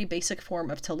very basic form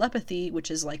of telepathy,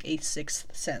 which is like a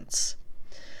sixth sense.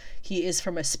 He is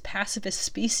from a pacifist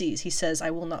species. He says,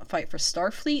 "I will not fight for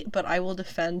Starfleet, but I will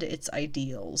defend its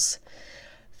ideals."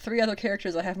 3 other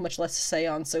characters I have much less to say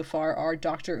on so far are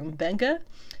Dr. Umbenga,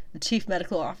 the chief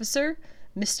medical officer,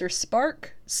 Mr.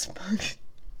 Spock,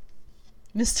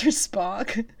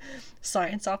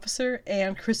 science officer,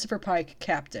 and Christopher Pike,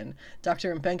 captain.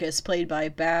 Dr. Mbenga is played by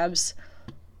Babs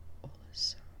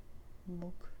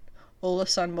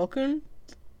Olasan-Mokun.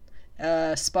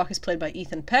 Spock is played by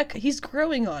Ethan Peck. He's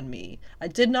growing on me. I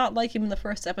did not like him in the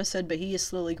first episode, but he is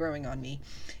slowly growing on me.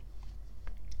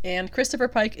 And Christopher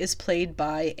Pike is played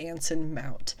by Anson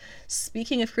Mount.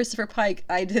 Speaking of Christopher Pike,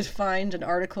 I did find an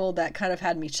article that kind of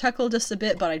had me chuckle just a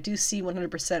bit, but I do see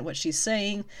 100% what she's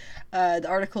saying. The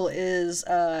article is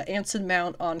Anson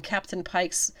Mount on Captain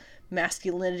Pike's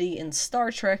masculinity in Star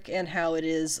Trek and how it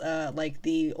is like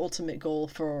the ultimate goal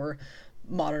for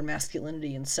modern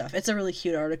masculinity and stuff. It's a really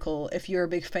cute article. If you're a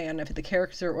big fan of the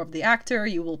character or of the actor,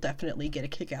 you will definitely get a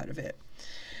kick out of it.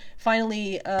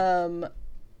 Finally,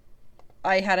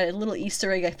 I had a little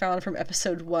Easter egg I found from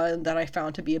episode 1 that I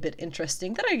found to be a bit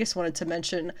interesting that I just wanted to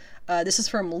mention. This is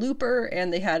from Looper,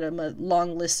 and they had a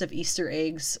long list of Easter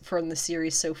eggs from the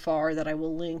series so far that I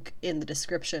will link in the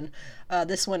description.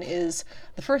 This one is,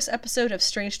 the first episode of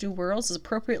Strange New Worlds is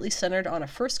appropriately centered on a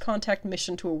first contact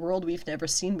mission to a world we've never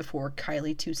seen before,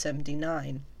 Kylie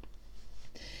 279.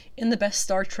 In the best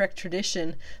Star Trek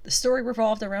tradition, the story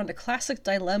revolved around a classic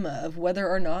dilemma of whether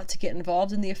or not to get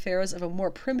involved in the affairs of a more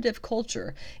primitive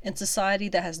culture and society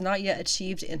that has not yet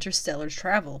achieved interstellar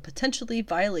travel, potentially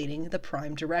violating the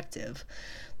Prime Directive.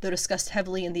 Though discussed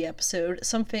heavily in the episode,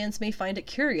 some fans may find it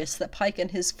curious that Pike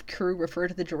and his crew refer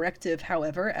to the directive,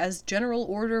 however, as General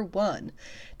Order 1.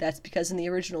 That's because in the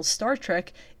original Star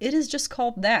Trek, it is just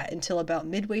called that until about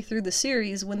midway through the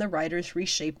series when the writers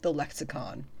reshaped the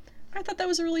lexicon. I thought that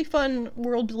was a really fun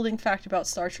world-building fact about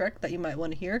Star Trek that you might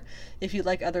want to hear. If you'd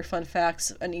like other fun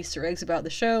facts and Easter eggs about the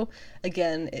show,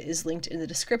 again, it is linked in the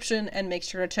description, and make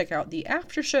sure to check out the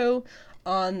after show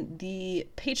on the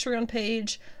Patreon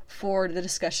page for the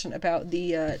discussion about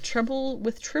the Trouble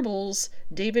with Tribbles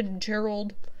David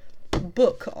Gerrold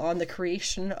book on the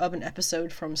creation of an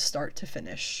episode from start to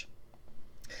finish.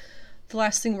 The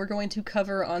last thing we're going to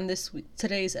cover on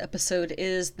today's episode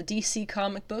is the DC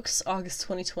Comic Books August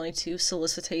 2022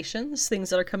 solicitations, things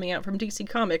that are coming out from DC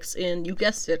Comics in, you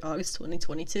guessed it, August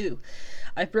 2022.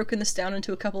 I've broken this down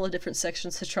into a couple of different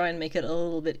sections to try and make it a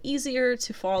little bit easier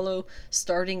to follow,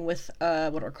 starting with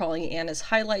what we're calling Anna's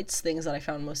highlights, things that I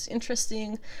found most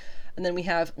interesting. And then we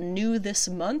have new this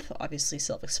month, obviously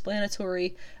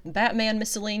self-explanatory, Batman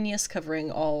Miscellaneous,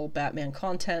 covering all Batman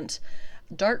content,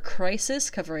 Dark Crisis,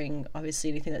 covering obviously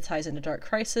anything that ties into Dark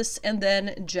Crisis, and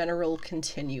then General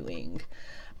Continuing.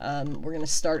 We're going to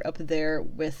start up there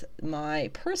with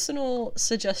my personal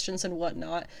suggestions and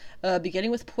whatnot, beginning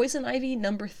with Poison Ivy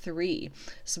number 3.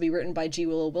 This will be written by G.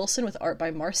 Willow Wilson with art by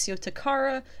Marcio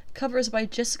Takara, covers by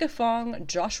Jessica Fong,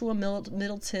 Joshua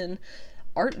Middleton,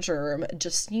 Art Germ,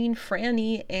 Justine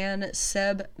Franny, and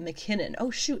Seb McKinnon.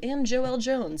 Oh shoot, and Joelle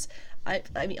Jones. I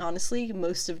mean, honestly,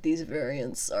 most of these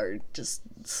variants are just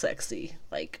sexy.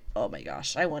 Like, oh my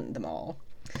gosh, I want them all.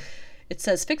 It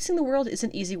says, fixing the world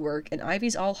isn't easy work, and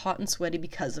Ivy's all hot and sweaty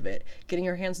because of it. Getting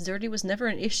her hands dirty was never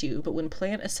an issue, but when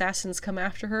plant assassins come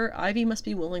after her, Ivy must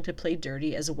be willing to play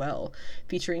dirty as well.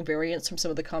 Featuring variants from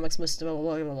some of the comics most... blah,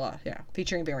 blah, blah, blah. Yeah,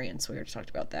 featuring variants. We already talked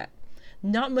about that.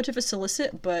 Not much of a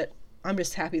solicit, but I'm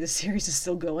just happy the series is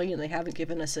still going, and they haven't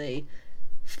given us a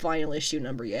final issue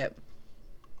number yet.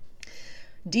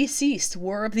 Deceased,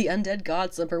 War of the Undead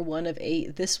Gods, number 1 of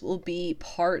 8. This will be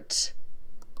part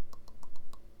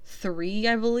 3,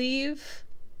 I believe.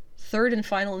 Third and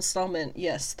final installment.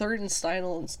 Yes, third and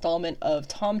final installment of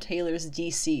Tom Taylor's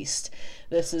Deceased.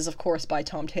 This is, of course, by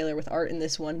Tom Taylor with art in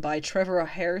this one by Trevor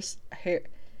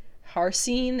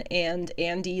Harsine and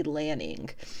Andy Lanning.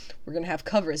 We're going to have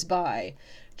covers by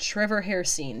Trevor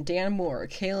Harsine, Dan Moore,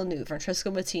 Kayla New,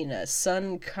 Francesco Mattina,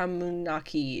 Sun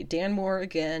Kamunaki, Dan Moore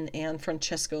again, and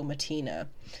Francesco Mattina.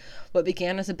 What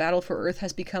began as a battle for Earth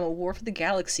has become a war for the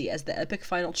galaxy as the epic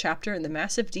final chapter in the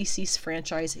massive Deceased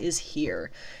franchise is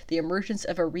here. The emergence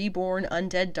of a reborn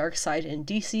undead Darkseid in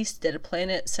Deceased Dead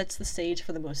Planet sets the stage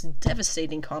for the most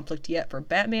devastating conflict yet for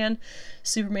Batman,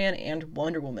 Superman, and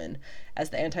Wonder Woman. As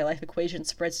the anti-life equation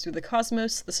spreads through the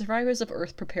cosmos, the survivors of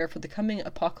Earth prepare for the coming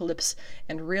apocalypse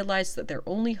and realize that their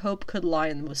only hope could lie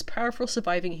in the most powerful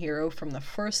surviving hero from the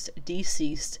first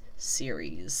Deceased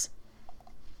series.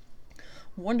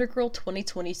 Wonder Girl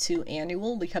 2022 Annual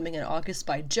will be coming in August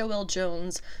by Joelle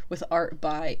Jones with art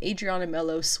by Adriana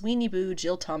Mello, Sweeney Boo,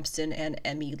 Jill Thompson, and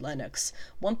Emmy Lennox.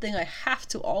 One thing I have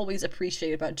to always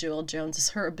appreciate about Joelle Jones is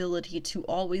her ability to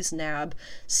always nab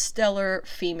stellar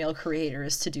female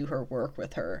creators to do her work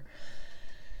with her.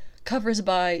 Covers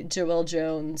by Joelle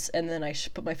Jones, and then I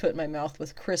should put my foot in my mouth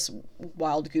with Chris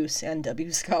Wildgoose and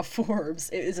W. Scott Forbes.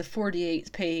 It is a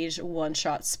 48-page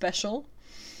one-shot special.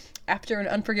 After an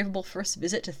unforgivable first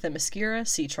visit to Themyscira,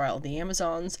 Sea Trial of the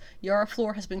Amazons, Yara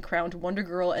Flor has been crowned Wonder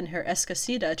Girl and her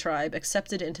Escacida tribe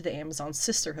accepted into the Amazon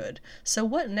Sisterhood. So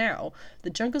what now? The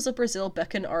jungles of Brazil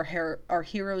beckon our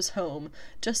heroes home,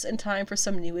 just in time for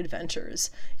some new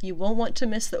adventures. You won't want to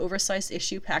miss the oversized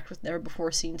issue packed with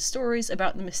never-before-seen stories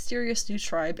about the mysterious new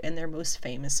tribe and their most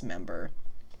famous member.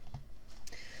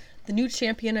 The new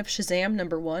champion of Shazam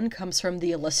number 1 comes from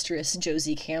the illustrious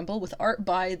Josie Campbell with art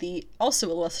by the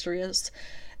also illustrious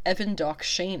Evan Doc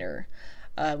Shaner.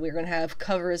 We're going to have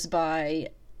covers on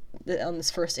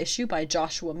this first issue by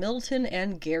Joshua Middleton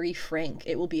and Gary Frank.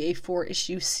 It will be a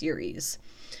 4-issue series.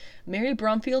 Mary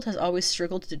Bromfield has always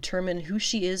struggled to determine who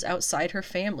she is outside her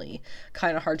family.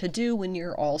 Kinda hard to do when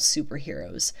you're all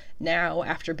superheroes. Now,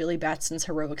 after Billy Batson's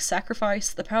heroic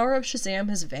sacrifice, the power of Shazam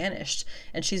has vanished,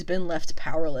 and she's been left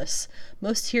powerless.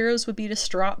 Most heroes would be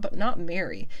distraught, but not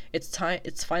Mary.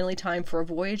 It's finally time for a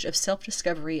voyage of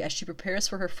self-discovery as she prepares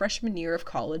for her freshman year of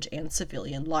college and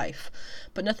civilian life.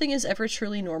 But nothing is ever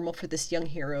truly normal for this young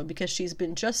hero, because she's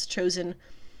been just chosen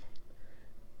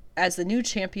as the new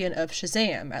champion of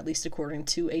Shazam, at least according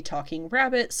to a talking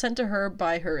rabbit sent to her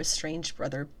by her estranged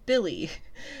brother Billy.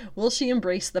 Will she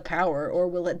embrace the power, or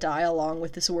will it die along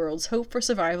with this world's hope for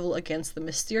survival against the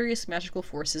mysterious magical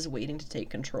forces waiting to take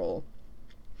control?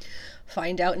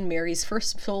 Find out in Mary's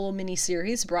first solo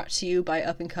miniseries, brought to you by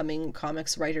up-and-coming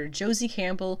comics writer Josie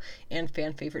Campbell and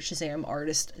fan-favorite Shazam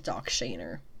artist Doc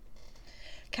Shaner.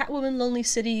 Catwoman Lonely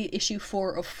City issue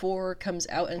 4 of 4 comes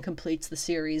out and completes the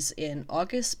series in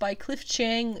August by Cliff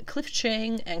Chang,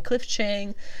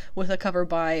 with a cover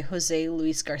by Jose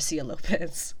Luis Garcia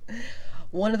Lopez.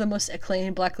 One of the most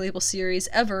acclaimed Black Label series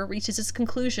ever reaches its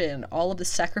conclusion. All of the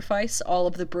sacrifice, all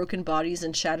of the broken bodies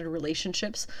and shattered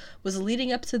relationships was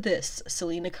leading up to this.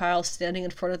 Selena Kyle standing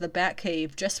in front of the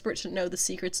Batcave, desperate to know the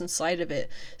secrets inside of it.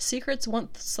 Secrets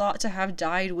once thought to have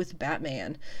died with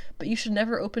Batman. But you should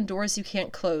never open doors you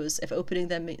can't close, if opening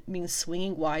them means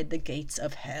swinging wide the gates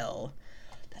of hell.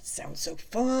 That sounds so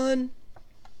fun!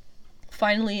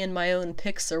 Finally, in my own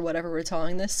picks, or whatever we're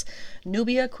calling this,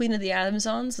 Nubia, Queen of the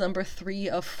Amazons, number 3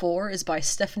 of 4, is by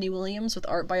Stephanie Williams, with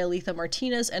art by Aletha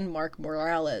Martinez and Mark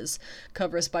Morales.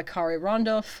 Covers by Kari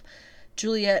Randolph,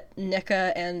 Juliet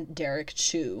Neka, and Derek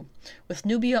Chu. With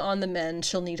Nubia on the mend,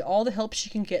 she'll need all the help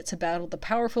she can get to battle the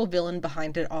powerful villain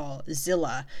behind it all,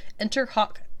 Zilla. Enter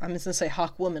Hawk... I'm just going to say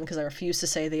Hawk Woman because I refuse to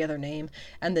say the other name,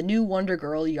 and the new Wonder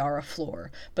Girl, Yara Flor.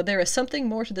 But there is something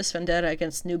more to this vendetta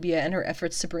against Nubia and her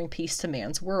efforts to bring peace to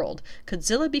man's world. Could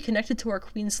Zilla be connected to our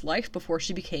queen's life before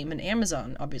she became an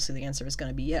Amazon? Obviously the answer is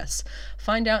going to be yes.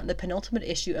 Find out in the penultimate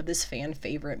issue of this fan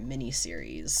favorite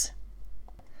miniseries.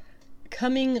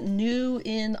 Coming new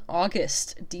in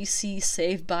August, DC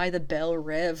Saved by the Bell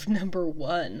Rev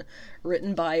 #1,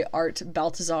 written by Art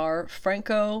Baltazar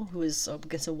Franco, who is, I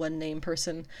guess, a one-name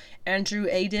person, Andrew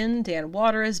Aiden, Dan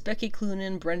Waters, Becky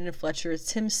Cloonan, Brendan Fletcher,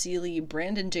 Tim Seeley,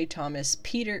 Brandon Thomas,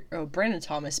 Peter J.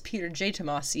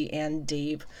 Tomasi, and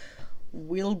Dave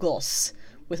Wilgos,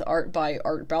 with art by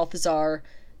Art Baltazar,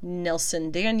 Nelson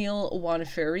Daniel, Juan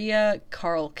Ferreira,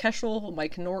 Carl Keschel,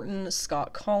 Mike Norton,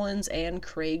 Scott Collins, and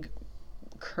Craig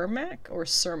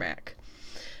Cermak.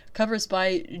 Covers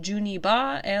by Junie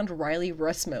Ba and Riley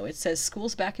Rusmo. It says,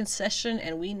 school's back in session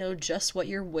and we know just what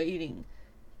you're waiting.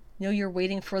 You're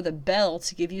waiting for the bell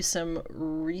to give you some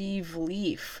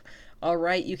relief.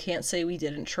 Alright, you can't say we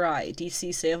didn't try.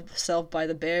 DC Saved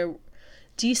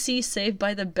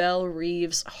by the Bell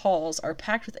Reeves halls are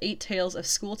packed with 8 tales of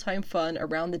school-time fun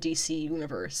around the DC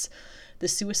universe. The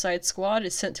Suicide Squad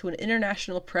is sent to an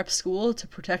international prep school to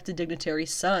protect a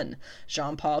dignitary's son.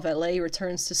 Jean-Paul Vallée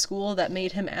returns to school that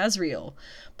made him Azrael.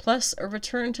 Plus, a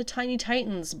return to Tiny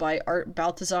Titans by Art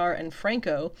Baltazar and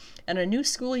Franco, and a new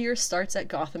school year starts at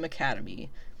Gotham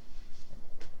Academy.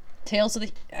 Tales of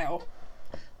the... Ow.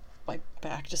 My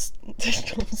back just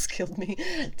almost killed me.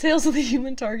 Tales of the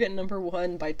Human Target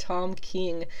 #1 by Tom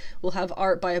King will have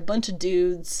art by a bunch of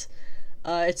dudes.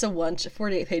 It's a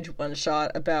 48-page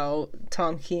one-shot about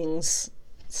Tom King's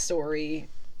story.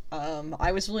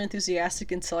 I was really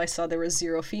enthusiastic until I saw there were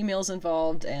 0 females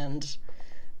involved, and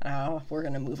we're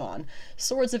gonna move on.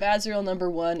 Swords of Azrael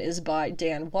 #1 is by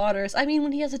Dan Waters. I mean,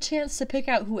 when he has a chance to pick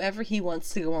out whoever he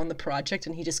wants to go on the project,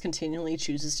 and he just continually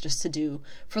chooses just to do,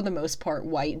 for the most part,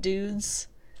 white dudes.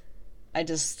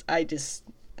 Sword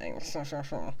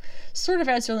of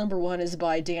Azrael #1 is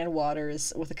by Dan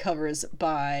Waters, with the covers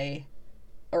by...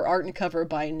 art and cover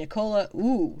by Nicola.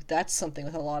 Ooh, that's something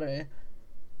with a lot of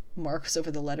marks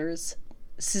over the letters.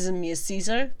 Sizemia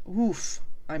Caesar. Oof,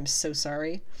 I'm so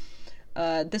sorry.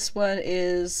 This one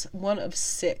is one of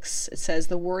 6. It says,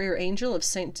 the warrior angel of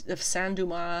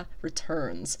Saint-Dumas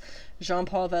returns.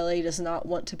 Jean-Paul Vallée does not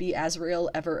want to be Azrael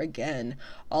ever again.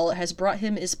 All it has brought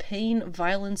him is pain,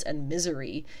 violence, and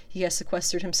misery. He has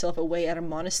sequestered himself away at a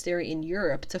monastery in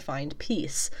Europe to find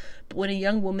peace. But when a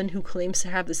young woman who claims to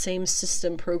have the same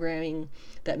system programming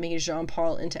that made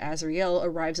Jean-Paul into Azrael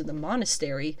arrives at the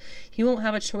monastery, he won't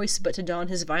have a choice but to don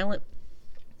his violent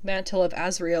mantle of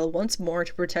Azrael once more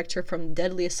to protect her from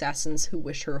deadly assassins who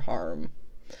wish her harm.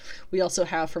 We also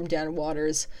have from Dan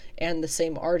Waters and the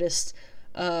same artist,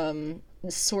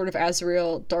 Sword of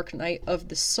Azrael, Dark Night of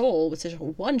the Soul, which is a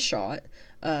one-shot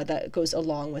that goes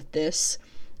along with this.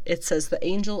 It says, the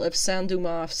angel of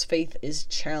Saint-Dumas' faith is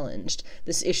challenged.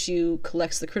 This issue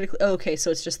collects the critical... Oh, okay, so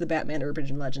it's just the Batman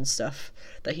Urban Legend stuff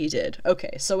that he did.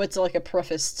 Okay, so it's like a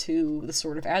preface to the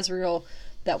Sword of Azrael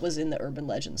that was in the Urban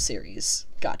Legend series.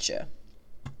 Gotcha.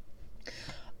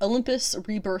 Olympus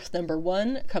Rebirth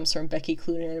 #1 comes from Becky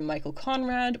Cloonan and Michael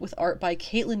Conrad, with art by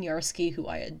Caitlin Yarsky, who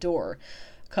I adore.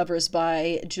 Covers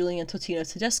by Julian Totino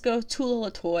Tedesco,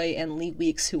 Tula Latoy, and Lee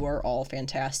Weeks, who are all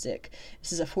fantastic.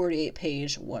 This is a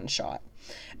 48-page one-shot.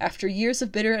 After years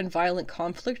of bitter and violent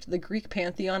conflict, the Greek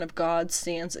pantheon of gods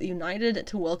stands united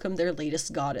to welcome their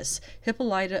latest goddess,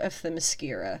 Hippolyta of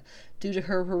Themyscira. Due to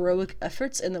her heroic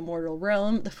efforts in the mortal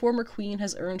realm, the former queen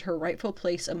has earned her rightful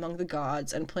place among the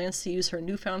gods and plans to use her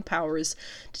newfound powers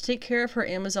to take care of her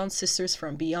Amazon sisters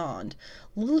from beyond.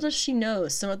 Little does she know,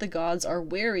 some of the gods are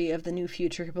wary of the new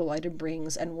future Hippolyta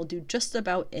brings and will do just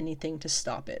about anything to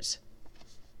stop it.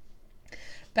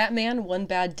 Batman One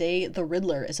Bad Day, The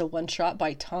Riddler is a one-shot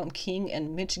by Tom King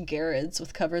and Mitch Gerrits,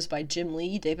 with covers by Jim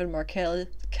Lee, David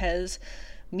Marquez,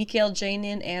 Mikael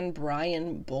Janin, and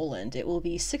Brian Boland. It will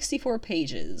be 64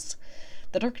 pages.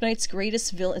 The Dark Knight's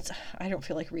greatest villains... I don't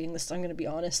feel like reading this, I'm going to be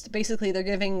honest. Basically, they're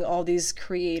giving all these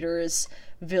creators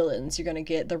villains. You're going to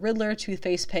get the Riddler,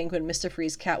 Two-Face, Penguin, Mr.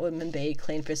 Freeze, Catwoman, Bane,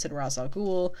 Clayface, and Ra's al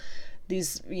Ghul.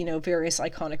 These, various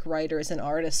iconic writers and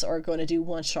artists are going to do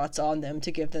one-shots on them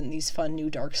to give them these fun new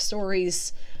dark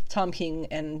stories. Tom King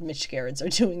and Mitch Gerrits are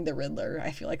doing the Riddler.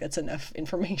 I feel like that's enough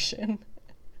information.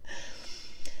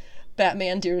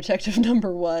 Batman Dear Detective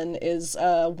 #1 is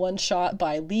a one-shot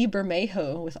by Lee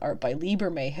Bermejo with art by Lee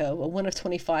Bermejo, a 1 of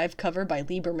 25 cover by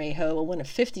Lee Bermejo, a 1 of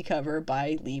 50 cover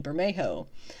by Lee Bermejo.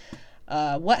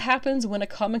 What happens when a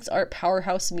comics art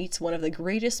powerhouse meets one of the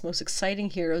greatest, most exciting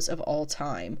heroes of all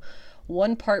time?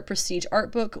 1 part prestige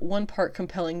art book, 1 part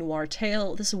compelling noir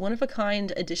tale. This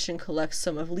one-of-a-kind edition collects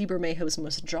some of Lee Bermejo's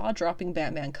most jaw-dropping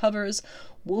Batman covers,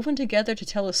 woven together to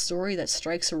tell a story that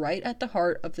strikes right at the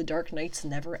heart of the Dark Knight's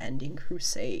never-ending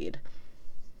crusade.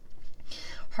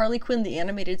 Harley Quinn the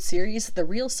Animated Series, The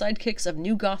Real Sidekicks of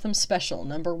New Gotham Special,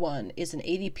 #1, is an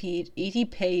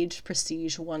 80-page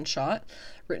prestige one-shot,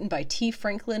 written by T.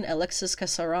 Franklin, Alexis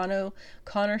Casarano,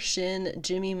 Connor Shin,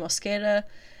 Jimmy Mosqueda,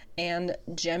 and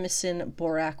Jamison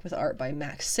Borak, with art by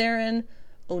Max Sarin,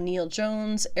 O'Neill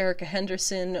Jones, Erica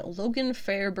Henderson, Logan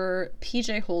Faerber,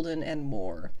 PJ Holden, and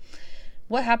more.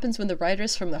 What happens when the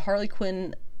writers from Harley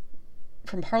Quinn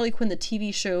the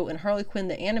TV show and Harley Quinn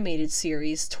the Animated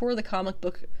Series tour the comic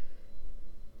book,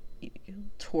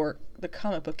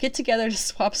 get together to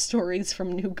swap stories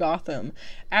from New Gotham?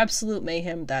 Absolute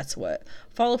mayhem, that's what.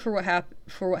 Follow for what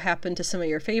happened to some of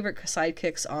your favorite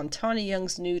sidekicks on Tawny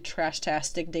Young's new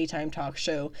trash-tastic daytime talk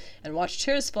show, and watch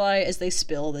chairs fly as they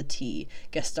spill the tea.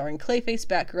 Guest starring Clayface,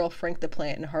 Batgirl, Frank the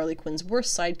Plant, and Harley Quinn's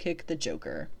worst sidekick, the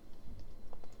Joker.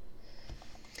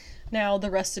 Now,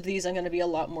 the rest of these I'm going to be a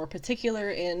lot more particular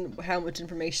in how much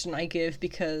information I give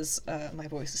because my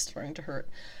voice is starting to hurt.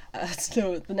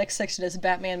 So the next section is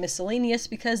Batman Miscellaneous,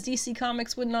 because DC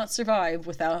Comics would not survive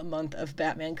without a month of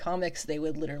Batman comics. They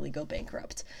would literally go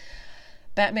bankrupt.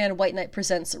 Batman White Knight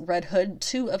Presents Red Hood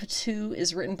 2 of 2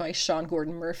 is written by Sean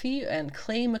Gordon Murphy and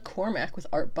Clay McCormack, with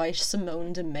art by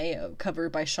Simone DeMeo, cover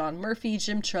by Sean Murphy,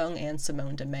 Jim Chung, and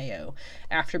Simone DeMeo.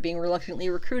 After being reluctantly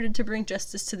recruited to bring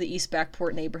justice to the East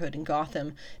Backport neighborhood in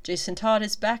Gotham, Jason Todd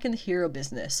is back in the hero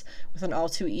business. With an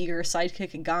all-too-eager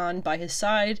sidekick Gon by his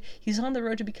side, he's on the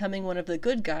road to becoming one of the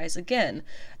good guys again,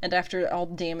 and after all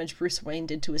the damage Bruce Wayne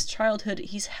did to his childhood,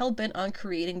 he's hell-bent on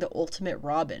creating the ultimate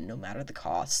Robin, no matter the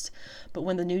cost. But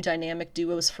when the new dynamic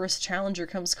duo's first challenger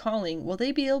comes calling, will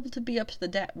they be up to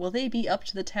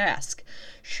the task?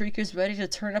 Shriek is ready to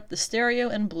turn up the stereo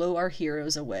and blow our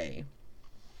heroes away.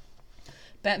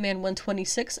 Batman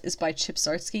 126 is by Chip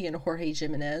Zdarsky and Jorge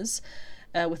Jimenez,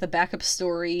 with a backup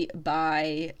story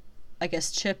by, I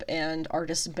guess, Chip and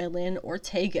artist Belen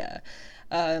Ortega.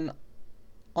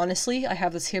 Honestly, I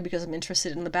have this here because I'm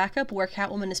interested in the backup, where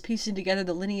Catwoman is piecing together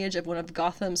the lineage of one of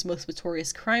Gotham's most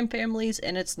notorious crime families,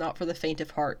 and it's not for the faint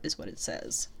of heart, is what it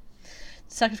says.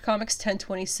 Detective Comics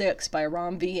 1026 by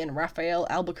Ram V and Raphael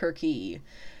Albuquerque.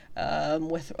 We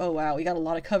got a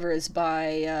lot of covers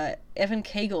by Evan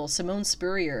Cagle, Simon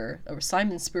Spurrier,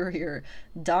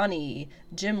 Donnie,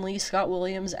 Jim Lee, Scott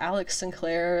Williams, Alex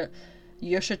Sinclair,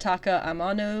 Yoshitaka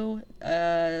Amano.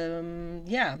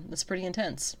 That's pretty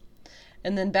intense.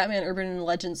 And then Batman Urban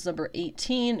Legends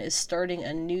 #18 is starting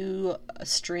a new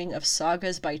string of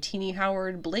sagas by Tini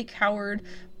Howard, Blake Howard,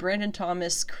 Brandon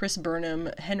Thomas, Chris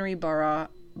Burnham, Henry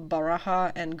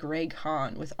Baraja, and Greg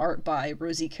Hahn, with art by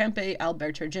Rosie Kempe,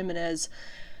 Alberto Jimenez,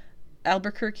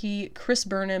 Albuquerque, Chris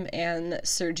Burnham, and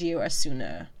Sergio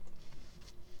Asuna.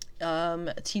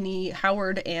 Tini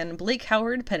Howard and Blake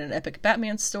Howard pen an epic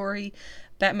Batman story.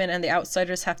 Batman and the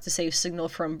Outsiders have to save Signal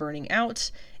from burning out,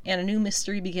 and a new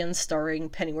mystery begins starring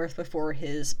Pennyworth before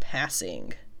his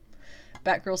passing.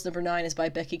 Batgirls #9 is by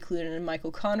Becky Cloonan and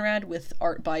Michael Conrad, with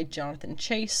art by Jonathan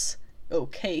Case.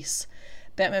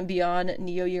 Batman Beyond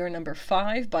Neo Year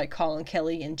 #5 by Colin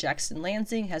Kelly and Jackson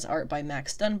Lansing has art by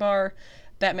Max Dunbar.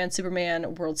 Batman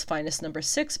Superman World's Finest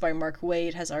 #6 by Mark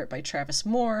Waid has art by Travis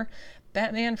Moore.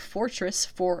 Batman Fortress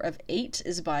 4 of 8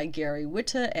 is by Gary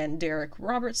Whitta and Derek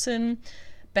Robertson.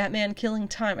 Batman Killing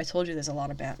Time, I told you there's a lot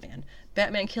of Batman.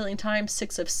 Batman Killing Time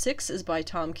 6 of 6 is by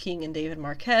Tom King and David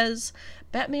Marquez.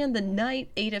 Batman the Night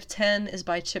 8 of 10 is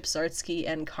by Chip Zdarsky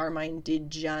and Carmine Di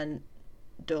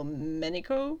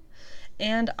Giandomenico.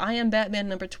 And I Am Batman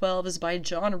 #12 is by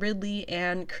John Ridley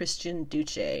and Christian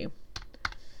Duce.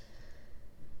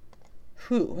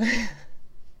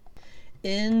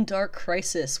 In Dark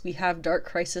Crisis, we have Dark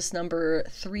Crisis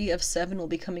 #3 of 7 will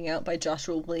be coming out by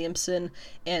Joshua Williamson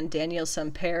and Daniel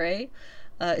Sampere.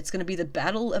 It's going to be the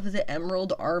Battle of the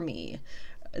Emerald Army.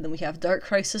 And then we have Dark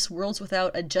Crisis Worlds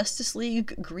Without a Justice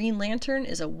League. Green Lantern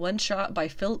is a one-shot by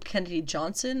Philip Kennedy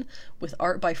Johnson, with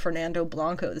art by Fernando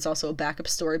Blanco. There's also a backup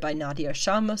story by Nadia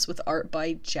Shamos, with art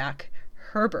by Jack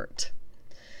Herbert.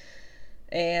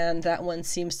 And that one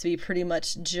seems to be pretty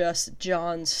much just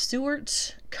John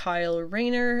Stewart, Kyle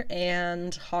Rayner,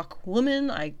 and Hawkwoman.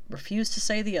 I refuse to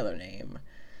say the other name.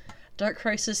 Dark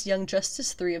Crisis Young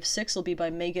Justice 3 of 6 will be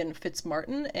by Megan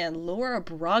Fitzmartin and Laura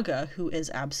Braga, who is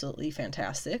absolutely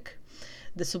fantastic.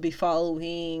 This will be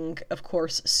following, of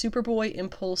course, Superboy,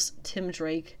 Impulse, Tim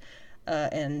Drake,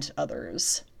 and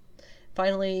others.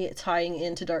 Finally, tying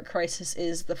into Dark Crisis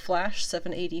is The Flash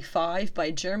 785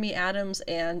 by Jeremy Adams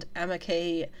and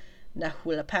Amake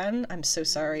Nahuelapan. I'm so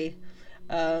sorry.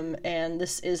 And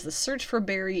this is The Search for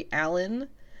Barry Allen.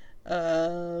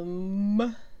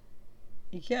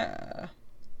 Yeah,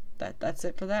 that's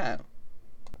it for that.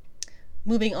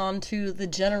 Moving on to the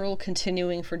general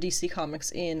continuing for DC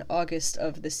Comics in August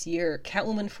of this year.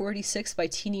 Catwoman 46 by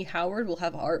Tini Howard will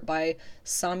have art by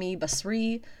Sami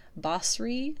Basri,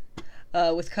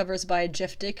 with covers by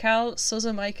Jeff Dickow,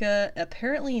 Souza Micah,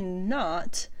 apparently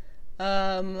not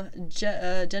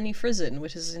Jenny Frison,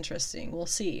 which is interesting. We'll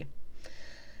see.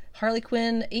 Harley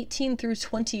Quinn 18 through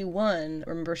 21,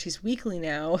 remember she's weekly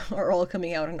now, are all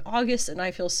coming out in August, and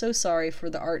I feel so sorry for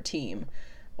the art team,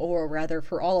 or rather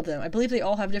for all of them. I believe they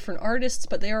all have different artists,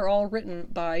 but they are all written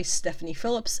by Stephanie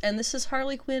Phillips, and this is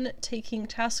Harley Quinn taking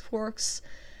Task Force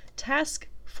XX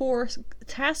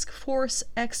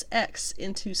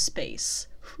into space.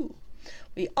 Whew.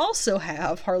 We also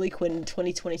have Harley Quinn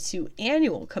 2022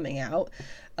 Annual coming out,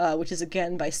 which is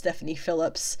again by Stephanie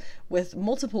Phillips with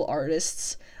multiple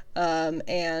artists.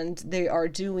 And they are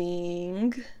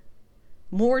doing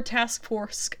more Task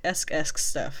Force XX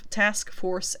stuff. Task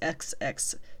Force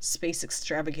XX Space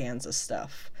Extravaganza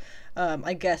stuff.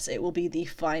 I guess it will be the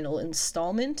final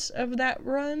installment of that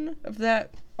run, of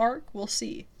that arc. We'll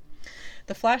see.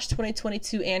 The Flash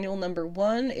 2022 Annual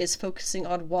 #1 is focusing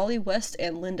on Wally West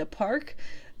and Linda Park.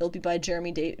 It'll be by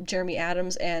Jeremy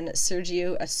Adams and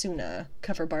Sergio Asuna,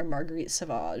 cover by Marguerite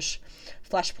Sauvage.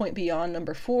 Flashpoint Beyond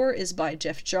 #4 is by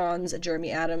Jeff Johns,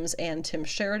 Jeremy Adams, and Tim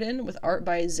Sheridan, with art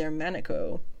by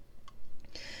Zermanico.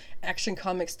 Action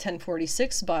Comics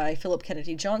 1046 by Philip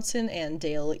Kennedy Johnson and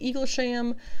Dale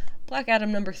Eaglesham. Black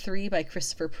Adam #3 by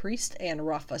Christopher Priest and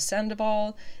Rafa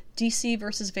Sandoval. DC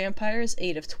vs. Vampires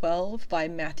 8 of 12 by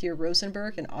Matthew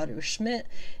Rosenberg and Otto Schmidt.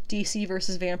 DC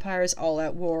vs. Vampires All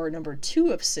Out War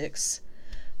 #2 of 6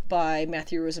 by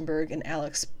Matthew Rosenberg and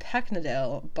Alex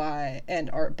Pacnadel and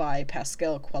art by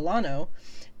Pascal Quilano.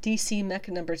 DC Mech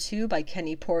 #2 by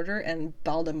Kenny Porter and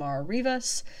Baldemar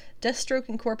Rivas. Deathstroke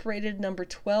Incorporated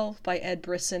 #12 by Ed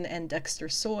Brisson and Dexter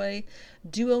Soy.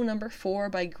 Duo #4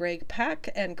 by Greg Pak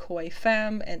and Koi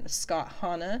Pham and Scott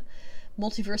Hanna.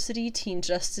 Multiversity Teen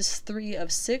Justice 3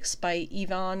 of 6 by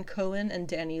Yvonne Cohen and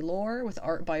Danny Lore, with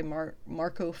art by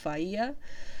Marco Failla.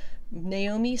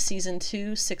 Naomi Season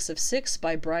 2 6 of 6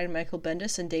 by Brian Michael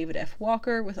Bendis and David F.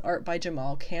 Walker, with art by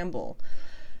Jamal Campbell.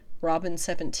 Robin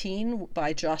 17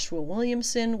 by Joshua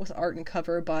Williamson, with art and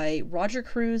cover by Roger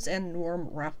Cruz and Norm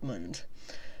Rapmund.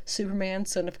 Superman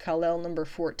Son of Kal-El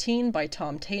 #14 by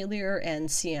Tom Taylor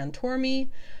and Cian Tormey.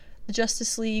 The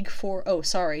Justice League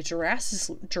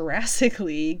Jurassic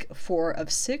League 4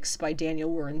 of 6 by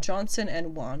Daniel Warren Johnson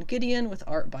and Juan Gideon, with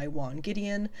art by Juan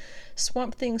Gideon.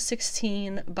 Swamp Thing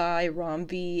 16 by Ram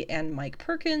V and Mike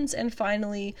Perkins. And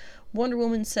finally, Wonder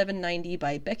Woman 790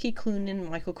 by Becky Cloonan,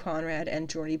 Michael Conrad, and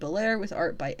Jordi Belair, with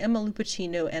art by Emma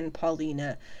Lupacchino and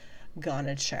Paulina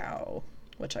Ganichow,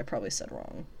 which I probably said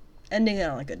wrong. Ending it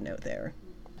on a good note there.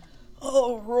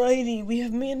 Alrighty, we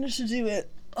have managed to do it.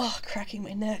 Oh, cracking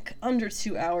my neck. Under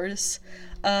 2 hours.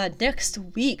 Next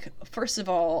week, first of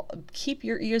all, keep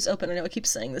your ears open. I know I keep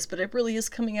saying this, but it really is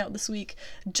coming out this week.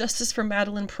 Justice for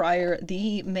Madeline Pryor,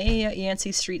 the May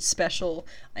Yancey Street special.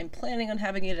 I'm planning on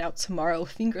having it out tomorrow.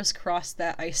 Fingers crossed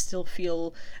that I still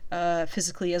feel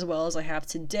physically as well as I have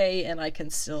today, and I can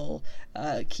still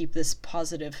keep this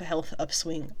positive health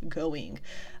upswing going.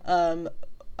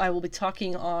 I will be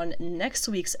talking on next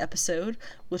week's episode,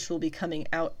 which will be coming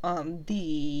out on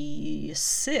the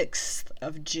 6th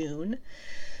of June.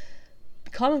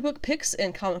 Comic book picks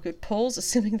and comic book polls,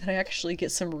 assuming that I actually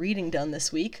get some reading done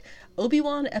this week.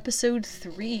 Obi-Wan Episode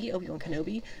 3, Obi-Wan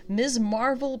Kenobi. Ms.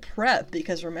 Marvel prep,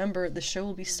 because remember, the show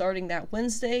will be starting that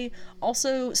Wednesday.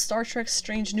 Also, Star Trek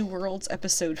Strange New Worlds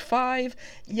Episode 5.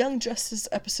 Young Justice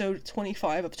Episode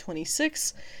 25 of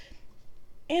 26.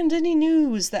 And any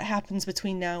news that happens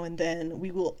between now and then,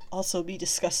 we will also be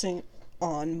discussing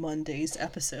on Monday's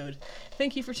episode.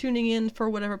 Thank you for tuning in for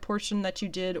whatever portion that you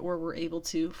did or were able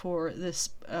to for this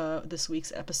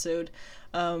week's episode.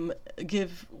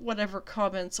 Give whatever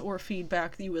comments or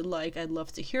feedback that you would like. I'd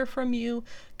love to hear from you.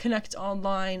 Connect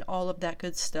online, all of that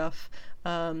good stuff.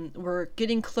 We're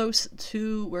getting close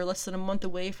to, we're less than a month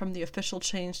away from the official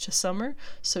change to summer,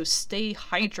 so stay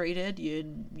hydrated,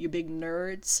 you big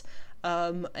nerds.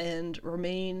 And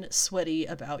remain sweaty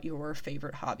about your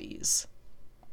favorite hobbies.